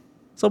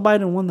 So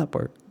Biden won that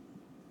part.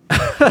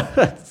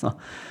 So,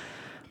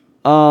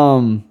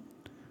 I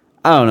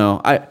don't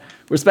know.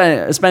 We're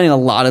spending a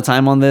lot of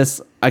time on this.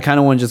 I kind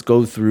of want to just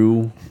go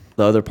through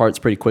the other parts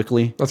pretty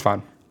quickly. That's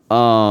fine.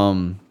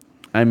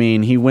 I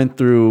mean, he went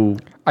through.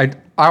 I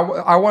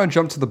want to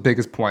jump to the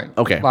biggest point.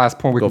 Okay. Last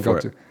point we can go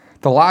to.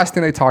 The last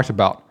thing they talked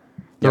about.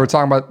 They were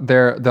talking about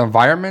the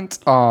environment.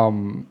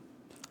 What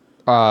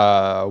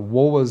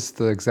was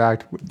the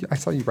exact? I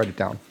saw you write it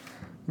down.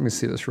 Let me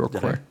see this real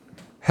quick.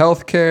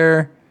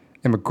 Healthcare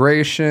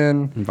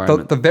immigration,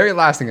 Environment. the very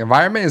last thing,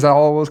 environment, is that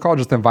all it was called?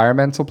 Just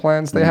environmental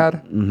plans they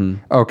had? Mm-hmm.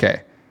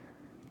 Okay.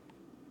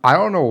 I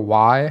don't know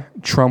why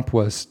Trump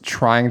was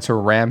trying to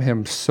ram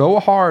him so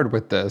hard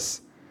with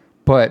this,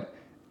 but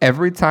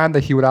every time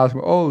that he would ask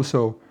him, oh,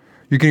 so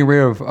you're getting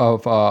rid of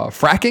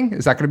fracking?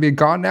 Is that going to be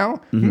gone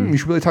now? You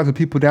should really talk to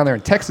people down there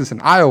in Texas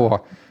and Iowa.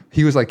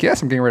 He was like,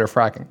 yes, I'm getting rid of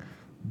fracking.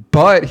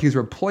 But he's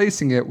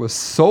replacing it with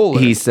solar.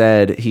 He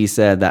said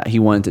that he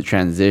wanted to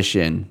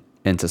transition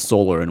into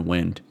solar and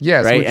wind.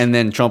 Yes, right. which- And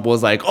then Trump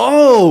was like,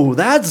 "Oh,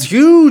 that's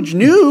huge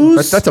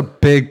news." That's a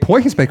big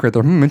point he's making right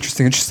there.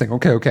 Interesting.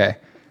 Okay.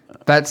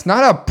 That's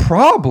not a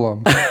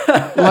problem.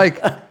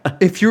 Like,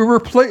 if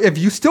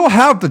you still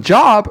have the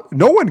job,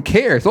 no one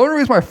cares. The only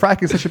reason why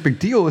fracking is such a big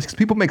deal is because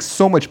people make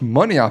so much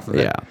money off of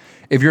it. Yeah.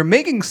 If you're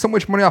making so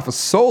much money off of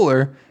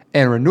solar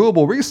and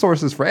renewable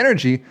resources for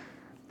energy,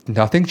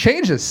 nothing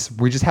changes.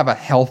 We just have a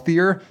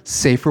healthier,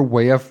 safer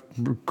way of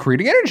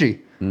creating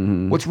energy.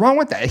 What's wrong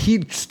with that?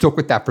 He stuck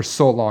with that for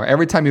so long.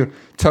 Every time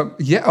so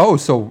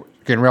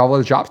getting rid of all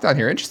the jobs down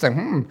here.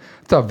 Interesting.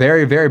 It's a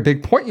very, very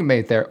big point you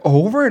made there.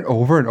 Over and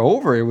over and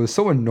over. It was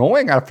so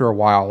annoying after a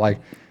while. Like,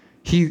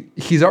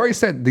 he's already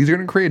said these are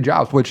going to create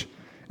jobs, which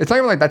it's not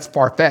even like that's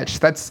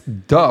far-fetched. That's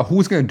duh.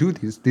 Who's going to do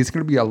these? These are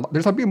going to be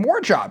there's going to be more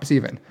jobs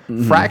even.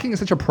 Fracking is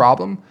such a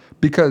problem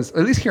because,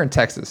 at least here in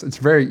Texas, it's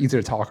very easy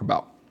to talk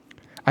about.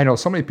 I know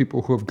so many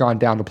people who have gone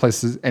down to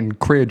places and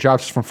created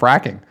jobs just from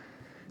fracking.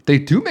 They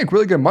do make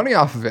really good money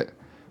off of it,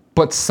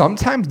 but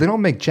sometimes they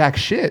don't make jack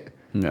shit.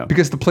 No.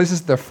 Because the places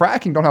that they're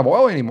fracking don't have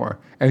oil anymore.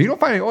 And if you don't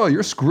find any oil,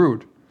 you're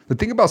screwed. The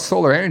thing about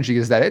solar energy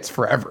is that it's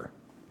forever.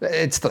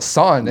 It's the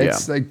sun.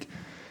 It's like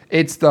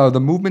it's the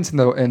movements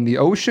in the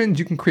oceans.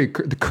 You can create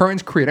the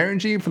currents, create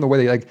energy from the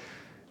way they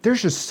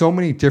there's just so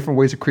many different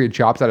ways to create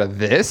jobs out of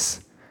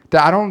this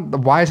that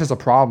why is this a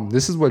problem?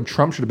 This is what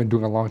Trump should have been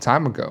doing a long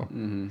time ago.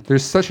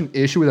 There's such an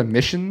issue with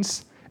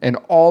emissions and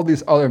all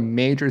these other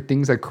major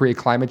things that create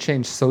climate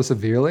change so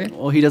severely.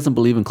 Well, he doesn't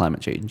believe in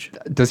climate change.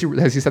 Has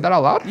he said that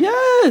out loud?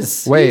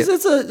 Yes. Wait.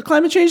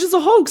 Climate change is a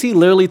hoax. He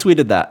literally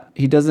tweeted that.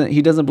 He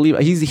doesn't believe.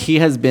 He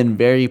has been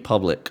very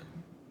public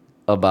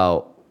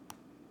about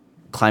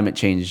climate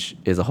change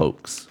is a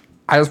hoax.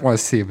 I just want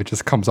to see if it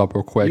just comes up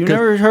real quick. You 'cause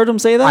never heard him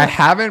say that? I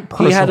haven't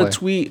personally. He had a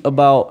tweet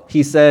about,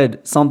 he said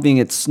something,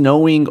 it's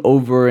snowing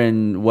over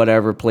in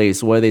whatever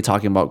place. What are they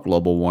talking about?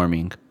 Global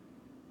warming.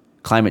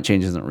 Climate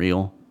change isn't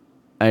real.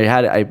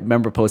 I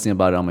remember posting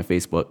about it on my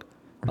Facebook.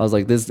 I was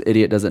like, this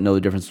idiot doesn't know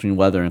the difference between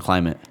weather and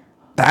climate.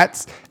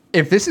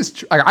 If this is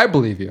true, I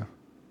believe you.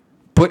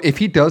 But if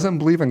he doesn't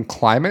believe in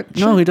climate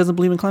No, he doesn't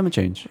believe in climate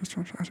change.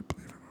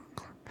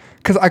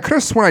 because I could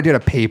have sworn I did a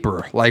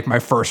paper like my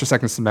first or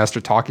second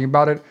semester talking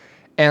about it,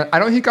 and I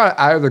know he got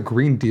out of the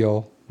Green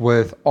Deal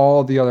with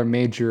all the other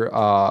major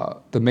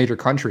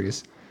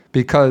countries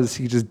because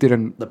he just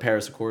didn't. The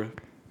Paris Accord.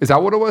 Is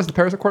that what it was? The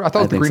Paris Accord? I thought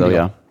it was the think Green so, Deal.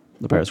 yeah.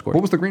 The Paris Accord.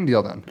 What was the Green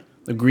Deal then?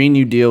 The Green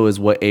New Deal is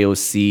what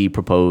AOC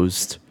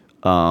proposed.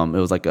 It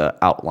was like an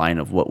outline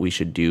of what we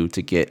should do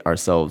to get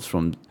ourselves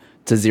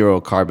to zero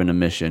carbon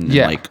emission in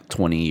like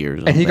 20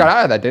 years. And he got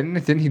out of that, didn't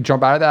he? Didn't he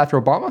jump out of that after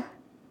Obama?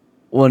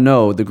 Well,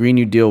 no, the Green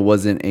New Deal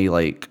wasn't it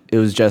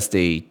was just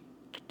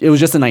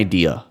an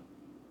idea,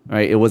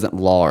 right? It wasn't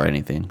law or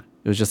anything.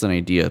 It was just an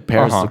idea.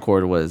 Paris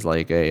Accord was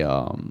like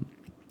a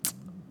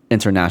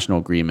international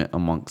agreement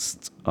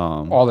amongst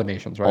all the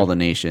nations, right? all the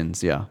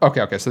nations, yeah.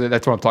 Okay. So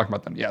that's what I'm talking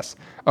about then. Yes.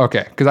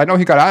 Okay. Because I know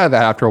he got out of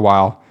that after a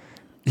while.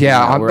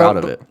 Yeah, we're out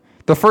of it.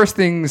 The first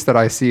things that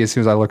I see as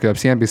soon as I look it up,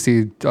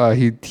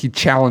 CNBC, he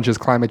challenges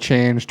climate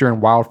change during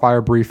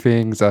wildfire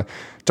briefings.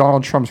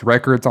 Donald Trump's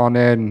records on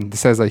it and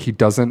says that he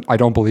doesn't. I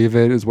don't believe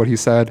it is what he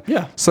said.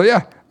 Yeah. So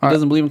yeah, He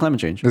doesn't believe in climate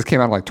change. this came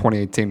out in like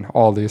 2018.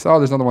 All these. Oh,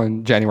 there's another one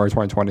in January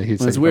 2020.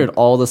 It's weird.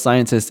 All the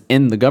scientists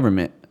in the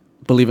government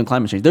believe in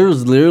climate change.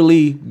 There's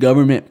literally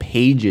government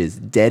pages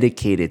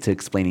dedicated to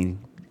explaining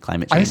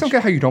climate change. I just don't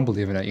get how you don't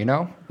believe in it. You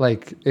know,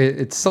 like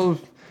it's so.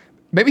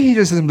 Maybe he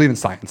just doesn't believe in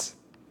science.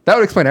 That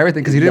would explain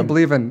everything because he didn't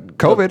believe in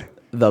COVID.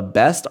 The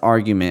best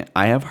argument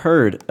I have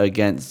heard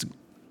against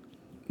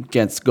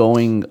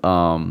going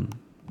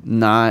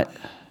not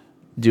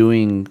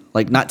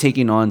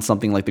taking on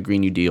something like the Green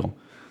New Deal.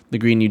 The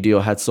Green New Deal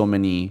had so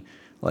many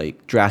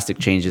like drastic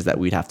changes that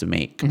we'd have to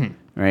make,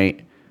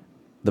 right?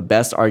 The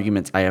best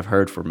arguments I have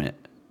heard from it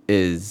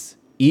is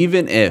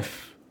even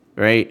if,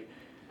 right?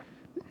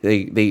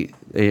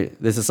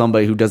 This is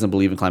somebody who doesn't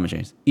believe in climate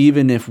change.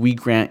 Even if we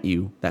grant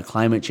you that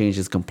climate change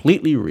is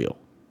completely real,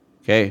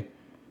 okay?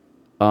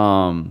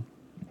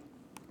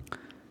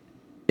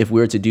 If we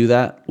were to do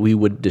that, we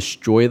would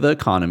destroy the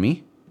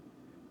economy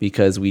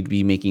because we'd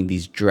be making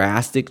these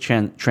drastic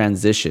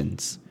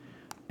transitions.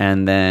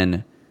 And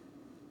then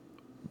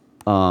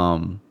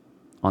on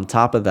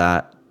top of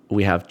that,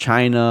 we have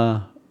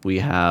China, we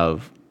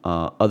have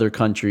other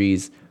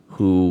countries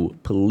who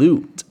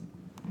pollute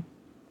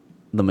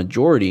the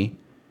majority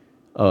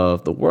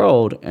of the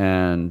world,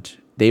 and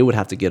they would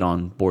have to get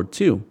on board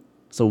too.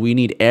 So we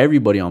need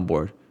everybody on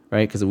board.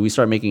 right? Because if we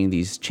start making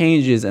these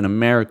changes in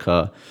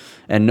America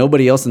and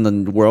nobody else in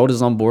the world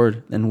is on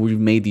board, then we've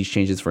made these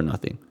changes for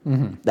nothing.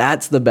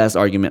 That's the best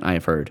argument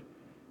I've heard.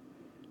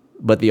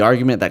 But the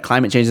argument that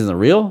climate change isn't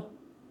real,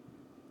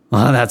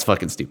 well, that's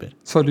fucking stupid.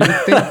 So do you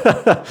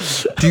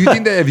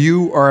think that if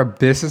you are a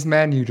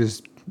businessman, you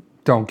just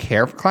don't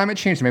care for climate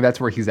change? Maybe that's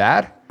where he's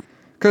at?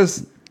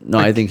 Because No,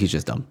 I think he's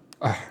just dumb.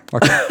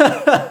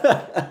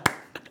 okay.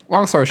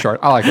 Long story short,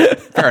 I like it.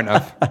 Fair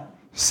enough.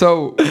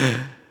 So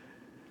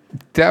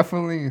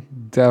definitely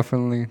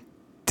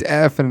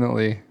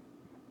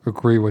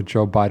agree with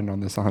Joe Biden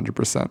on this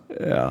 100%.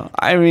 Yeah.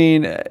 I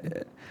mean,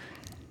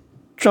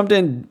 Trump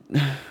didn't.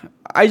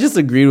 I just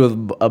agreed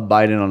with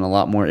Biden on a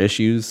lot more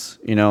issues.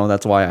 You know,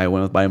 that's why I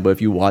went with Biden. But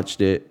if you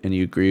watched it and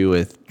you agree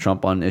with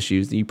Trump on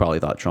issues, you probably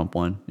thought Trump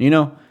won. You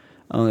know,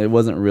 it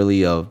wasn't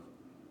really a.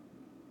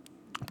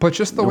 But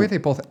just the way they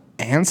both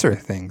answer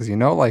things, you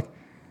know, like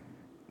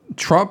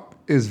Trump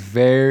is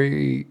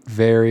very,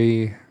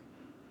 very,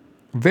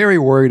 very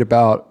worried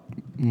about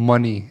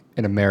money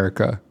in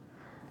America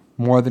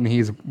more than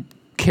he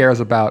cares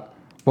about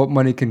what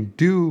money can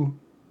do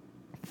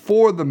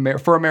for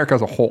America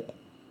as a whole.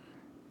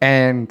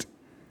 And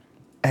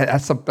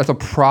that's a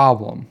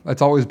problem.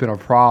 That's always been a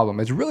problem.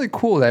 It's really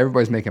cool that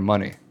everybody's making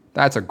money.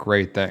 That's a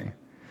great thing.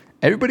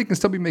 Everybody can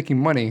still be making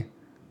money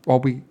while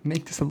we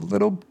make this a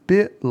little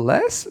bit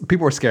less.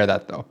 People are scared of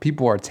that, though.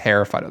 People are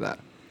terrified of that.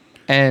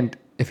 And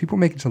if people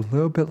make it just a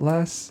little bit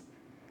less,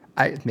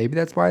 maybe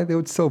that's why they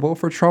would still vote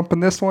for Trump in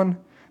this one.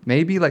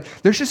 Maybe, like,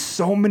 there's just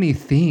so many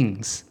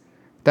things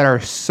that are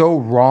so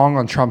wrong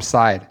on Trump's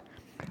side.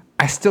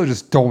 I still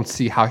just don't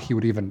see how he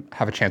would even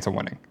have a chance of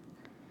winning.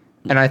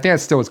 And I think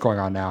that's still what's going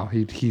on now.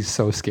 He's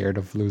so scared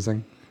of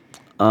losing.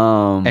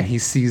 And he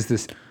sees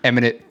this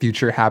imminent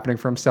future happening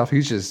for himself.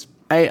 He's just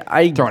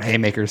throwing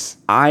haymakers.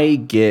 I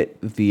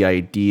get the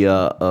idea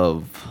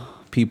of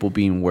people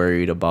being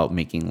worried about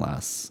making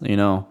less, you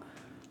know,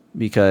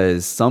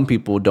 because some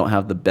people don't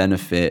have the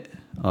benefit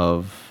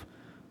of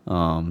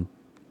not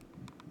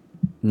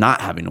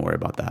having to worry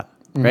about that,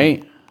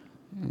 right?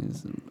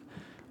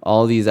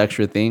 All these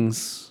extra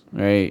things,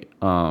 right?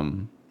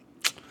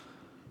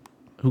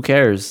 Who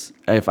cares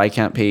if I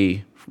can't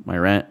pay my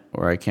rent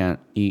or I can't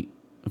eat,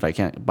 if I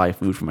can't buy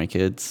food for my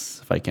kids,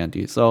 if I can't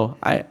do so?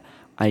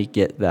 I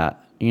get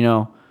that, you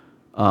know.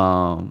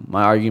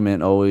 My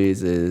argument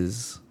always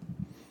is,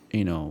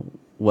 you know,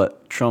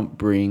 what Trump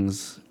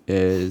brings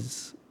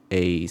is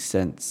a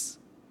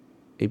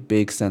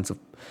big sense of,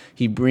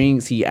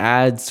 he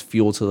adds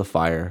fuel to the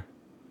fire,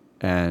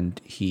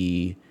 and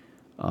he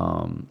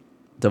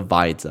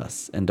divides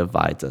us and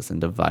divides us and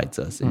divides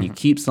us. And you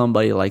keep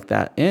somebody like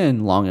that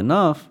in long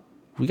enough,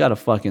 we got a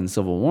fucking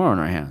civil war on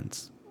our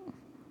hands,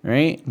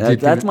 right?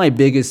 That's my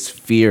biggest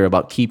fear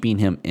about keeping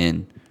him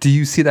in. Do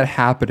you see that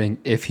happening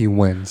if he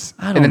wins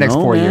in the next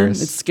 4 man.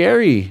 years? It's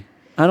scary.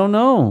 I don't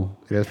know.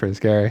 It is pretty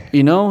scary.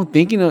 You know,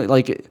 thinking of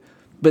like,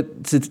 but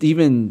it's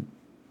even,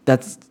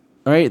 that's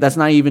right. That's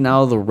not even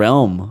out of the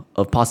realm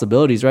of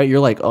possibilities, right? You're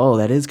like, oh,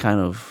 that is kind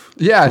of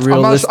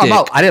realistic.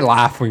 I didn't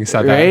laugh when you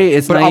said that.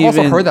 Right? But I've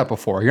also heard that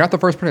before. You're not the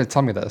first person to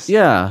tell me this.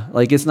 Yeah,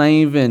 like it's not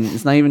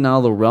even out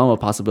of the realm of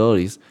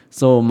possibilities.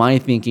 So my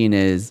thinking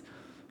is,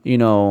 you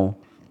know,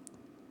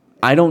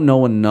 I don't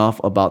know enough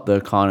about the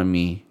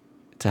economy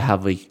to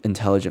have an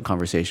intelligent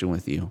conversation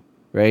with you,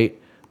 right?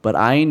 But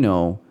I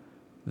know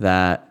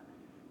that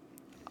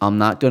I'm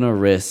not going to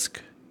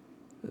risk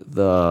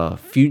the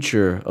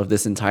future of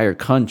this entire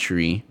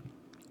country,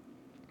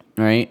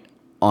 right,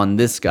 on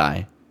this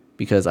guy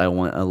because I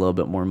want a little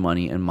bit more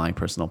money in my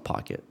personal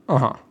pocket.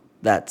 Uh-huh.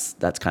 That's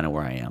kind of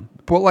where I am.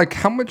 But like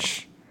how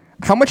much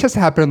has to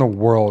happen in the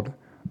world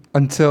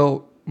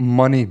until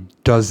money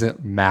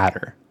doesn't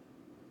matter?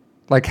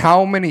 Like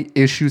how many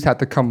issues have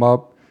to come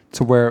up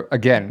to where,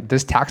 again,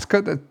 this tax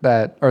cut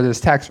or this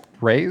tax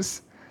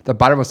raise that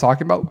Biden was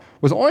talking about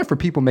was only for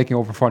people making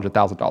over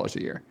 $400,000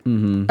 a year.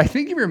 Mm-hmm. I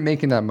think if you're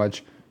making that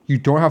much, you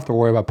don't have to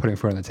worry about putting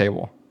food on the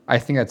table. I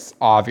think that's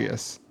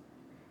obvious.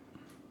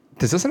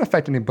 This doesn't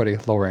affect anybody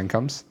with lower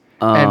incomes.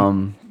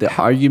 The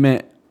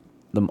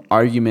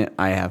argument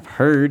I have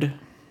heard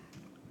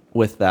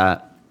with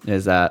that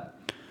is that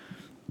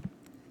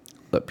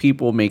the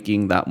people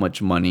making that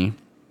much money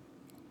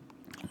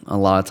a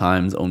lot of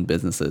times own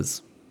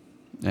businesses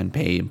and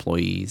pay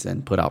employees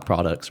and put out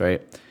products,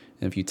 right?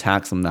 And if you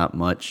tax them that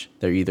much,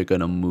 they're either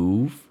going to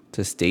move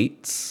to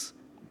states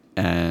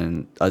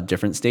and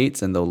different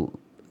states,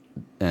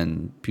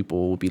 and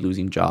people will be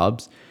losing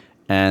jobs,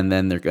 and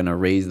then they're going to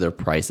raise their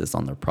prices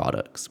on their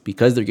products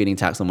because they're getting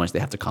taxed so much. They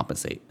have to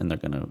compensate, and they're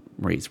going to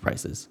raise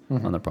prices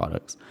on their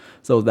products.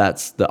 So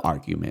that's the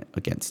argument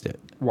against it.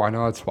 Well, I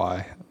know that's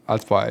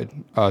why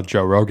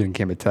Joe Rogan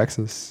came to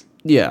Texas.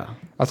 Yeah.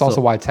 That's also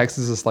why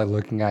Texas is like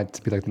looking at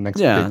to be like the next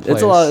big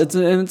place.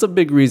 It's a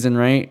big reason,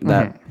 right?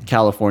 That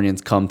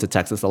Californians come to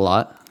Texas a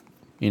lot,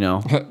 you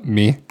know.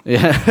 Me?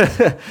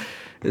 Yeah.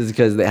 It's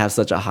because they have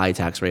such a high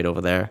tax rate over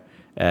there,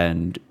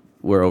 and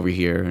we're over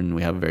here and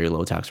we have a very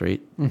low tax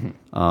rate.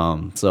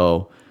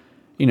 So,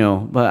 you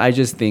know, but I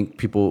just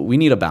think we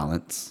need a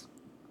balance.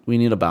 We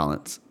need a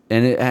balance,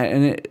 and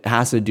it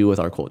has to do with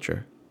our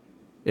culture.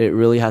 It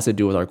really has to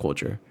do with our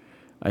culture.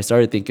 I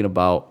started thinking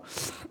about,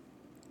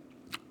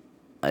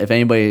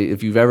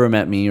 if you've ever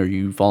met me or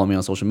you follow me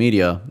on social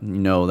media, you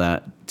know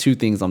that two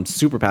things I'm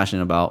super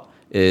passionate about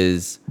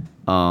is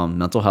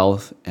mental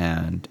health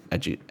and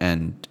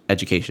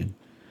education.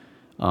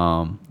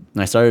 And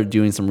I started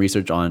doing some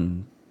research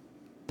on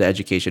the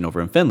education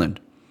over in Finland.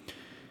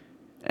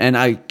 And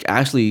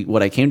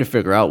what I came to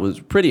figure out was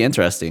pretty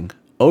interesting.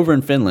 Over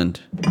in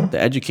Finland, the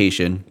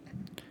education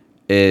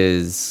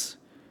is,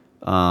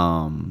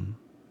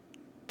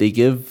 they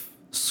give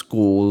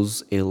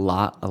schools a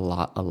lot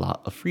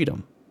of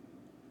freedom.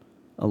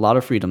 A lot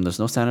of freedom. There's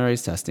no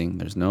standardized testing.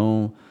 There's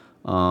no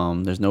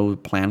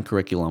planned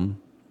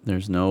curriculum.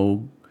 There's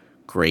no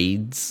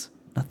grades.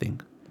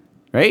 Nothing.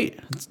 Right?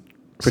 It's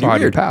pretty So how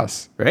do you weird.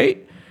 pass?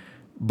 Right?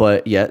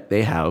 But yet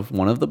they have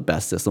one of the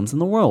best systems in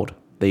the world.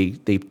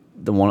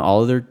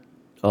 All of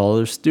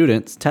their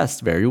students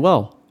test very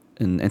well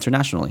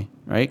internationally,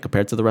 right?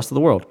 Compared to the rest of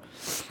the world.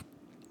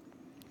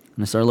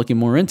 And I started looking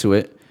more into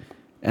it,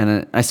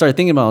 and I started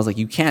thinking about, I was like,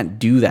 you can't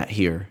do that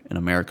here in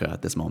America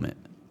at this moment.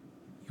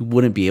 You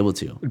wouldn't be able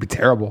to. It'd be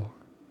terrible.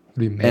 It'd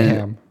be mayhem.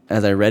 And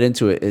as I read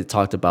into it, it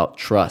talked about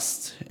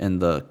trust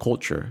and the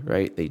culture,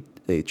 right?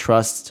 They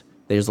trust.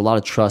 There's a lot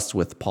of trust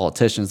with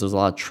politicians. There's a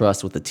lot of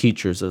trust with the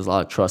teachers. There's a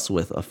lot of trust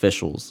with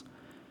officials.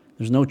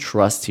 There's no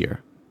trust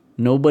here.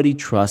 Nobody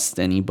trusts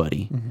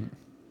anybody,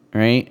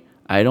 right?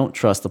 I don't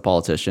trust the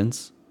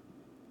politicians.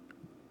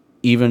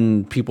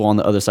 Even people on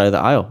the other side of the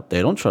aisle,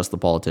 they don't trust the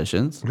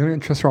politicians. We don't even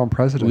trust our own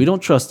president. We don't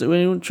trust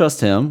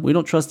him. We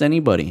don't trust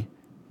anybody,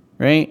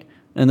 right?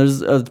 And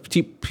there's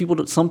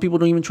some people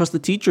don't even trust the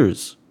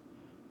teachers,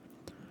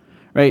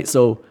 right?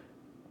 So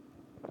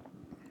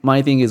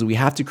my thing is, we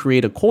have to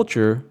create a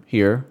culture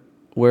here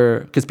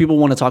because people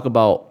want to talk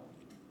about,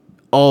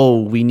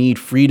 oh, we need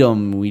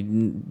freedom,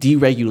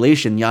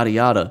 deregulation, yada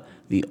yada.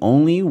 The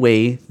only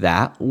way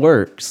that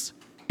works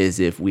is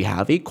if we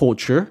have a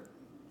culture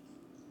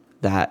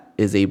that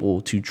is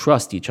able to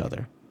trust each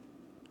other.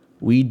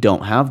 We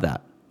don't have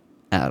that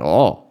at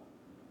all.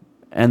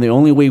 And the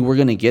only way we're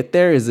going to get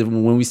there is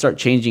when we start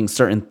changing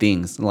certain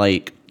things,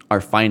 like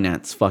our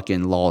finance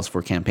fucking laws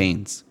for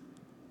campaigns,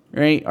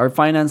 right? Our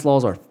finance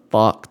laws are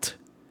fucked.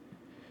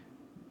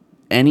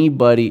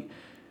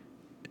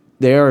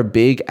 There are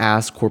big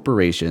ass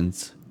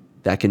corporations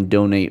that can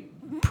donate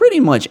pretty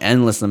much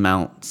endless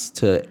amounts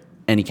to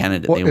any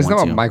candidate they Isn't want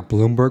that to. what Mike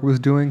Bloomberg was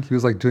doing? He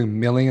was like doing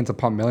millions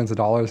upon millions of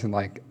dollars in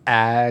like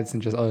ads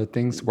and just other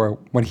things, where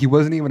when he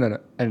wasn't even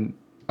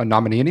a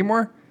nominee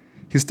anymore,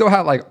 he still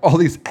had like all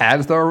these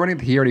ads that were running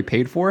that he already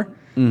paid for.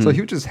 So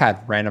he just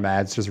had random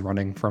ads just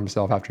running for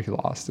himself after he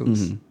lost. It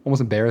was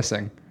almost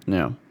embarrassing.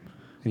 Yeah.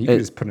 And you could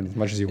just put in as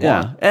much as you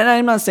Yeah. want. And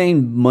I'm not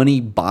saying money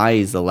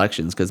buys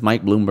elections, because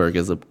Mike Bloomberg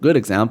is a good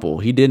example.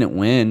 He didn't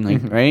win,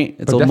 right?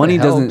 But So definitely money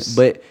helps. doesn't,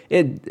 but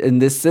in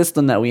this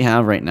system that we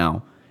have right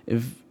now,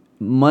 if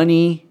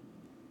money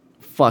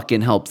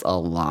fucking helps a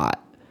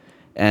lot.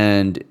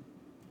 And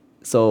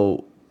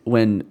so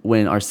when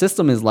our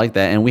system is like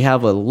that, and we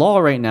have a law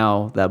right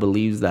now that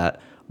believes that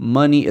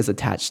money is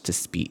attached to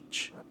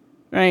speech,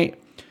 right?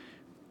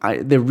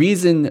 The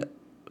reason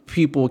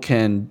people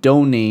can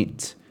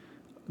donate,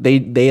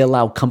 they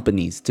allow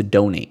companies to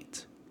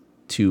donate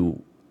to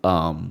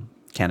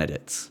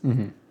candidates.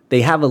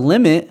 They have a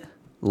limit,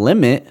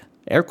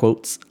 air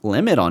quotes,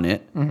 limit on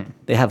it.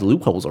 They have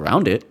loopholes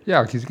around it.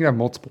 Yeah, because you can have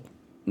multiple.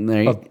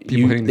 Right? Of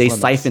people hitting They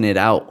these limits. siphon it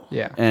out.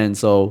 Yeah. And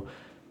so,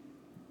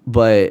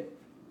 but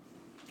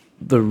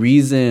the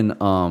reason,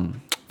 I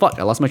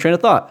lost my train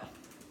of thought.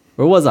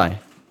 Where was I?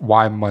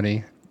 Why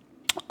money?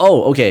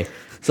 Oh, okay.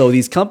 So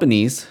these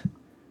companies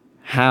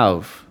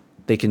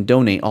they can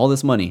donate all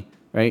this money,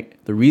 right?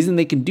 The reason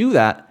they can do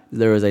that is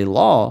there is a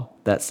law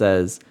that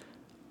says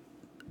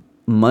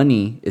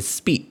money is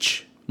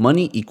speech.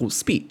 Money equals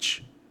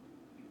speech.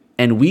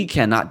 And we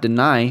cannot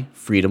deny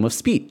freedom of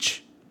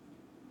speech.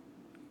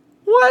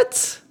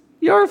 What?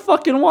 You're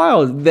fucking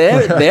wild.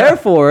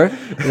 Therefore,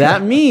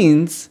 that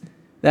means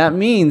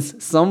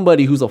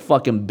somebody who's a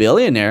fucking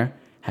billionaire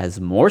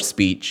has more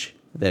speech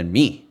than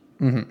me.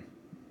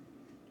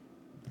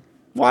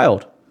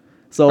 Wild.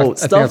 So I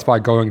think that's why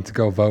going to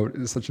go vote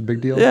is such a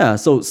big deal. yeah,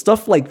 so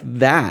stuff like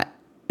that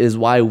is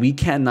why we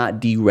cannot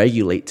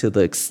deregulate to the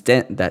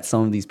extent that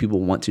some of these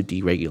people want to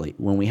deregulate.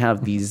 When we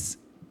have these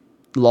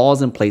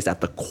laws in place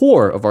at the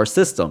core of our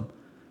system,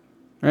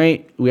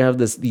 right? We have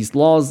these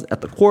laws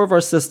at the core of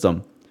our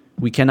system.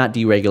 We cannot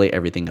deregulate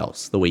everything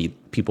else the way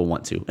people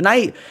want to. And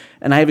I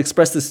have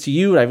expressed this to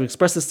you, and I've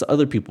expressed this to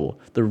other people.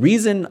 The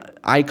reason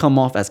I come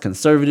off as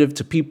conservative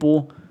to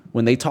people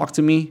when they talk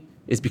to me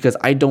is because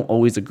I don't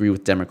always agree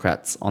with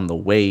Democrats on the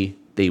way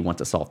they want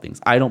to solve things.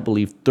 I don't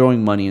believe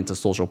throwing money into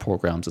social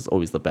programs is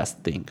always the best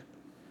thing.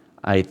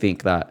 I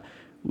think that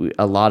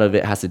a lot of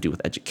it has to do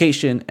with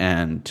education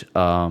and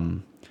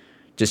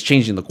just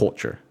changing the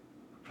culture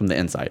from the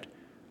inside.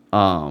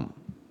 I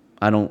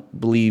don't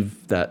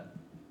believe that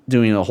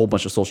doing a whole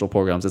bunch of social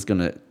programs is going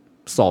to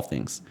solve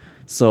things.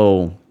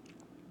 So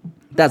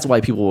That's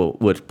why people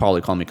would probably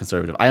call me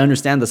conservative. I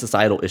understand the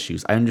societal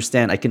issues. I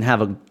understand I can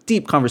have a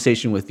deep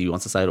conversation with you on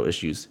societal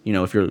issues. You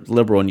know, if you're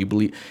liberal and you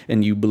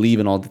believe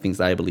in all the things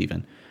that I believe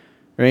in,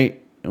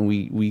 right? And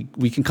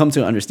we can come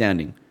to an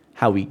understanding.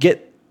 How we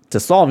get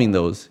to solving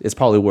those is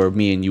probably where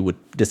me and you would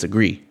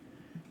disagree,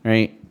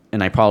 right?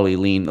 And I probably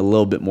lean a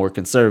little bit more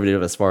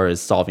conservative as far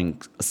as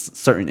solving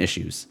certain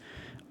issues.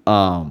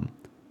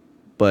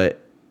 But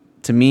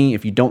to me,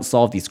 if you don't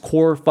solve these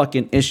core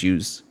fucking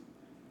issues,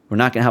 we're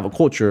not going to have a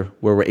culture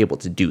where we're able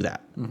to do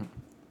that. Mm-hmm.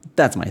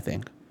 That's my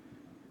thing.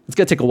 It's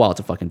going to take a while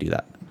to fucking do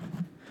that.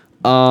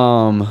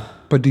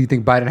 But do you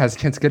think Biden has a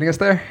chance of getting us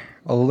there?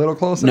 A little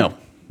closer? No.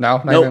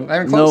 No? Nope. Not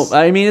even close? No.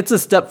 I mean, it's a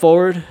step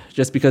forward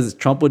just because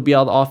Trump would be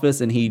out of the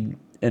office and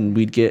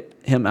we'd get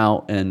him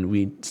out and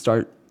we'd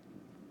start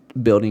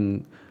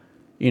building,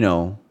 you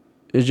know,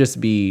 it'd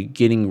just be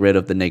getting rid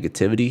of the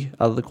negativity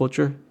out of the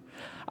culture.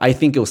 I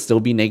think it'll still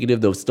be negative.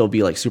 There'll still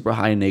be like super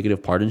high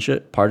negative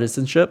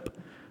partisanship,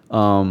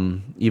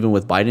 even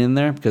with Biden in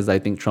there, because I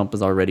think Trump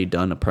has already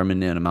done a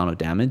permanent amount of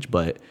damage,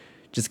 but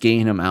just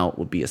getting him out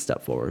would be a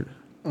step forward.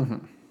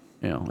 Mm-hmm.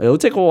 You know, it'll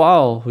take a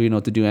while, you know,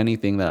 to do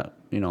anything that,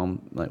 you know,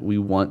 like we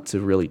want to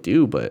really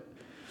do, but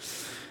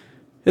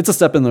it's a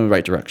step in the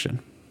right direction.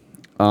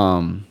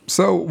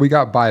 So we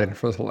got Biden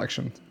for this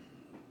election,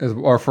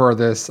 or for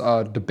this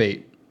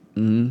debate.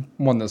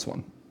 Mm-hmm. Won this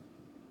one.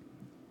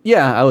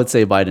 Yeah, I would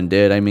say Biden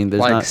did. I mean, there's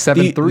like not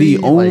 7-3, the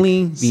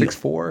only like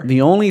 6-4.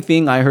 The only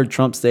thing I heard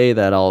Trump say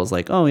that I was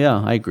like, oh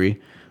yeah, I agree,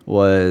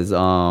 was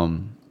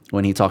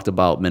when he talked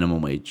about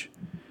minimum wage.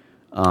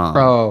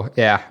 Oh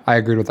yeah, I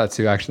agreed with that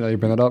too. Actually, that you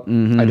bring that up,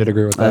 I did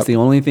agree with that. That's the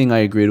only thing I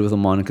agreed with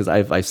him on, because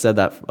I've said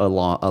that a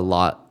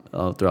lot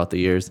throughout the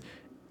years.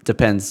 It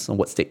depends on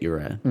what state you're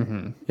in.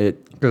 Mm-hmm.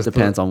 It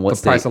depends on what the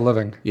state. Price of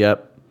living.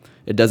 Yep,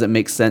 it doesn't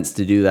make sense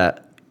to do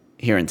that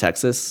here in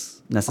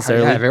Texas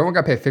necessarily. Yeah, if everyone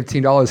got paid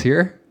 $15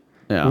 here.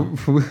 Yeah,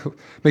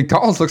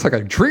 McDonald's looks like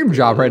a dream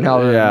job right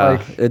now. Yeah,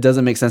 like, it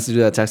doesn't make sense to do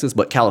that in Texas,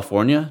 but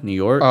California, New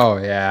York. Oh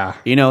yeah,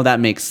 you know that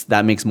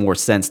makes more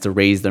sense to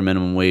raise their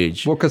minimum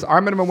wage. Well, because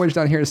our minimum wage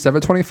down here is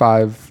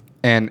 $7.25,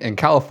 and in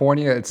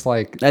California it's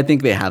like, I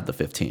think they have the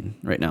 15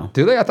 right now.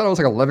 Do they? I thought it was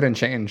like 11 and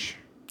change.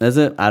 Is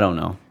it? I don't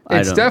know.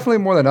 It's definitely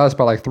more than us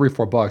by like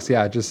 $3-4.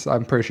 Yeah,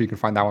 I'm pretty sure you can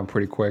find that one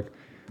pretty quick.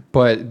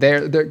 But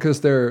they're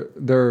because their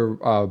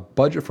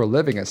budget for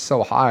living is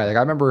so high. Like I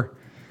remember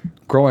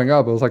growing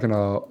up, it was like in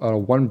a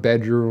 1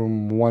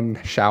 bedroom,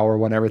 1 shower,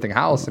 1 everything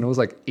house, and it was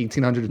like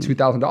 $1,800 to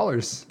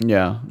 $2,000.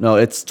 Yeah, no,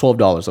 it's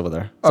 $12 over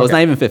there, so it's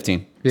not even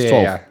 15. It's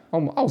 12. Yeah. I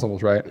was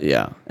almost right.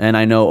 Yeah, and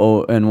I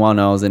know, and when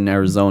I was in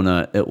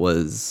Arizona, it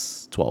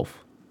was 12.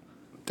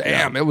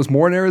 Damn, it was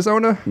more in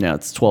Arizona. Yeah,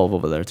 it's 12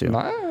 over there too.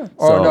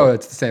 Oh no,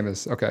 it's the same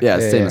as Yeah,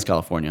 it's the same as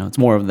California. It's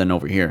more than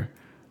over here,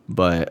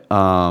 but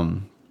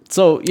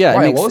so yeah,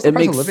 Why, it makes, what was the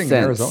price of living sense.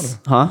 in Arizona?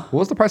 Huh? What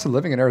was the price of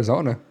living in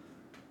Arizona?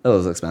 It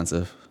was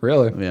expensive.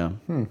 Really? Yeah.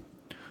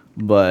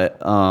 But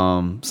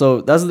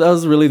so that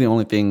was really the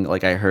only thing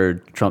like I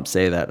heard Trump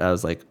say that I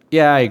was like,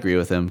 yeah, I agree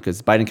with him,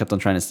 because Biden kept on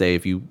trying to say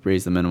if you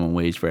raise the minimum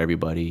wage for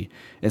everybody,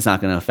 it's not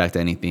going to affect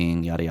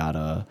anything, yada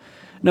yada.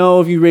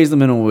 No, if you raise the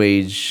minimum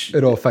wage,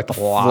 it'll affect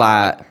a lot.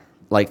 Flat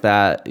like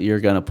that,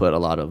 you're going to put a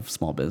lot of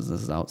small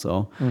businesses out.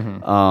 So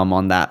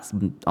on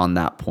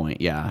that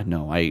point, yeah,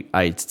 no,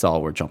 I saw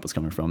where Trump was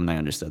coming from, and I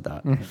understood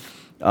that.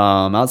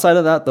 Outside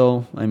of that,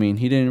 though, I mean,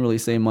 he didn't really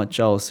say much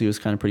else. He was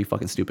kind of pretty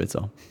fucking stupid,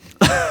 so.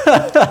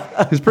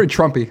 He's pretty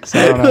Trumpy. So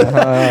I don't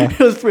know.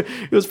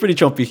 It was pretty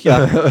Trumpy,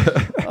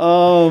 yeah.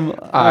 All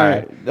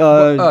right.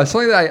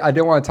 Something that I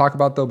didn't want to talk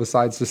about, though,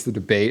 besides just the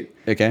debate.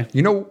 Okay.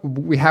 You know,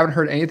 we haven't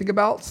heard anything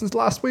about since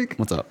last week.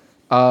 What's up?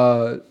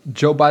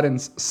 Joe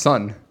Biden's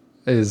son.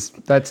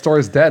 That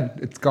story's dead.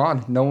 It's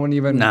gone. No one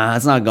even. Nah,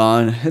 it's not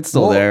gone. It's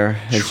still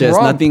there. It's just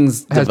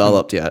nothing's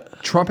developed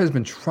yet. Trump has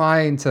been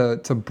trying to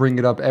bring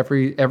it up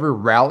every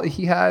rally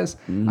he has.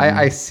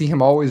 I see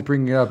him always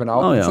bringing it up, and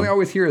something I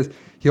always hear is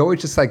he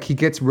always just like he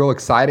gets real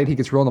excited. He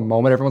gets real in the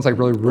moment. Everyone's like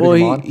really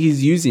rooting him on.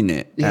 He's using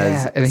it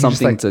as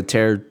something to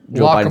tear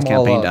Joe Biden's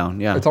campaign down.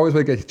 Yeah, it's always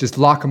like just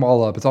lock them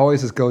all up. It's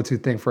always his go-to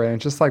thing for it. And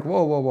it's just like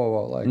whoa,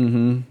 like.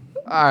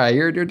 All right,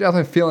 you're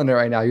definitely feeling it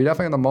right now. You're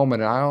definitely in the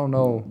moment, and I don't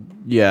know.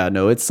 Yeah,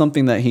 no, it's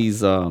something that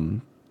he's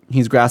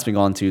grasping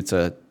onto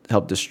to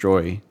help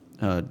destroy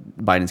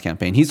Biden's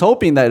campaign. He's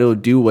hoping that it'll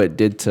do what it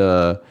did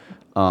to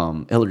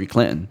Hillary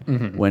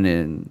Clinton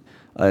when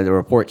the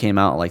report came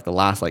out like the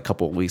last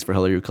couple of weeks for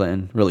Hillary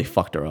Clinton really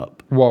fucked her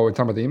up. Whoa, we're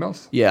talking about the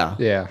emails?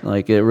 Yeah.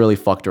 Like it really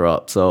fucked her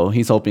up. So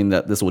he's hoping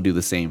that this will do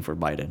the same for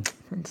Biden.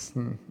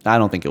 I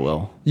don't think it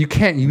will. You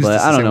can't use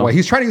this the same way.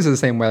 He's trying to use it the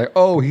same way. Like,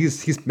 oh,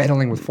 he's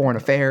meddling with foreign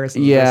affairs.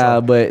 Yeah,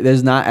 but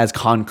there's not as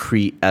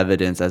concrete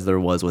evidence as there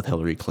was with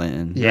Hillary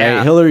Clinton. Yeah.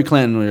 Right? Hillary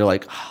Clinton, you're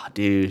like,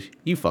 dude,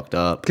 you fucked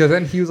up. Because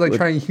then he was like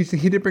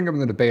he did bring up in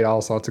the debate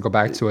also to go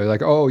back to it.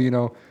 Like, oh, you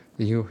know,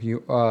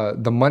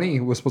 the money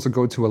was supposed to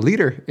go to a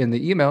leader in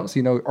the emails.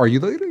 You know, are you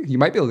the leader? You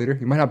might be a leader.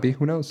 You might not be.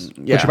 Who knows?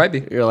 Yeah. But you might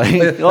be. You're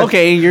like,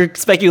 okay, you're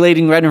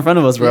speculating right in front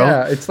of us, bro.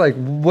 Yeah, it's like,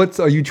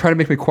 are you trying to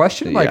make me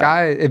question? Like,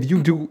 if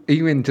you do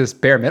even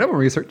just bare minimum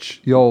research,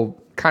 you'll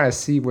kind of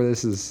see where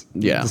this is.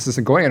 Yeah. This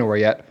isn't going anywhere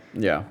yet.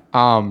 Yeah.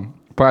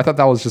 But I thought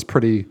that was just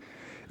pretty.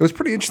 It was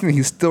pretty interesting.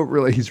 He's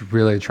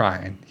really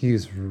trying.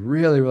 He's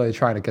really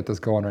trying to get this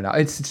going right now.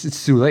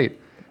 It's too late.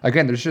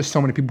 Again, there's just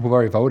so many people who've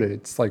already voted.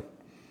 It's like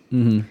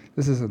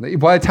this isn't.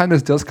 By the time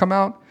this does come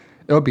out,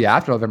 it'll be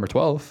after November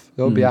 12th.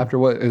 It'll be after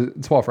what?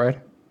 12th, right?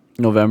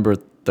 November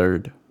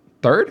 3rd.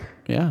 3rd?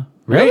 Yeah.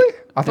 Really? Right?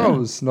 I thought it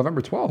was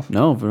November 12th.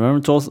 No, November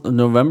 12th.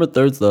 November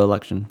 3rd's the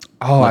election.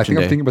 Oh, I Election think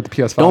I'm day. thinking about the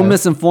PS5. Don't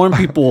misinform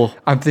people.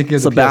 I'm thinking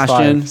of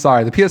Sebastian. the PS5.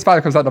 Sorry, the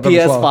PS5 comes out November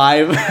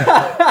 12th.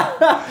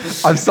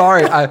 PS5. I'm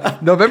sorry.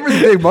 November's a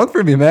big month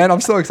for me, man.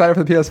 I'm so excited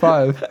for the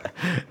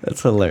PS5.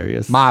 That's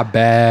hilarious. My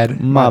bad.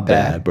 My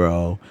bad,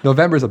 bro.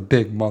 November's a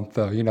big month,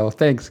 though. You know,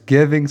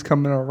 Thanksgiving's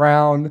coming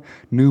around.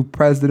 New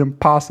president,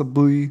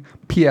 possibly.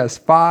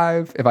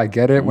 PS5, if I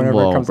get it,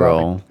 whenever it comes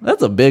out.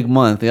 That's a big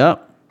month.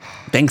 Yep.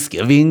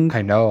 Thanksgiving.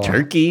 I know.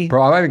 Turkey.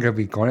 Bro, I'm not even going to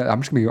be going.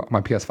 I'm just going to be on my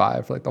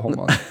PS5 for like the whole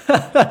month.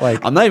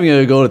 Like, I'm not even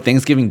gonna go to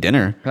Thanksgiving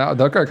dinner. no,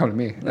 they're going to come to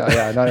me.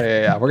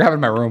 Yeah. We're going to have it in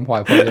my room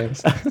while I play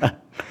games.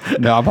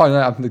 No, I'm probably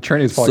not. The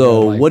Trinity's probably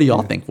So, gonna, what are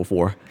y'all thankful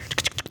for?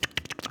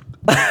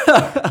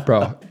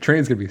 Bro,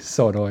 Trinity's going to be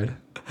so annoyed.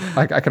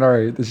 I can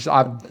already.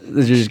 I'm,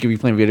 You're just gonna be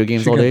playing video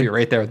games she's all going to day. be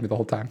right there with me the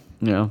whole time.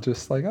 Yeah.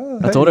 Just like, oh,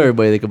 I told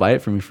everybody they could buy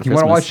it for me for You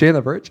want Christmas. to watch Jane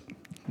the Virgin?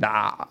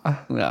 Nah.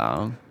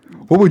 Yeah.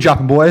 What we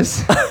dropping,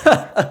 boys?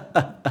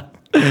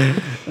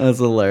 That's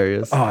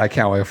hilarious. Oh, I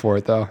can't wait for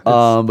it though.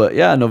 But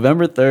yeah,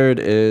 November 3rd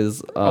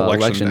is Election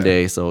election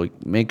day. day. So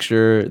make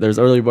sure there's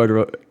early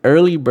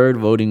bird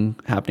voting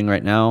happening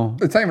right now.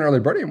 It's not even early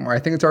bird anymore. I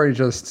think it's already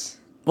just.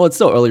 Well, it's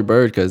still early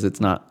bird because it's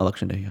not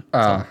election day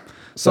yet.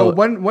 So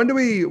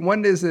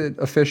when is it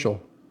official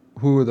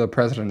who the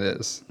president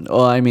is?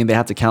 Well, I mean, they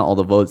have to count all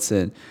the votes,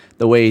 and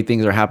the way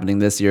things are happening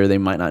this year, they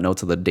might not know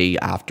till the day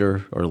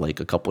after, or like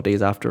a couple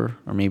days after,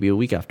 or maybe a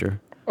week after.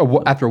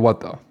 After what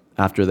though?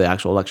 After the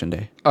actual election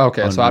day.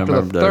 Okay, On so after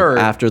the November 3rd.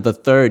 After the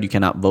 3rd, you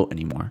cannot vote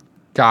anymore.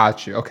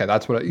 Got you. Okay,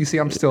 that's what you see.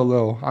 I'm still.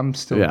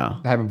 Yeah.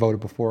 I haven't voted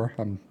before.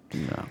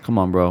 Yeah, come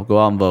on, bro. Go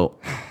out and vote.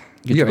 Get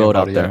You your haven't vote out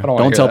voted yet. there. I don't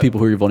wanna Don't hear tell that. people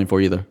who you're voting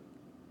for either.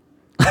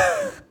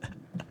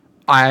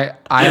 I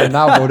am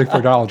now voting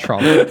for Donald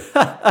Trump.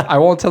 I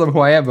won't tell them who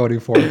I am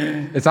voting for.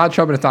 It's not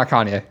Trump and it's not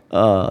Kanye.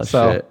 Oh,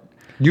 So shit.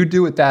 you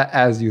do with that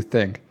as you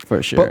think.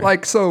 For sure. But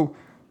like, so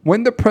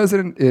when the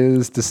president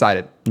is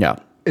decided, Yeah.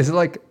 is it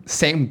like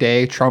same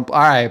day Trump? All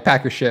right,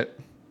 pack your shit.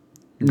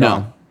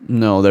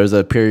 No, there's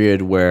a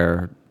period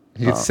where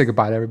He gets to say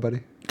goodbye to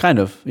everybody. kind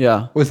of,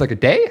 yeah. Was it like a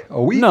day,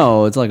 a week?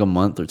 No, it's like a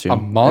month or two. A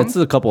month? It's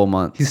a couple of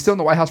months. He's still in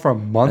the White House for a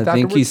month. I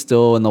think afterwards? he's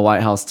still in the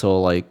White House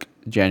till like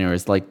January.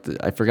 It's like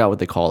I forgot what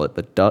they call it.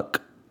 The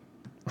duck.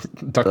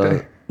 Duck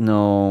Day.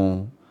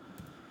 No.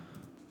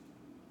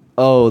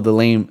 Oh, the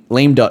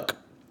lame duck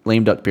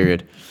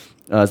period.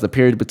 It's the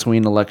period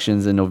between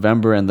elections in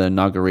November and the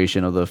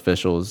inauguration of the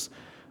officials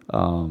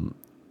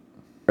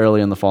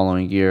early in the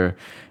following year.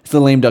 It's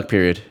the lame duck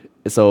period.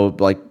 So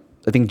like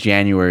I think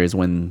January is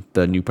when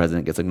the new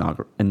president gets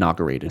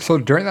inaugurated. So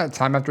during that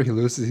time after he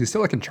loses, he's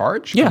still like in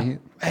charge. Yeah.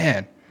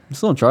 Man. He's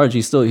still in charge.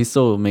 He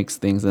still makes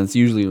things, and it's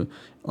usually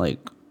like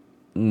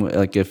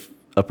if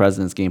a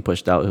president's getting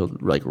pushed out, he'll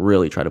like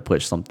really try to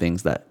push some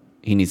things that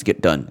he needs to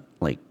get done.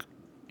 Like,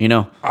 you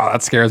know. Oh,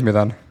 that scares me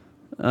then.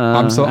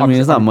 I mean,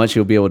 there's not much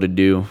he'll be able to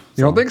do.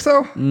 You don't think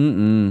so?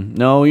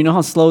 No, you know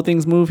how slow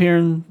things move here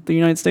in the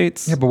United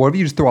States. Yeah, but what if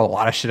you just throw a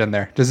lot of shit in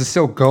there? Does it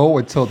still go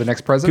until the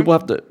next president? People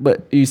have to,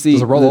 but you see,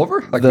 Does it roll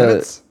over? Like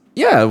minutes?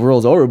 Yeah, it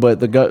rolls over. But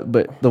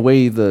the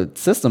way the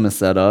system is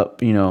set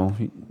up, you know,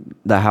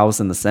 the House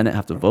and the Senate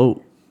have to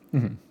vote,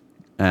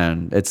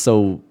 and it's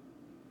so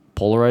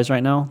polarized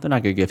right now. They're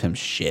not gonna give him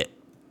shit.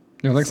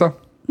 You don't think so?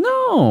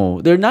 No,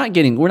 they're not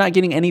getting. We're not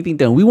getting anything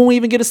done. We won't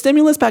even get a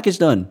stimulus package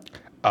done.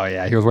 Oh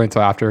yeah, he was waiting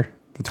until after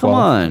the 12th. Come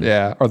on.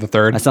 Yeah, or the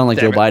 3rd. I sound like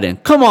Damn Joe it.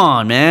 Biden. Come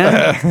on, man.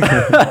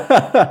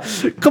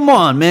 Come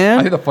on, I man.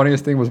 think the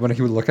funniest thing was when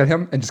he would look at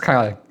him and just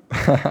kind of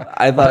like,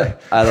 I thought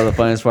the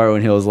funniest part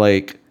when he was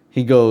like,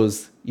 he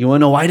goes, "You want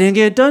to know why I didn't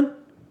get it done?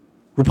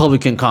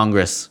 Republican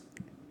Congress."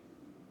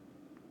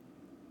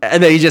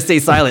 And then he just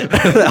stays silent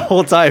that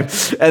whole time.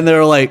 And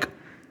they're like,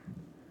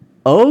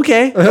 oh,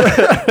 okay.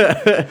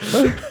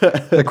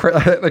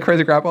 the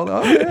crazy grandpa.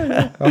 Oh,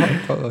 yeah.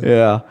 Oh, totally.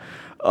 Yeah.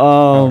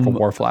 Like a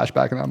war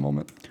flashback in that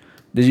moment.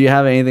 Did you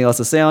have anything else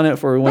to say on it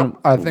before we went?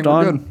 I think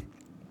we're good.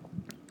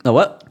 No,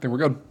 what? I think we're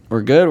good.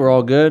 We're good? We're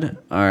all good?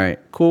 All right.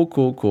 Cool.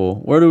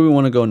 Where do we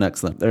want to go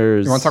next then?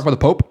 You want to talk about the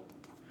Pope?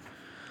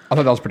 I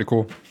thought that was pretty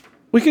cool.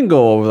 We can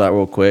go over that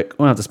real quick. We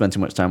don't have to spend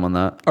too much time on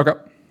that. Okay.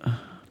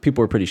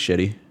 People are pretty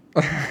shitty.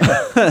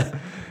 I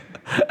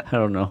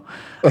don't know.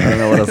 I don't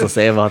know what else to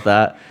say about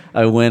that.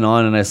 I went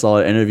on and I saw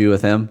an interview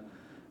with him,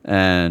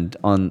 and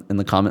in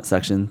the comment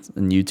section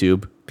in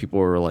YouTube, people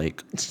were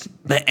like,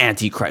 "The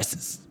Antichrist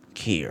is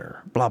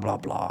here." Blah blah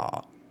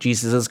blah.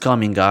 Jesus is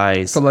coming,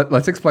 guys. So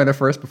let's explain it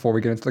first before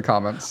we get into the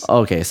comments.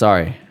 Okay,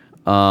 sorry.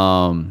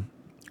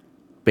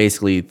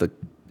 Basically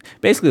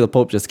the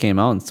Pope just came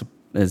out and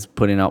is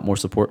putting out more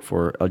support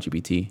for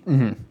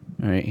LGBT.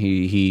 Right?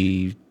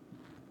 He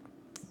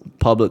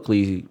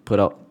publicly put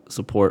out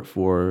support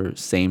for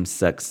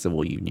same-sex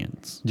civil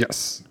unions.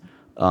 Yes.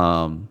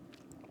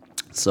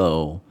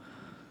 So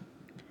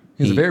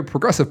He's a very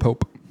progressive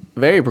pope.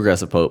 very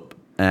progressive pope,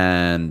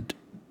 and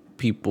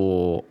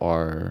people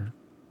are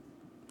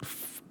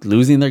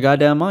losing their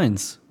goddamn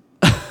minds.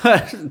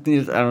 I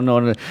don't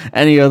know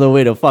any other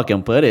way to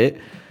fucking put it.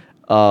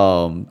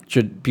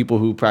 People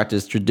who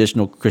practice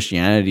traditional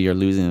Christianity are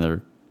losing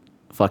their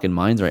fucking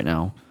minds right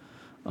now.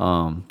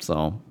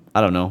 So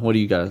I don't know. What do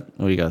you got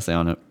to say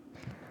on it?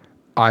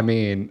 I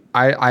mean,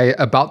 I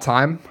about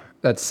time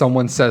that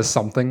someone says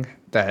something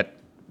that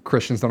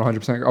Christians don't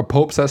 100%. A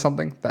pope says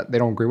something that they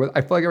don't agree with.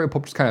 I feel like every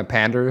pope just kind of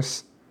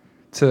panders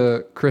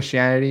to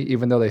Christianity,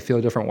 even though they feel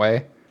a different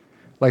way.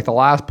 Like the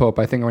last pope,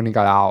 I think when he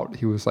got out,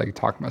 he was like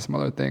talking about some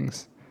other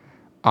things.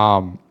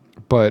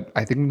 But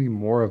I think we need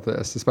more of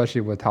this,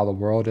 especially with how the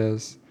world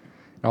is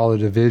and all the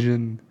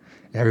division,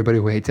 and everybody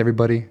who hates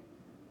everybody.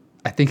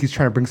 I think he's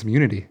trying to bring some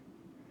unity,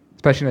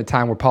 especially in a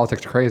time where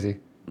politics are crazy.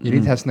 You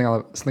need to have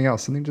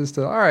something just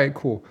to, all right,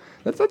 cool.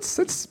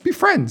 Let's be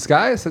friends,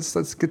 guys.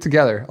 Let's get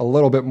together a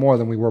little bit more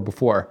than we were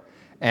before.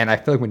 And I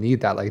feel like we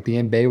need that. Like the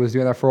NBA was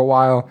doing that for a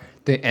while.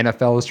 The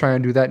NFL is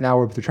trying to do that now,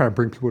 where they're trying to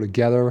bring people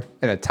together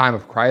in a time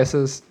of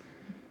crisis.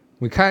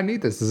 We kind of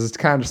need this. This is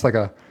kind of just like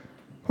a,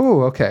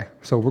 oh, okay.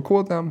 So we're cool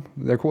with them.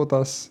 They're cool with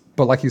us.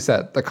 But like you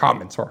said, the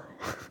comments were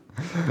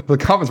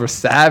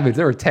savage.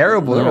 They were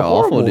terrible. They were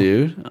horrible. Awful,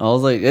 dude. I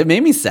was like, it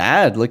made me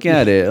sad looking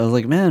at it. I was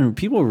like, man,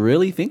 people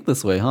really think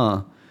this way,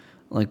 huh?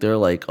 Like they're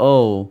like,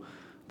 oh,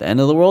 the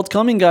end of the world's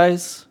coming,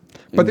 guys.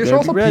 But there's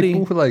also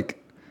people who like,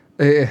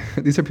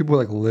 these are people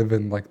who like live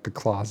in like the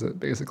closet,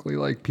 basically.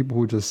 Like people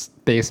who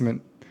just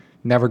basement,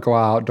 never go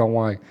out, don't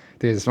want.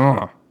 They just.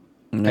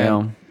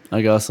 Yeah,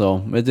 I guess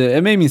so.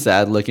 It made me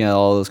sad looking at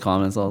all those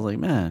comments. I was like,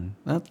 man,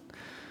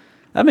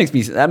 that makes me.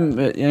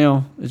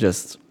 It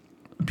just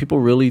people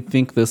really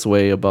think this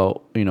way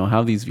about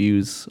have these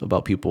views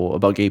about people,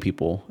 about gay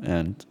people,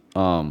 and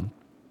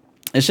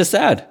it's just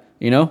sad,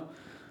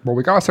 Well,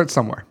 we gotta start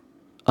somewhere.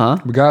 Huh?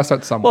 We gotta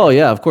start somewhere. Well,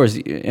 yeah, of course,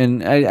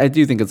 and I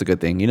do think it's a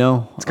good thing.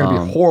 It's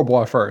gonna be horrible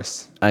at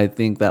first. I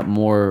think that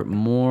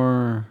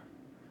more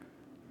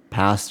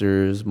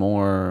pastors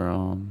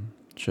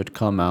should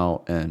come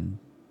out and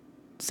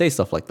say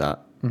stuff like that.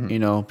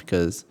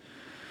 Because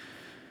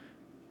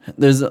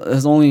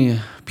there's only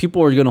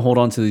people are gonna hold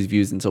on to these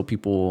views until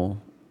people,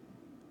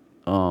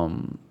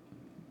 the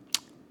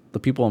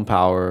people in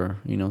power,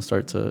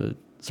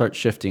 start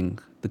shifting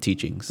the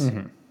teachings.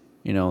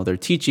 They're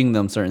teaching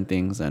them certain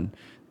things, and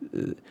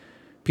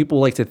people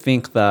like to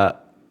think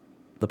that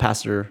the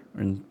pastor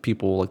and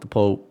people like the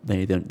Pope,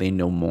 they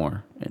know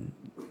more, and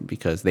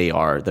because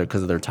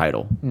because of their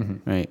title,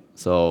 right?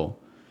 So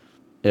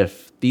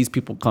if these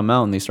people come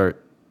out and they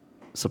start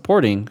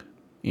supporting,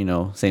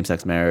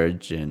 same-sex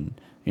marriage and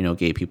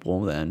gay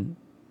people, then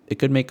it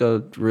could make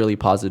a really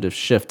positive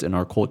shift in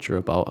our culture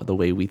about the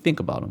way we think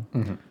about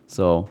them.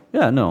 So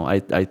yeah, no, I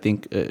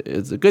think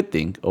it's a good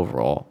thing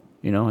overall.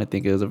 I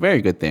think it was a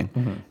very good thing.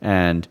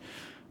 And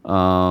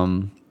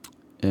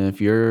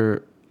if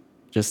you're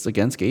just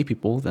against gay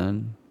people,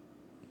 then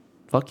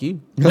fuck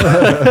you. Don't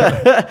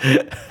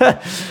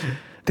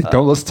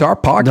listen to our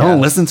podcast.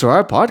 Don't listen to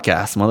our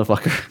podcast,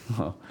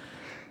 motherfucker.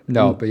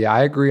 No, but yeah,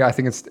 I agree. I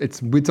think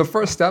it's a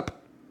first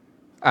step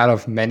out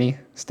of many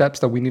steps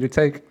that we need to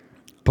take.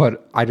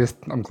 But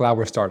I'm glad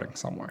we're starting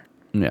somewhere.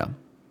 Yeah.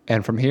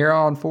 And from here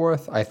on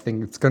forth, I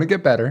think it's gonna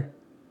get better.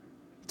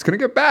 It's gonna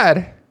get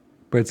bad,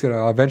 but it's going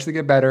to eventually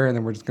get better, and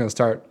then we're just going to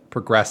start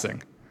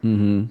progressing.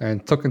 And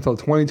it took until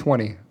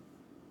 2020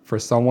 for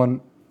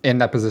someone in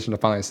that position to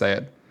finally say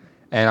it.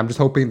 And I'm just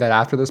hoping that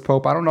after this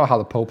Pope, I don't know how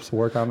the Popes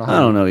work. I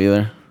don't know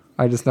either.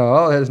 I just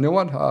know, there's a new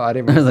one. Oh, I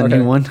didn't. There's a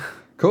new one.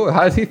 Cool.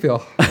 How does he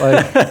feel?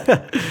 Like,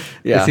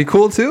 yeah. Is he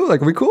cool too?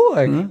 Like, are we cool?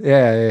 Like,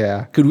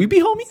 yeah. Could we be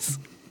homies?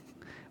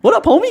 What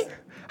up, homie?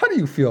 How do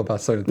you feel about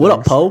certain things? What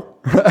up, Poe?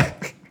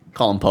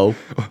 Call him Poe.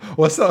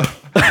 What's up?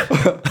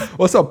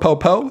 What's up,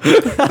 Popo?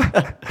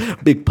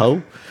 Big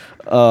Poe.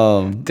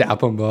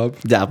 Dap him up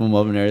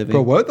And everything.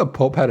 Bro, what if the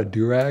Pope had a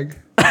do-rag?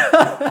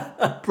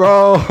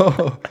 Bro,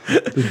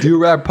 the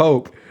do-rag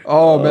Pope.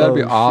 Oh, man, that'd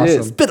be awesome.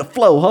 Shit. Spit a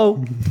flow,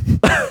 ho.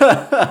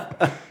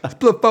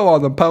 Split a flow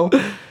on them, Poe.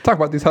 Talk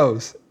about these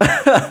hoes.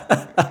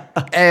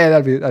 And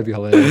that'd be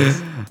hilarious.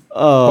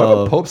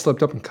 What if a Pope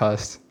slipped up and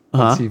cussed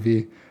on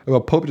TV? If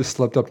a Pope just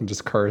slipped up and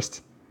just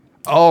cursed.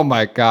 Oh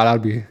my God,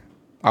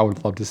 I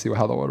would love to see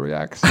how the world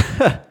reacts.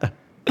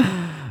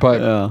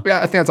 But yeah,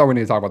 I think that's all we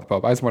need to talk about the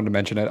Pope. I just wanted to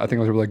mention it. I think it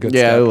was a really good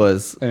step. It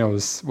was. And it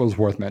was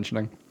worth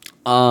mentioning.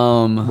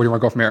 Where do you want to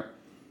go from here?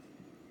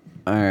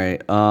 All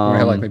right. You want to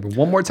hit like maybe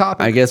one more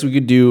topic? I guess we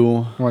could do.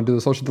 You want to do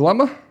the social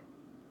dilemma?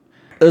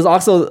 There's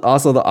also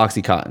the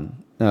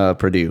Oxycontin,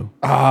 Purdue.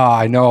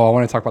 I know. I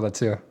want to talk about that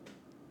too.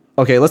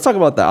 Okay, let's talk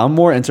about that. I'm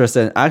more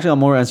interested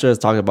to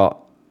talk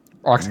about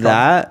Oxycontin.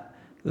 That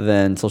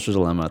than social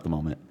dilemma at the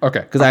moment.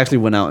 Okay. Because I actually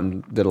went out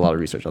and did a lot of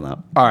research on that.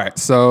 All right.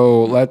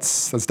 So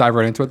let's dive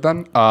right into it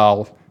then.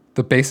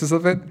 The basis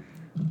of it,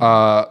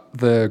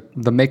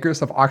 The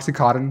makers of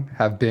OxyContin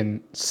have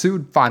been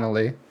sued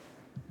finally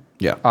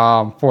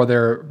Yeah. for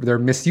their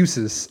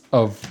misuses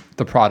of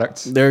the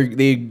product.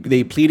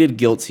 They pleaded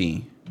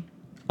guilty.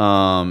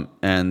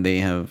 And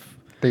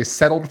They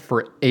settled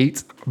for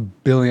 $8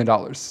 billion.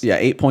 yeah,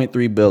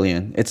 8.3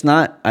 billion. It's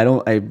not,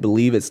 I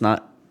believe it's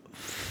not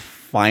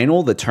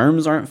final. The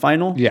terms aren't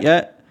final Yeah.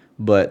 yet,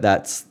 but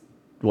that's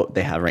what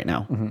they have right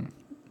now.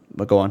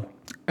 But go on.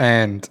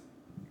 And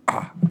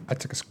I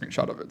took a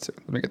screenshot of it too.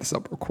 Let me get this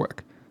up real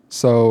quick.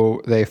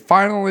 So they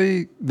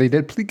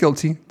did plead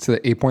guilty to the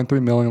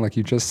 8.3 million, like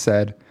you just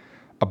said.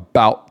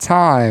 About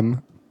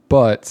time,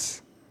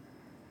 but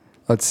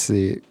let's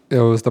see. It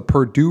was the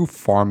Purdue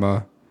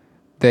Pharma.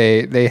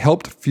 They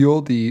helped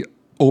fuel the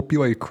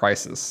opioid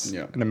crisis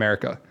in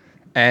America.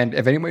 And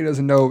if anybody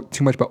doesn't know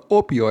too much about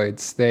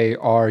opioids, they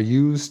are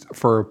used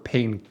for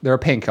pain. They're a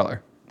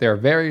painkiller. They're a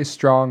very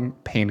strong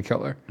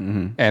painkiller.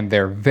 And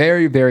they're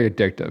very, very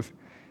addictive.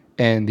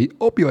 And the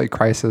opioid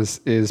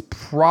crisis is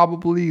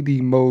probably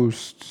the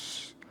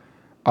most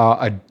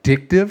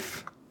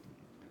addictive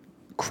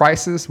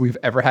crisis we've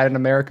ever had in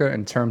America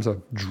in terms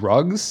of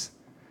drugs,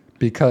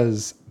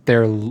 because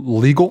they're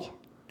legal.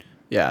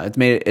 Yeah,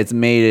 it's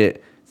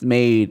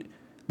made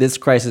this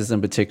crisis in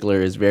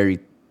particular is very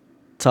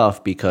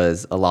tough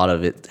because a lot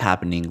of it's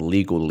happening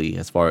legally,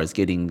 as far as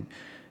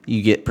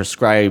you get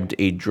prescribed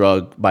a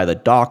drug by the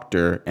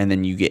doctor and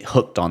then you get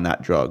hooked on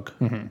that drug.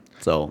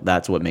 So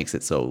that's what makes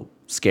it so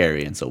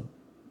scary and so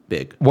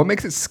big. What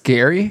makes it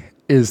scary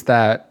is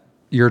that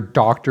your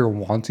doctor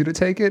wants you to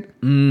take it,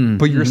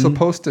 but you're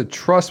supposed to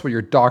trust what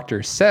your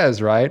doctor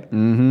says, right?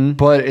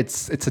 But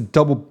it's a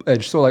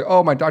double-edged sword. Like,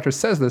 oh, my doctor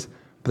says this,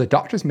 but the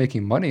doctor's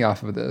making money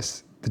off of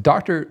this. The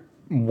doctor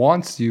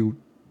wants you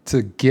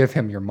to give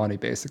him your money,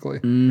 basically.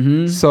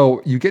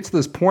 So you get to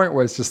this point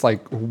where it's just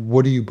like,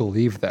 what do you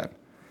believe then?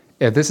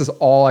 If this is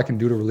all I can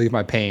do to relieve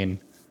my pain,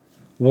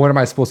 what am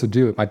I supposed to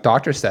do? My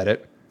doctor said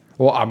it.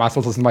 Well, am I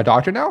supposed to listen to my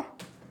doctor now?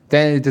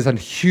 Then there's a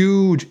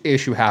huge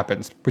issue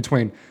happens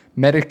between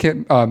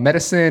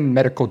medicine,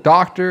 medical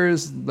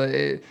doctors.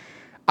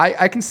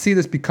 I can see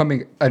this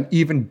becoming an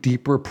even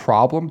deeper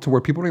problem to where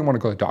people don't even want to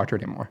go to the doctor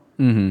anymore.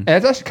 And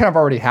it's actually kind of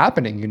already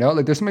happening, you know?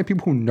 Like, there's so many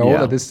people who know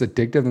that this is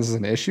addictive and this is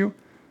an issue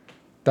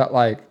that,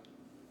 like,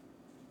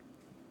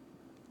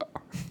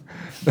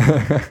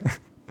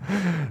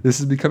 this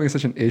is becoming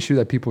such an issue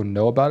that people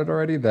know about it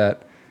already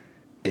that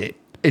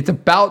it's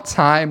about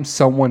time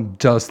someone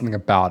does something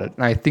about it.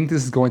 And I think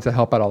this is going to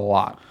help out a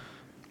lot.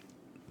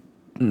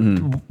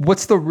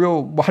 What's how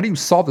do you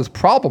solve this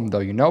problem though,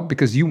 you know?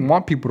 Because you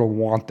want people to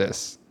want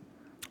this.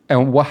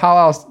 And how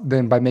else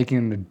than by making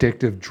an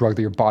addictive drug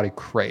that your body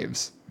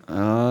craves?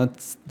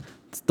 It's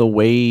the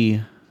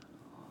way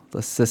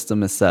the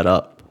system is set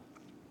up,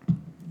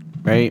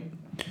 right?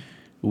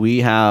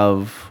 We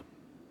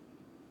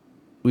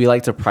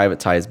like to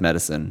privatize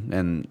medicine,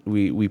 and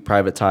we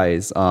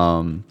privatize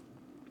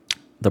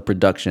the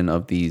production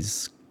of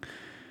these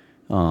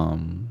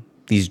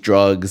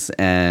drugs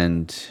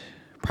and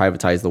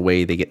privatize the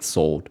way they get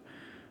sold.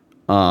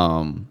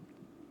 And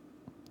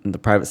the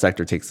private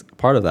sector takes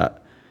part of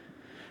that,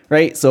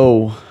 right?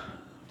 So,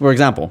 for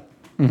example,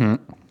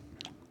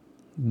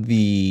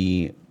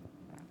 the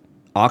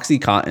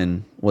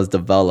OxyContin was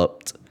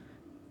developed,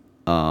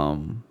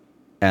 and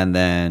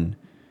then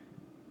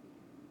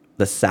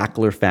the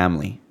Sackler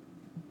family,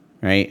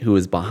 right, who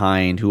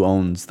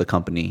owns the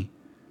company,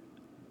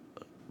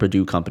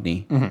 Purdue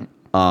Company,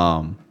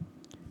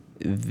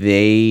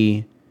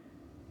 they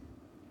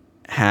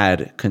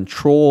had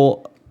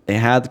control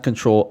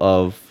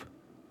of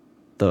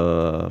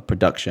the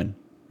production,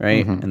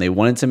 right? And they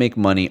wanted to make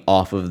money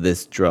off of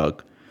this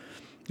drug.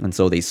 And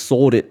so they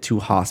sold it to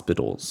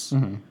hospitals,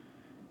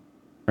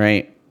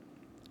 right?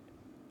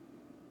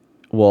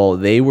 Well,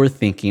 they were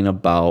thinking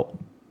about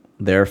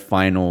their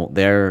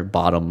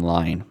bottom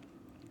line.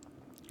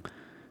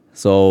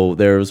 So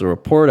there was a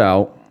report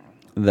out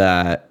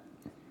that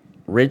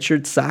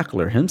Richard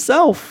Sackler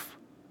himself,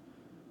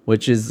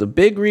 which is a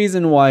big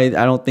reason why I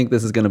don't think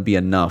this is going to be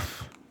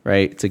enough,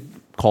 right, to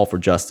call for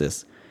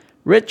justice.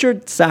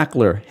 Richard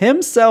Sackler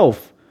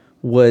himself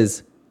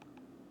was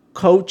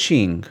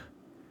coaching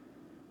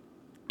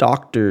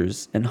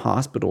doctors and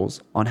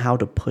hospitals on how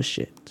to push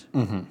it.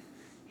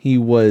 He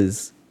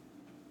was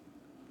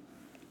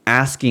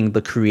asking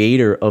the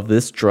creator of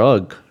this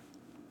drug,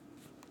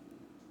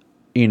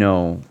 you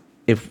know,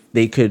 if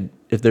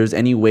there's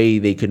any way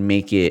they could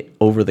make it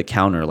over the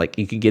counter, like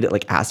you could get it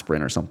like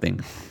aspirin or something.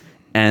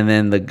 And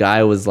then the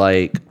guy was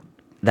like,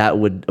 that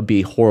would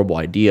be a horrible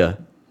idea.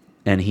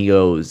 And he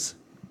goes,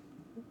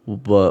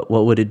 but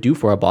what would it do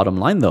for our bottom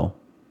line though?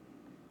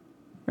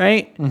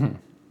 Right?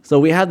 So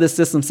we have this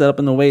system set up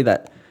in the way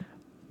that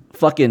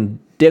fucking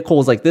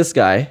dickholes like this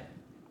guy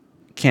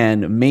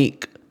can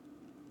make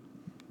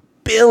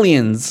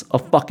billions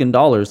of fucking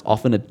dollars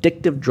off an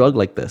addictive drug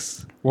like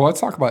this. Well,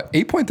 let's talk about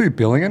 8.3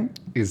 billion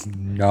is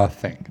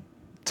nothing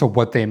to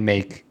what they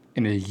make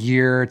in a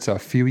year to a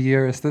few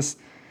years.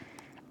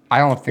 I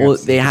don't think. Well,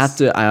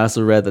 I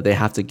also read that they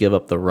have to give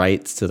up the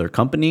rights to their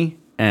company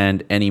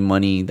and any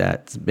money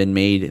that's been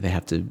made, they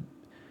have to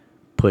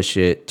push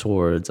it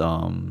towards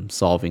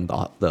solving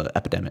the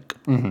epidemic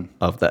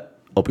of the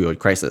opioid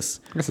crisis.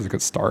 I guess it's a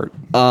good start.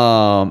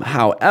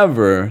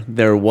 However,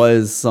 there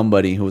was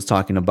somebody who was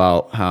talking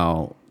about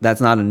how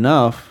that's not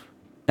enough,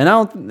 and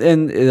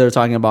they're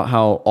talking about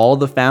how all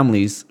the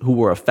families who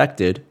were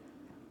affected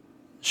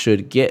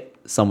should get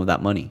some of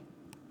that money.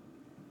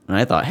 And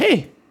I thought,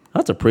 hey,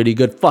 that's a pretty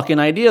good fucking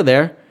idea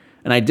there.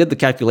 And I did the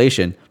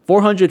calculation: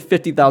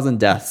 450,000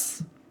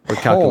 deaths were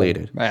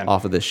calculated man.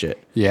 off of this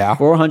shit. Yeah.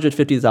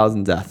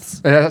 450,000 deaths.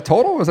 Is that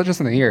total, or was that just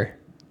in the year?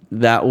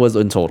 That was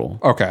in total.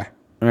 Okay.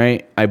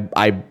 Right?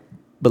 I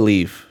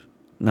believe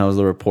that was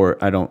the report.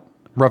 I don't.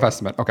 Rough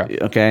estimate. Okay.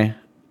 Okay.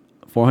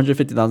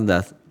 450,000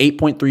 deaths.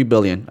 8.3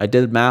 billion. I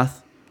did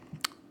math.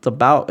 It's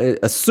about,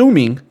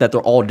 assuming that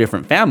they're all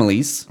different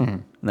families,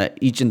 that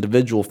each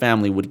individual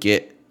family would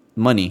get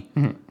money.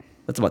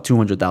 That's about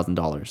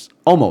 $200,000.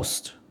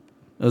 Almost.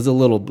 It was a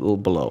little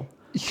below.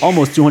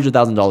 Almost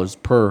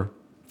 $200,000 per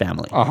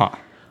family.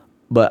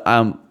 But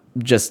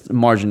just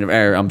margin of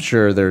error. I'm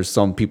sure there's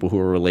some people who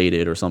are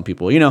related or some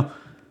people,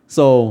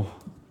 So,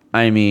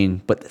 I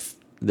mean, but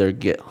they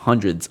get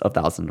hundreds of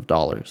thousands of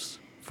dollars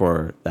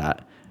for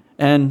that.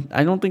 And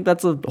I don't think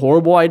that's a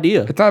horrible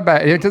idea. It's not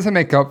bad. It doesn't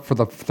make up for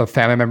the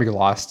family member you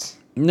lost,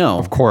 No.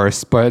 of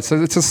course, but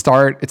it's a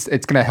start. It's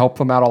going to help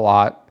them out a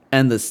lot.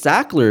 And the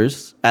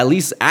Sacklers, at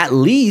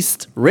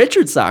least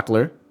Richard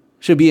Sackler,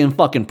 should be in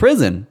fucking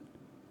prison.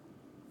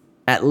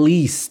 At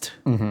least.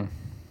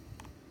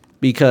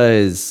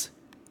 Because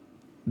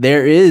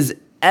there is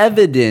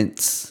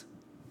evidence,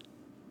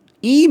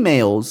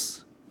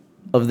 emails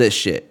of this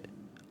shit,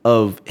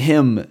 of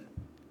him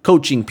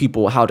coaching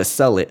people how to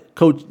sell it,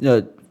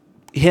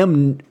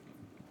 him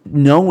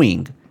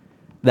knowing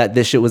that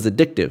this shit was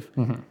addictive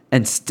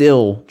and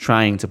still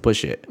trying to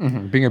push it.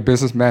 Being a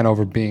businessman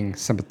over being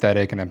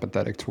sympathetic and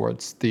empathetic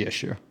towards the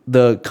issue.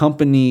 The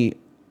company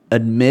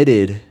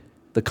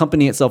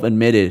itself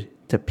admitted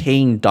to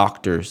paying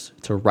doctors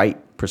to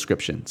write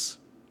prescriptions.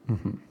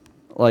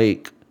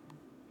 Like,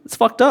 it's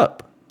fucked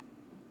up.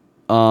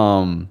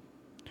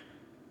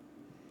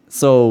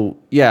 So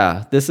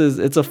yeah,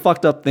 it's a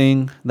fucked up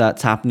thing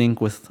that happened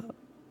with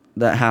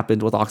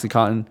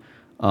OxyContin.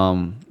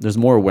 There's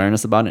more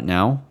awareness about it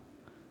now.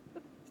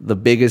 The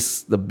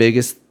biggest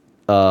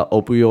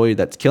opioid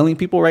that's killing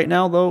people right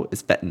now, though,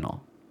 is fentanyl.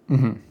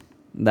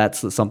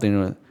 That's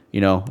something,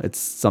 it's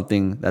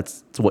something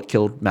it's what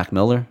killed Mac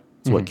Miller.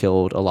 It's what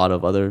killed a lot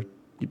of other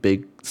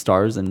big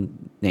stars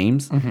and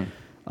names.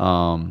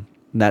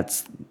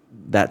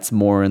 That's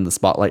more in the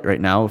spotlight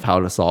right now of how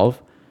to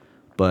solve.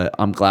 But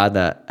I'm glad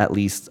that at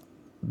least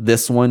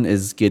this one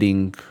is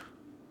getting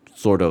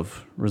sort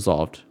of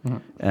resolved.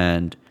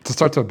 And to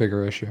start to a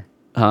bigger issue.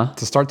 To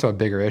start to a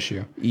bigger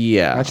issue.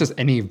 Yeah. Not just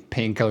any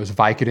painkillers,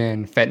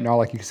 Vicodin, fentanyl,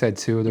 like you said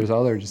too. There's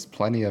just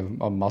plenty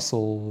of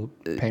muscle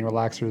pain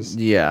relaxers.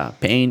 Yeah.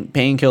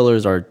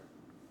 Painkillers are,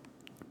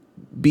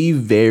 be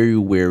very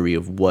wary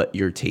of what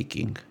you're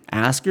taking.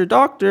 Ask your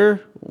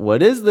doctor,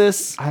 what is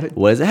this?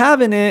 What does it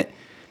have in it?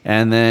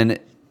 And then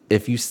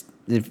if you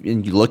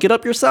look it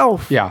up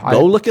yourself.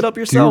 Go look it up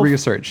yourself. Do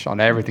research on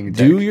everything you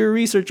do take. your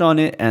research on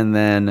it, and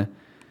then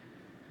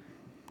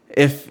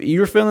if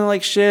you're feeling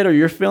like shit or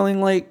you're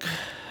feeling like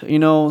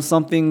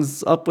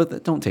something's up with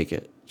it, don't take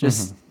it.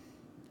 Just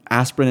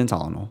aspirin and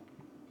Tylenol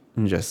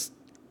and just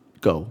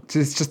go.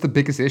 It's just the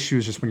biggest issue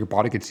is just when your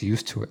body gets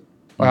used to it.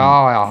 Like,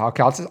 oh yeah,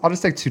 okay, I'll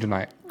just take 2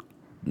 tonight.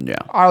 Yeah.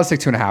 I'll just take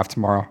 2.5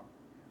 tomorrow.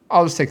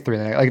 I'll just take 3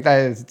 the night. Like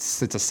that,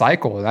 it's a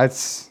cycle.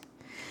 That's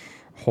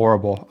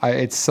horrible.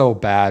 It's so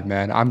bad,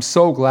 man. I'm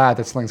so glad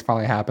that something's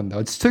finally happened though.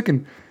 It's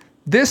taken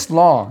this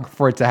long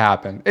for it to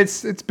happen.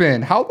 It's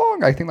been how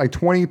long? I think like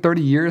 20,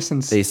 30 years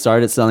since they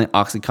started selling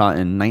OxyContin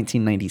in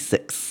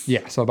 1996.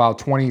 Yeah, so about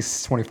 20,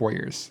 24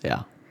 years.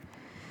 Yeah.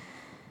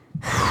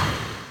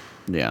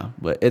 Yeah,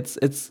 but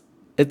it's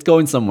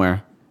going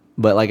somewhere.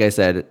 But like I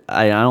said,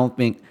 I don't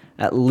think,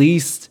 at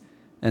least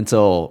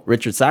until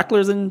Richard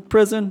Sackler's in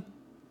prison,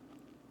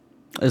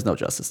 there's no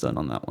justice done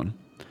on that one.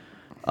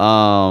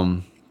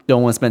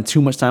 Don't want to spend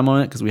too much time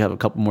on it because we have a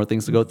couple more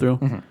things to go through.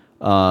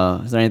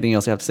 Is there anything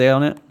else you have to say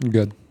on it?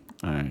 Good.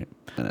 All right.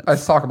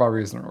 Let's talk about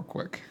Reason real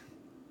quick.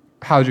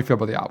 How did you feel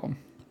about the album?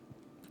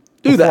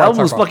 Dude, the Before I album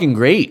talk was about fucking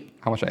great.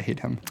 How much I hate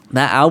him.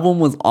 That album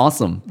was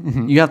awesome.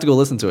 You have to go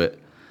listen to it.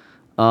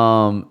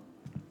 And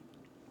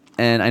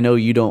I know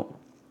you don't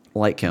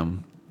like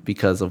him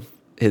because of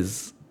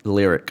his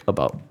lyric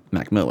about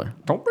Mac Miller.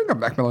 Don't bring up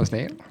Mac Miller's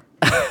name.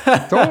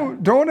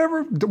 don't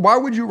ever. Why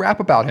would you rap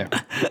about him?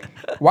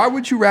 Why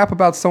would you rap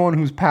about someone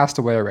who's passed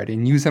away already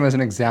and use him as an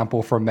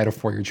example for a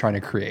metaphor you're trying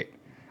to create?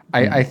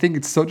 I think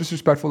it's so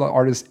disrespectful that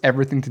artists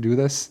ever think to do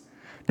this.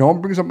 No one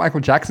brings up Michael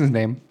Jackson's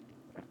name.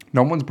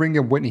 No one's bringing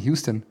up Whitney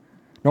Houston.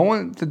 No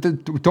one.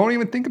 Don't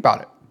even think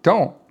about it.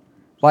 Don't.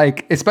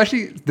 Like,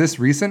 especially this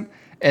recent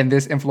and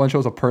this influential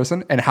as a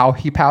person and how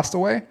he passed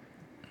away.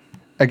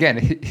 Again,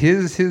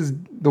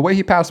 the way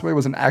he passed away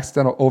was an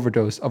accidental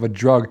overdose of a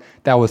drug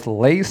that was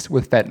laced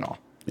with fentanyl.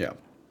 Yeah.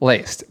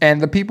 laced.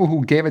 And the people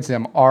who gave it to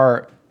him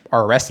are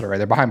arrested already.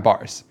 They're behind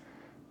bars.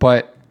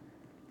 But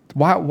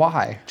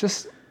why?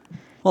 Just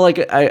Well, like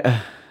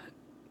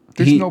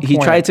there's no he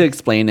point. tried to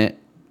explain it.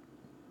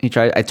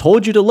 I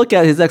told you to look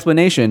at his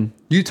explanation.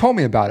 You told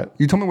me about it.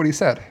 You told me what he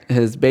said.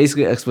 His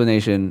basic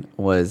explanation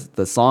was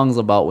the song's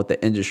about what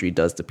the industry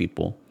does to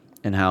people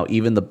and how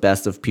even the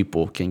best of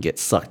people can get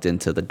sucked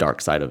into the dark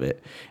side of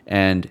it.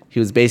 And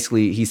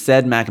he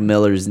said Mac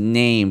Miller's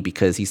name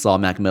because he saw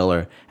Mac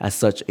Miller as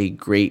such a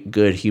great,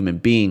 good human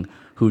being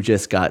who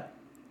just got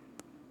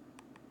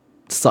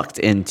sucked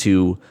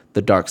into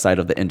the dark side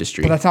of the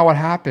industry. But that's not what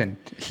happened.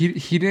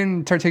 He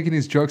didn't start taking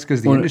these jokes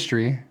because the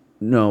industry.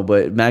 No,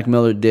 but Mac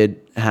Miller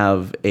did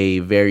have a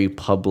very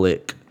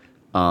public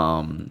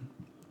drug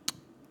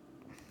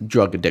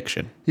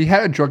addiction. He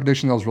had a drug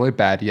addiction that was really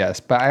bad, yes.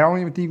 But I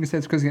don't even think you can say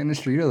it's because of the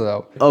industry either,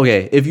 though.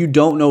 Okay, if you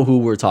don't know who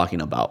we're talking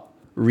about,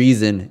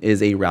 Reason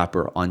is a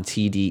rapper on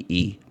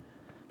TDE,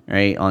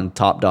 right? On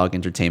Top Dog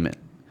Entertainment.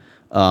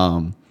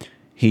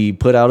 He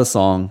put out a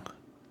song.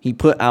 He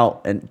put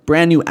out a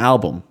brand new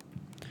album.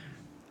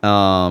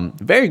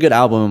 Very good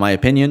album in my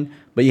opinion,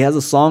 but he has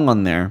a song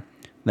on there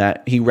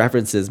that he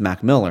references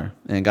Mac Miller,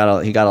 and he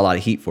got a lot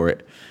of heat for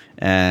it.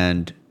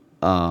 And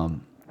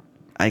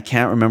I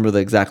can't remember the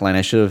exact line.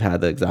 I should have had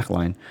the exact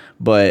line,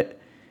 but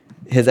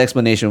his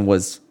explanation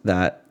was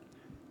that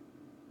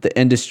the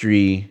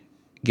industry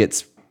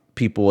gets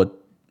people,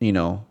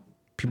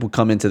 people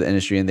come into the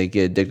industry and they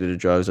get addicted to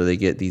drugs or they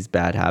get these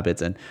bad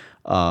habits, and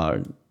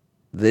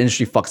the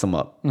industry fucks them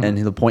up. Mm-hmm.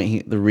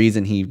 And the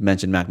reason he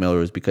mentioned Mac Miller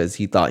was because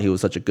he thought he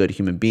was such a good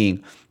human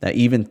being that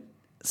even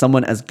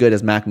someone as good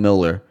as Mac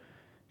Miller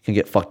can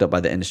get fucked up by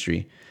the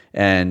industry.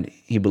 And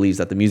he believes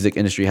that the music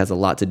industry has a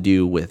lot to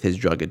do with his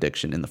drug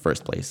addiction in the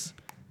first place.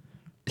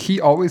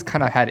 He always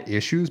kind of had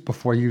issues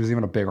before he was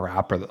even a big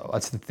rapper, though.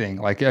 That's the thing.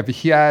 Like, if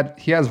he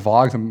has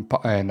vlogs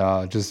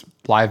and just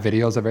live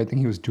videos of everything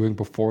he was doing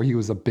before he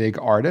was a big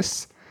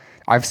artist.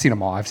 I've seen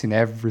them all. I've seen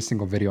every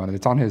single video on it.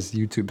 It's on his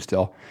YouTube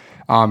still.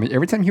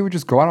 Every time he would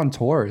just go out on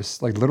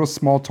tours, like little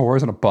small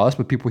tours on a bus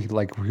with people he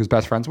was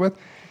best friends with,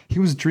 he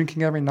was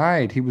drinking every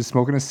night. He was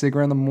smoking a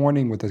cigarette in the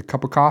morning with a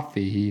cup of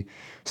coffee. He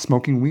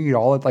smoking weed.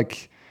 All it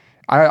like,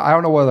 I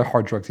don't know what other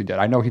hard drugs he did.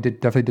 I know he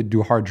definitely did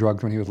do hard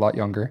drugs when he was a lot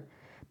younger,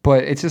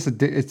 but it's just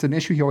it's an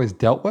issue he always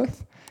dealt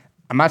with.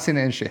 I'm not saying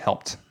the industry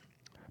helped,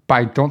 but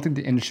I don't think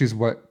the industry is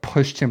what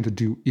pushed him to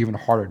do even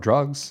harder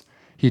drugs.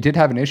 He did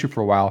have an issue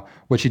for a while,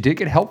 which he did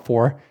get help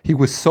for. He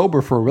was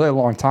sober for a really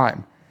long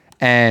time,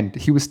 and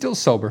he was still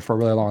sober for a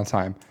really long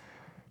time.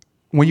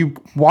 When you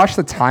watch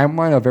the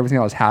timeline of everything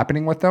that was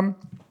happening with them,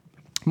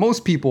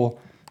 most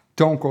people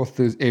don't go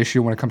through this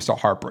issue when it comes to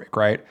heartbreak,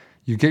 right?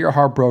 You get your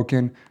heart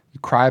broken, you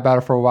cry about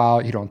it for a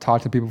while, you don't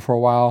talk to people for a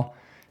while,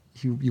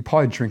 you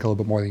probably drink a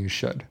little bit more than you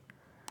should.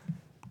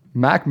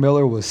 Mac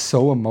Miller was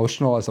so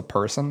emotional as a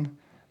person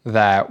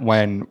that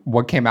when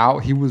what came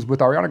out, he was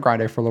with Ariana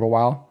Grande for a little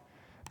while.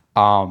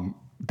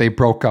 They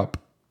broke up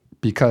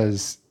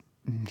because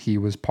he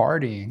was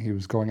partying, he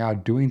was going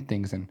out doing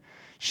things, and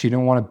she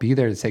didn't want to be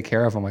there to take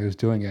care of him while he was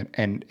doing it,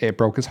 and it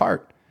broke his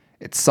heart.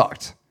 It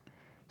sucked.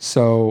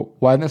 So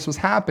when this was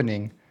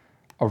happening,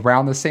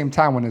 around the same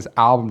time when his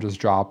album just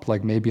dropped,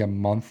 like maybe a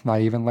month, not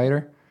even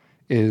later,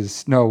 it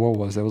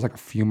was like a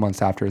few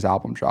months after his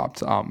album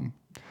dropped.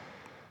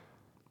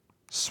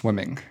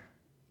 Swimming.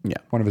 Yeah.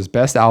 One of his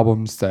best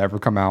albums to ever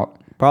come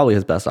out. Probably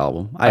his best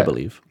album, I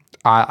believe.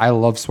 I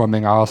love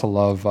Swimming. I also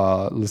love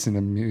listening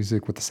to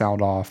music with the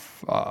sound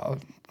off.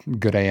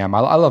 Good AM.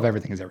 I love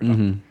everything he's ever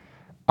done.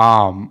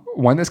 Mm-hmm.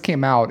 When this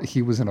came out,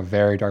 he was in a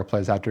very dark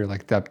place after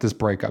this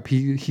breakup.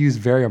 He's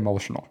very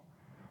emotional.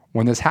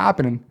 When this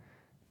happened,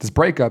 this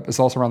breakup is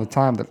also around the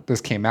time that this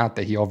came out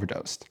that he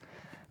overdosed.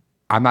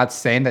 I'm not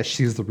saying that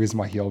she's the reason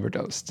why he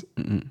overdosed,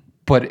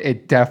 but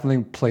it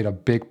definitely played a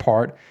big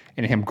part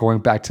in him going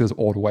back to his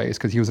old ways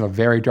because he was in a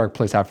very dark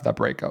place after that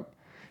breakup.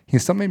 He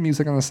still made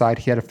music on the side.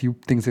 He had a few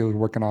things that he was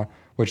working on,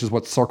 which is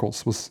what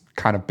Circles was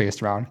kind of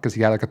based around because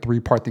he had like a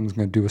 3-part thing he was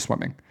going to do with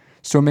swimming.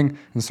 Swimming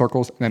and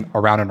Circles, and then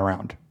Around and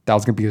Around. That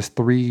was going to be his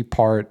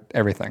 3-part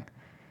everything.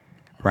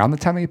 Around the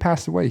time that he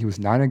passed away, he was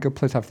not in a good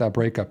place after that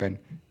breakup. And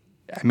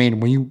I mean,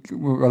 when you,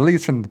 at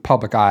least from the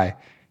public eye,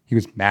 he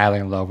was madly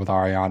in love with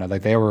Ariana.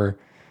 Like they were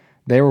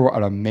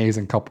an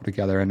amazing couple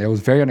together, and it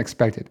was very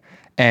unexpected.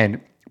 And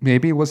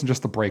maybe it wasn't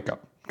just the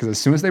breakup, because as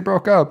soon as they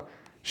broke up,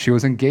 she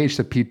was engaged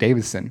to Pete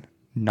Davidson.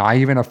 Not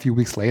even a few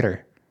weeks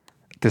later.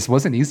 This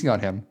wasn't easy on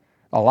him.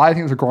 A lot of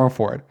things were going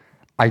for it.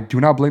 I do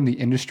not blame the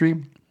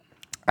industry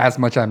as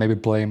much as I maybe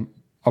blame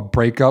a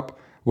breakup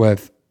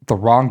with the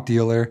wrong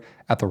dealer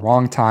at the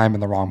wrong time in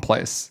the wrong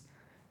place.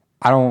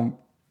 I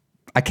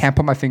can't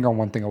put my finger on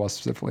one thing it was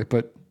specifically,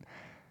 but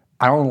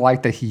I don't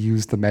like that he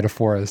used the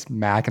metaphor as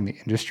Mac in the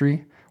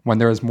industry when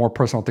there was more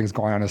personal things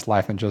going on in his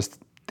life than just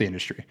the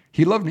industry.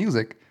 He loved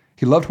music.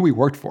 He loved who he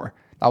worked for.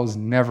 That was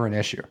never an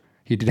issue.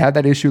 He did have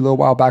that issue a little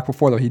while back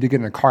before, though. He did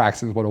get in a car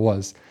accident is what it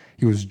was.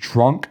 He was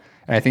drunk,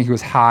 and I think he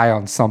was high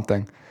on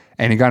something,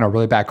 and he got in a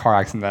really bad car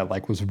accident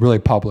that was really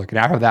public. And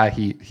after that,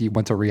 he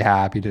went to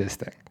rehab. He did his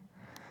thing.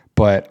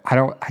 but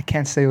I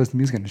can't say it was the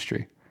music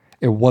industry.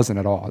 It wasn't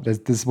at all.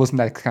 This wasn't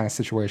that kind of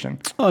situation.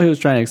 Oh, he was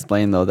trying to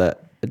explain though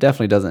that it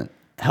definitely doesn't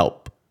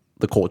help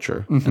the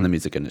culture in the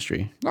music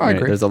industry. No, I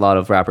agree. There's a lot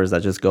of rappers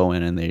that just go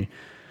in and they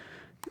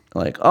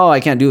like, oh, I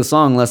can't do a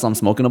song unless I'm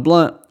smoking a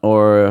blunt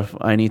or if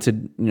I need to,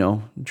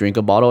 drink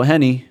a bottle of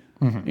Henny.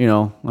 I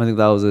think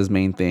that was his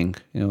main thing.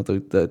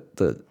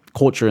 The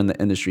culture in the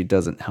industry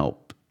doesn't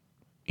help,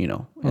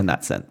 in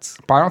that sense.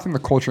 But I don't think the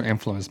culture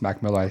influenced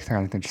Mac Miller. I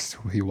kind of think just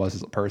who he was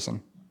as a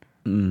person.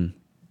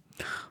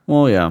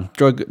 Well, yeah,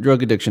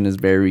 drug addiction is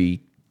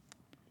very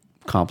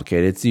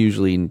complicated. It's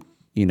usually,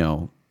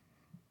 99%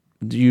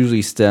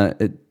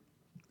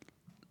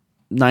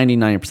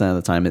 of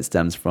the time it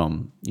stems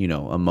from,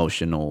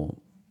 emotional,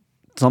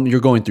 you're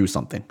going through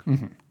something,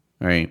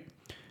 right?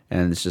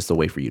 And it's just a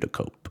way for you to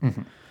cope.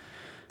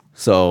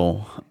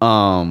 So,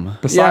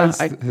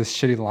 besides his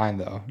shitty line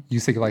though, you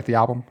think you like the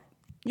album?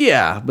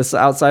 Yeah, but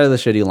outside of the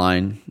shitty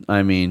line,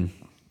 I mean,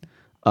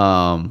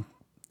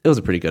 it was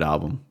a pretty good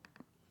album.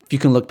 If you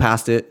can look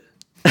past it,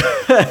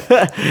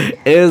 it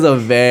is a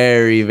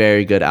very,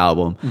 very good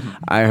album.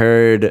 I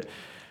heard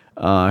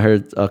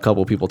a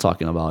couple people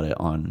talking about it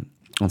on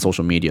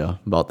social media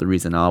about the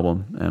recent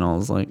album, and I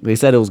was like, they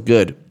said it was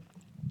good.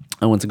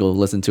 I went to go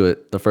listen to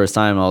it the first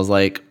time. I was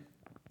like,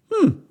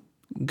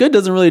 good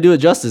doesn't really do it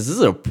justice. This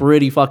is a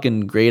pretty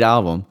fucking great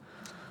album.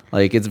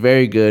 Like, it's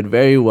very good,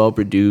 very well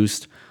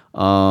produced.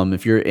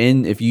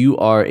 If you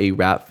are a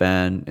rap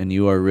fan and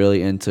you are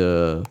really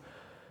into,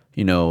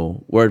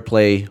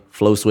 wordplay,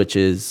 flow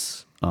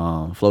switches,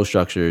 flow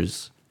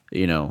structures,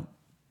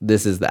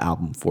 this is the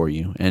album for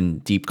you.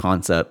 And deep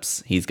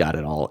concepts, he's got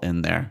it all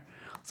in there.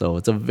 So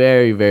it's a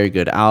very, very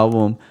good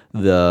album.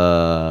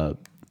 The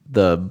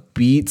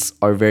beats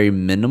are very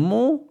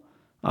minimal,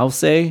 I'll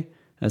say,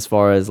 as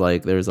far as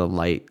like there's a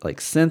light like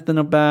synth in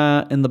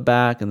the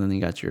back, and then you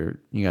got your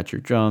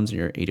drums,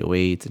 your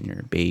 808s, and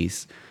your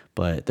bass.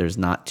 But there's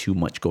not too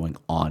much going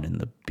on in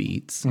the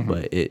beats,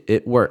 but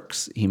it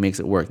works. He makes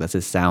it work. That's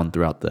his sound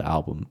throughout the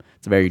album.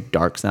 It's very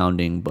dark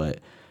sounding, but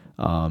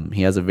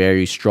he has a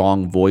very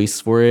strong voice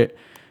for it,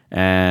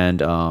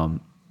 and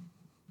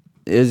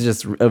it's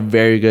just a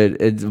very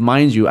good.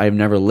 Mind you, I've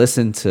never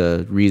listened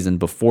to Reason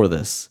before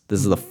this. This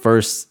is the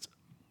first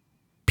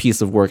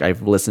piece of work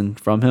I've listened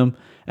from him,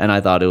 and I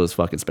thought it was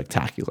fucking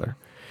spectacular.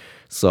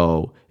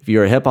 So if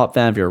you're a hip hop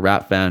fan, if you're a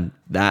rap fan,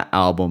 that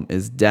album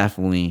is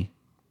definitely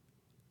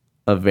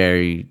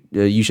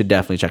you should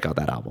definitely check out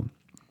that album.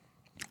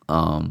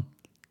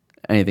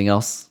 Anything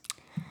else?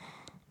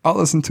 I'll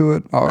listen to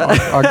it.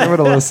 I'll give it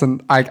a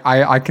listen.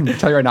 I can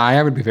tell you right now, I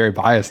am going to be very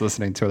biased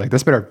listening to it. Like,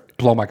 this better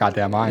blow my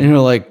goddamn mind. And you're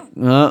like,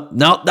 no,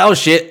 that was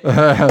shit.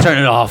 Turn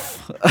it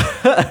off.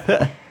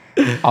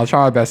 I'll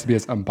try my best to be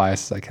as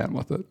unbiased as I can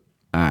with it.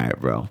 All right,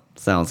 bro.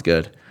 Sounds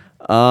good.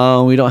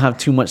 We don't have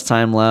too much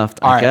time left.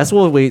 I guess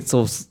we'll wait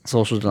till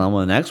Social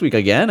Dilemma next week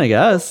again, I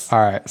guess. All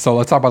right. So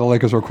let's talk about the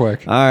Lakers real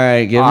quick. All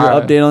right. Give your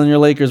update on your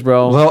Lakers,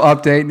 bro. A little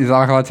update. He's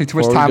not going to take too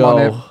much time on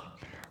it.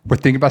 We're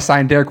thinking about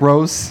signing Derrick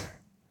Rose.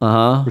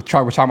 We're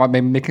talking about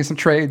maybe making some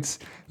trades.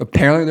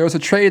 Apparently, there was a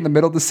trade in the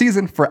middle of the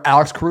season for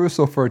Alex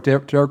Caruso for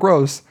Derrick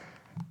Rose.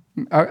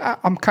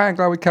 I'm kind of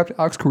glad we kept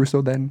Alex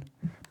Caruso then.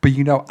 But,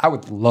 I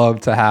would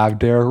love to have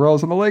Derrick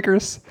Rose on the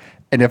Lakers.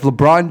 And if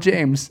LeBron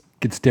James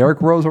gets Derrick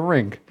Rose a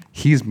ring,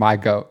 he's my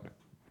GOAT.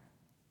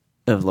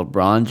 If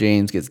LeBron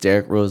James gets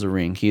Derrick Rose a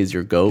ring, he is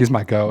your GOAT? He's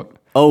my GOAT.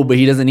 Oh, but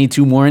he doesn't need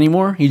two more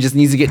anymore? He just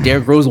needs to get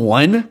Derrick Rose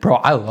one? Bro,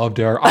 I love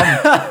Derrick.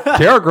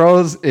 Derrick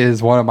Rose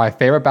is one of my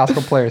favorite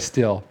basketball players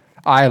still.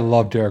 I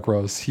love Derrick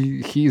Rose.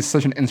 He's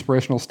such an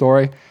inspirational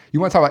story.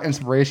 You want to talk about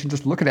inspiration?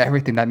 Just look at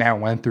everything that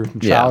man went through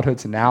from childhood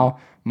to now.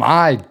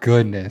 My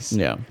goodness.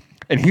 Yeah.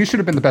 And he should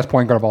have been the best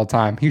point guard of all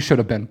time. He should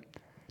have been.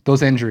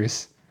 Those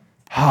injuries.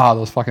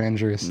 Those fucking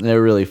injuries. They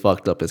really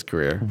fucked up his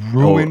career.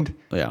 Ruined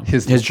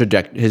his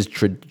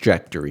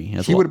trajectory.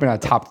 He would have been a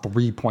top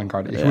 3 point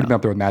guard. He would have been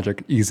up there with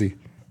Magic. Easy.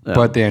 Yeah.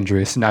 But the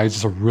injuries. Now he's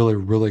just a really,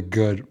 really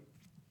good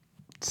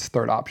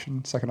second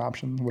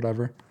option,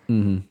 whatever.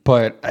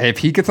 But if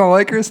he gets on the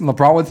Lakers and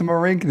LeBron wins him a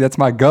ring, that's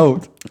my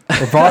GOAT.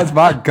 LeBron's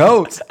my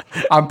GOAT.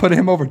 I'm putting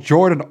him over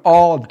Jordan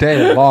all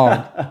day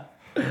long.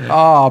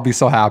 I'll be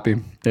so happy.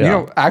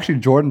 Yeah. Actually,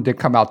 Jordan did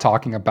come out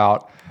talking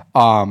about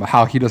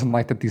how he doesn't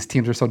like that these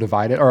teams are so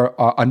divided or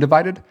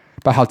undivided,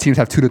 but how teams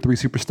have 2 to 3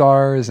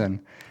 superstars and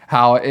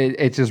how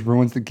it just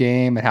ruins the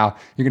game and how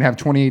you're going to have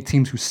 28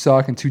 teams who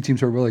suck and 2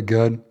 teams who are really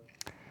good.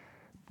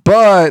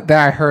 But then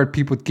I heard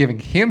people giving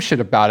him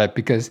shit about it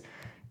because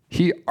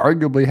he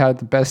arguably had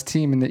the best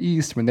team in the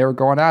East when they were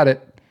going at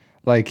it.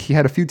 Like, he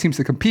had a few teams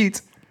to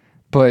compete,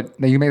 but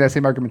now you make that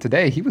same argument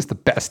today. He was the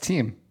best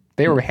team.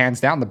 They were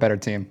hands down the better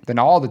team than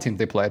all the teams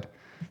they played.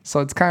 So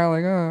it's kind of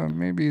like,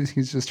 maybe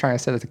he's just trying to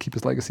set it to keep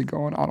his legacy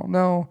going. I don't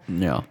know.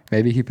 Yeah.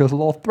 Maybe he feels a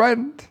little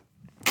threatened.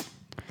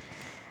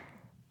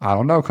 I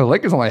don't know, because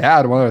Lakers only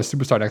had one other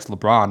superstar next to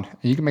LeBron.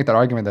 And you can make that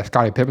argument that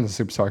Scottie Pippen's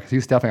a superstar because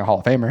he's definitely a Hall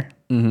of Famer.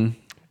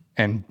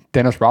 And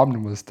Dennis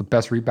Rodman was the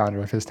best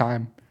rebounder of his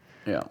time.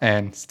 Yeah.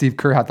 And Steve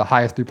Kerr had the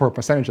highest 3-point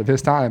percentage of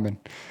his time. And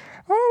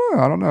I don't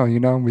I don't know. You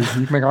know, you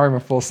can make an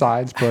argument full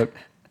sides, but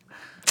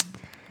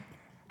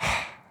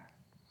I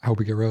hope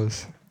we get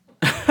Rose.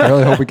 I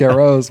really hope we get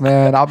Rose,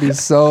 man. I'll be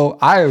so.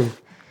 I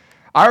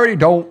already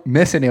don't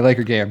miss any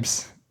Laker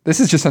games. This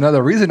is just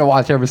another reason to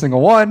watch every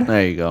single one.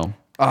 There you go.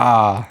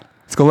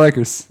 Let's go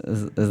Lakers.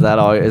 Is that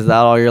all? Is that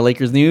all your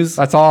Lakers news?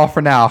 That's all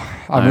for now.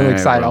 I'm really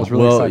excited. Bro. I was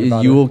really excited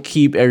about you it. will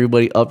keep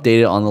everybody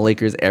updated on the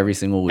Lakers every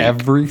single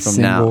week.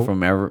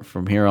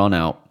 From here on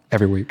out.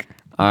 Every week.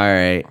 All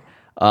right.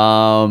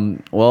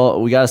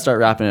 Well, we got to start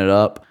wrapping it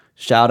up.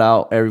 Shout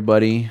out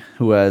everybody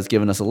who has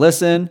given us a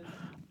listen.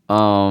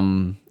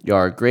 You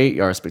are great.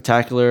 You are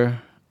spectacular.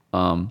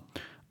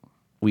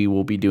 We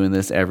will be doing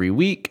this every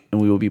week, and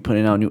we will be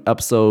putting out a new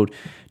episode,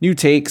 new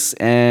takes,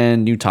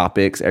 and new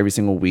topics every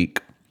single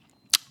week.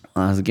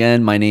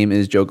 Again, my name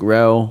is Joe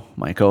Guerrero.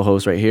 My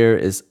co-host right here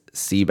is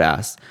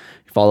Seabass.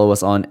 Follow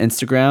us on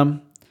Instagram,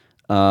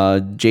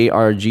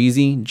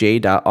 JRGZ,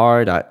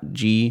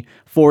 J.R.G,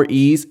 4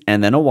 E's,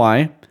 and then a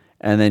Y.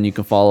 And then you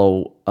can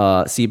follow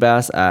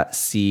Seabass at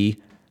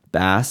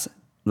Cbass,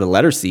 the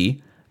letter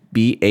C,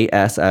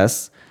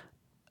 BASS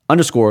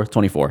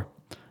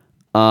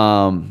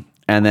 _24.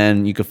 And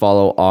then you can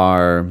follow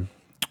our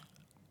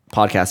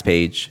podcast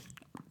page,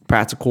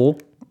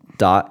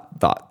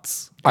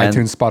 practical.thoughts.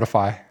 iTunes,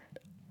 Spotify.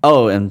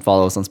 Oh, and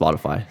follow us on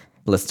Spotify.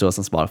 Listen to us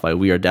on Spotify.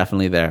 We are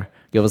definitely there.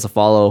 Give us a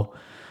follow.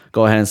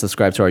 Go ahead and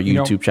subscribe to our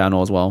YouTube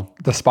channel as well.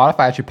 The Spotify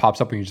actually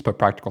pops up when you just put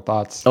Practical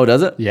Thoughts. Oh,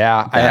 does it?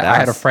 Yeah. I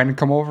had a friend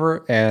come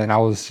over and I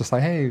was just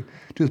like, hey,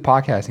 do this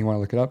podcast. And you want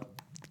to look it up?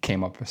 It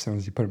came up as soon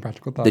as you put in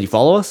Practical Thoughts. Did you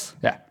follow us?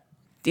 Yeah.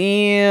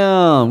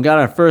 Damn. Got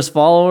our first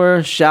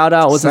follower. Shout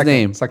out. What's his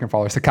name? Second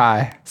follower.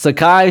 Sakai.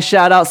 Sakai.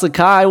 Shout out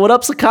Sakai. What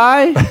up,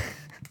 Sakai?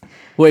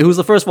 Wait, who's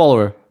the first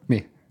follower?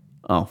 Me.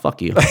 Oh,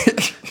 fuck you.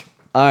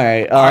 All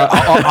right.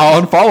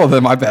 I'll unfollow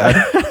them. My bad.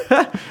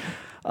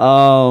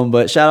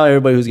 But shout out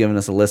everybody who's giving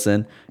us a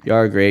listen. You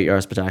are great. You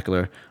are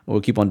spectacular. We'll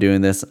keep on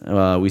doing this.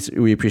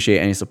 We appreciate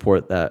any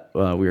support that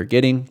we are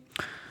getting.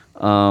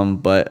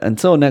 But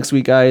until next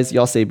week, guys,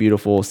 y'all stay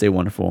beautiful, stay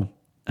wonderful,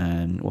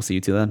 and we'll see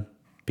you till then.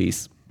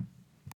 Peace.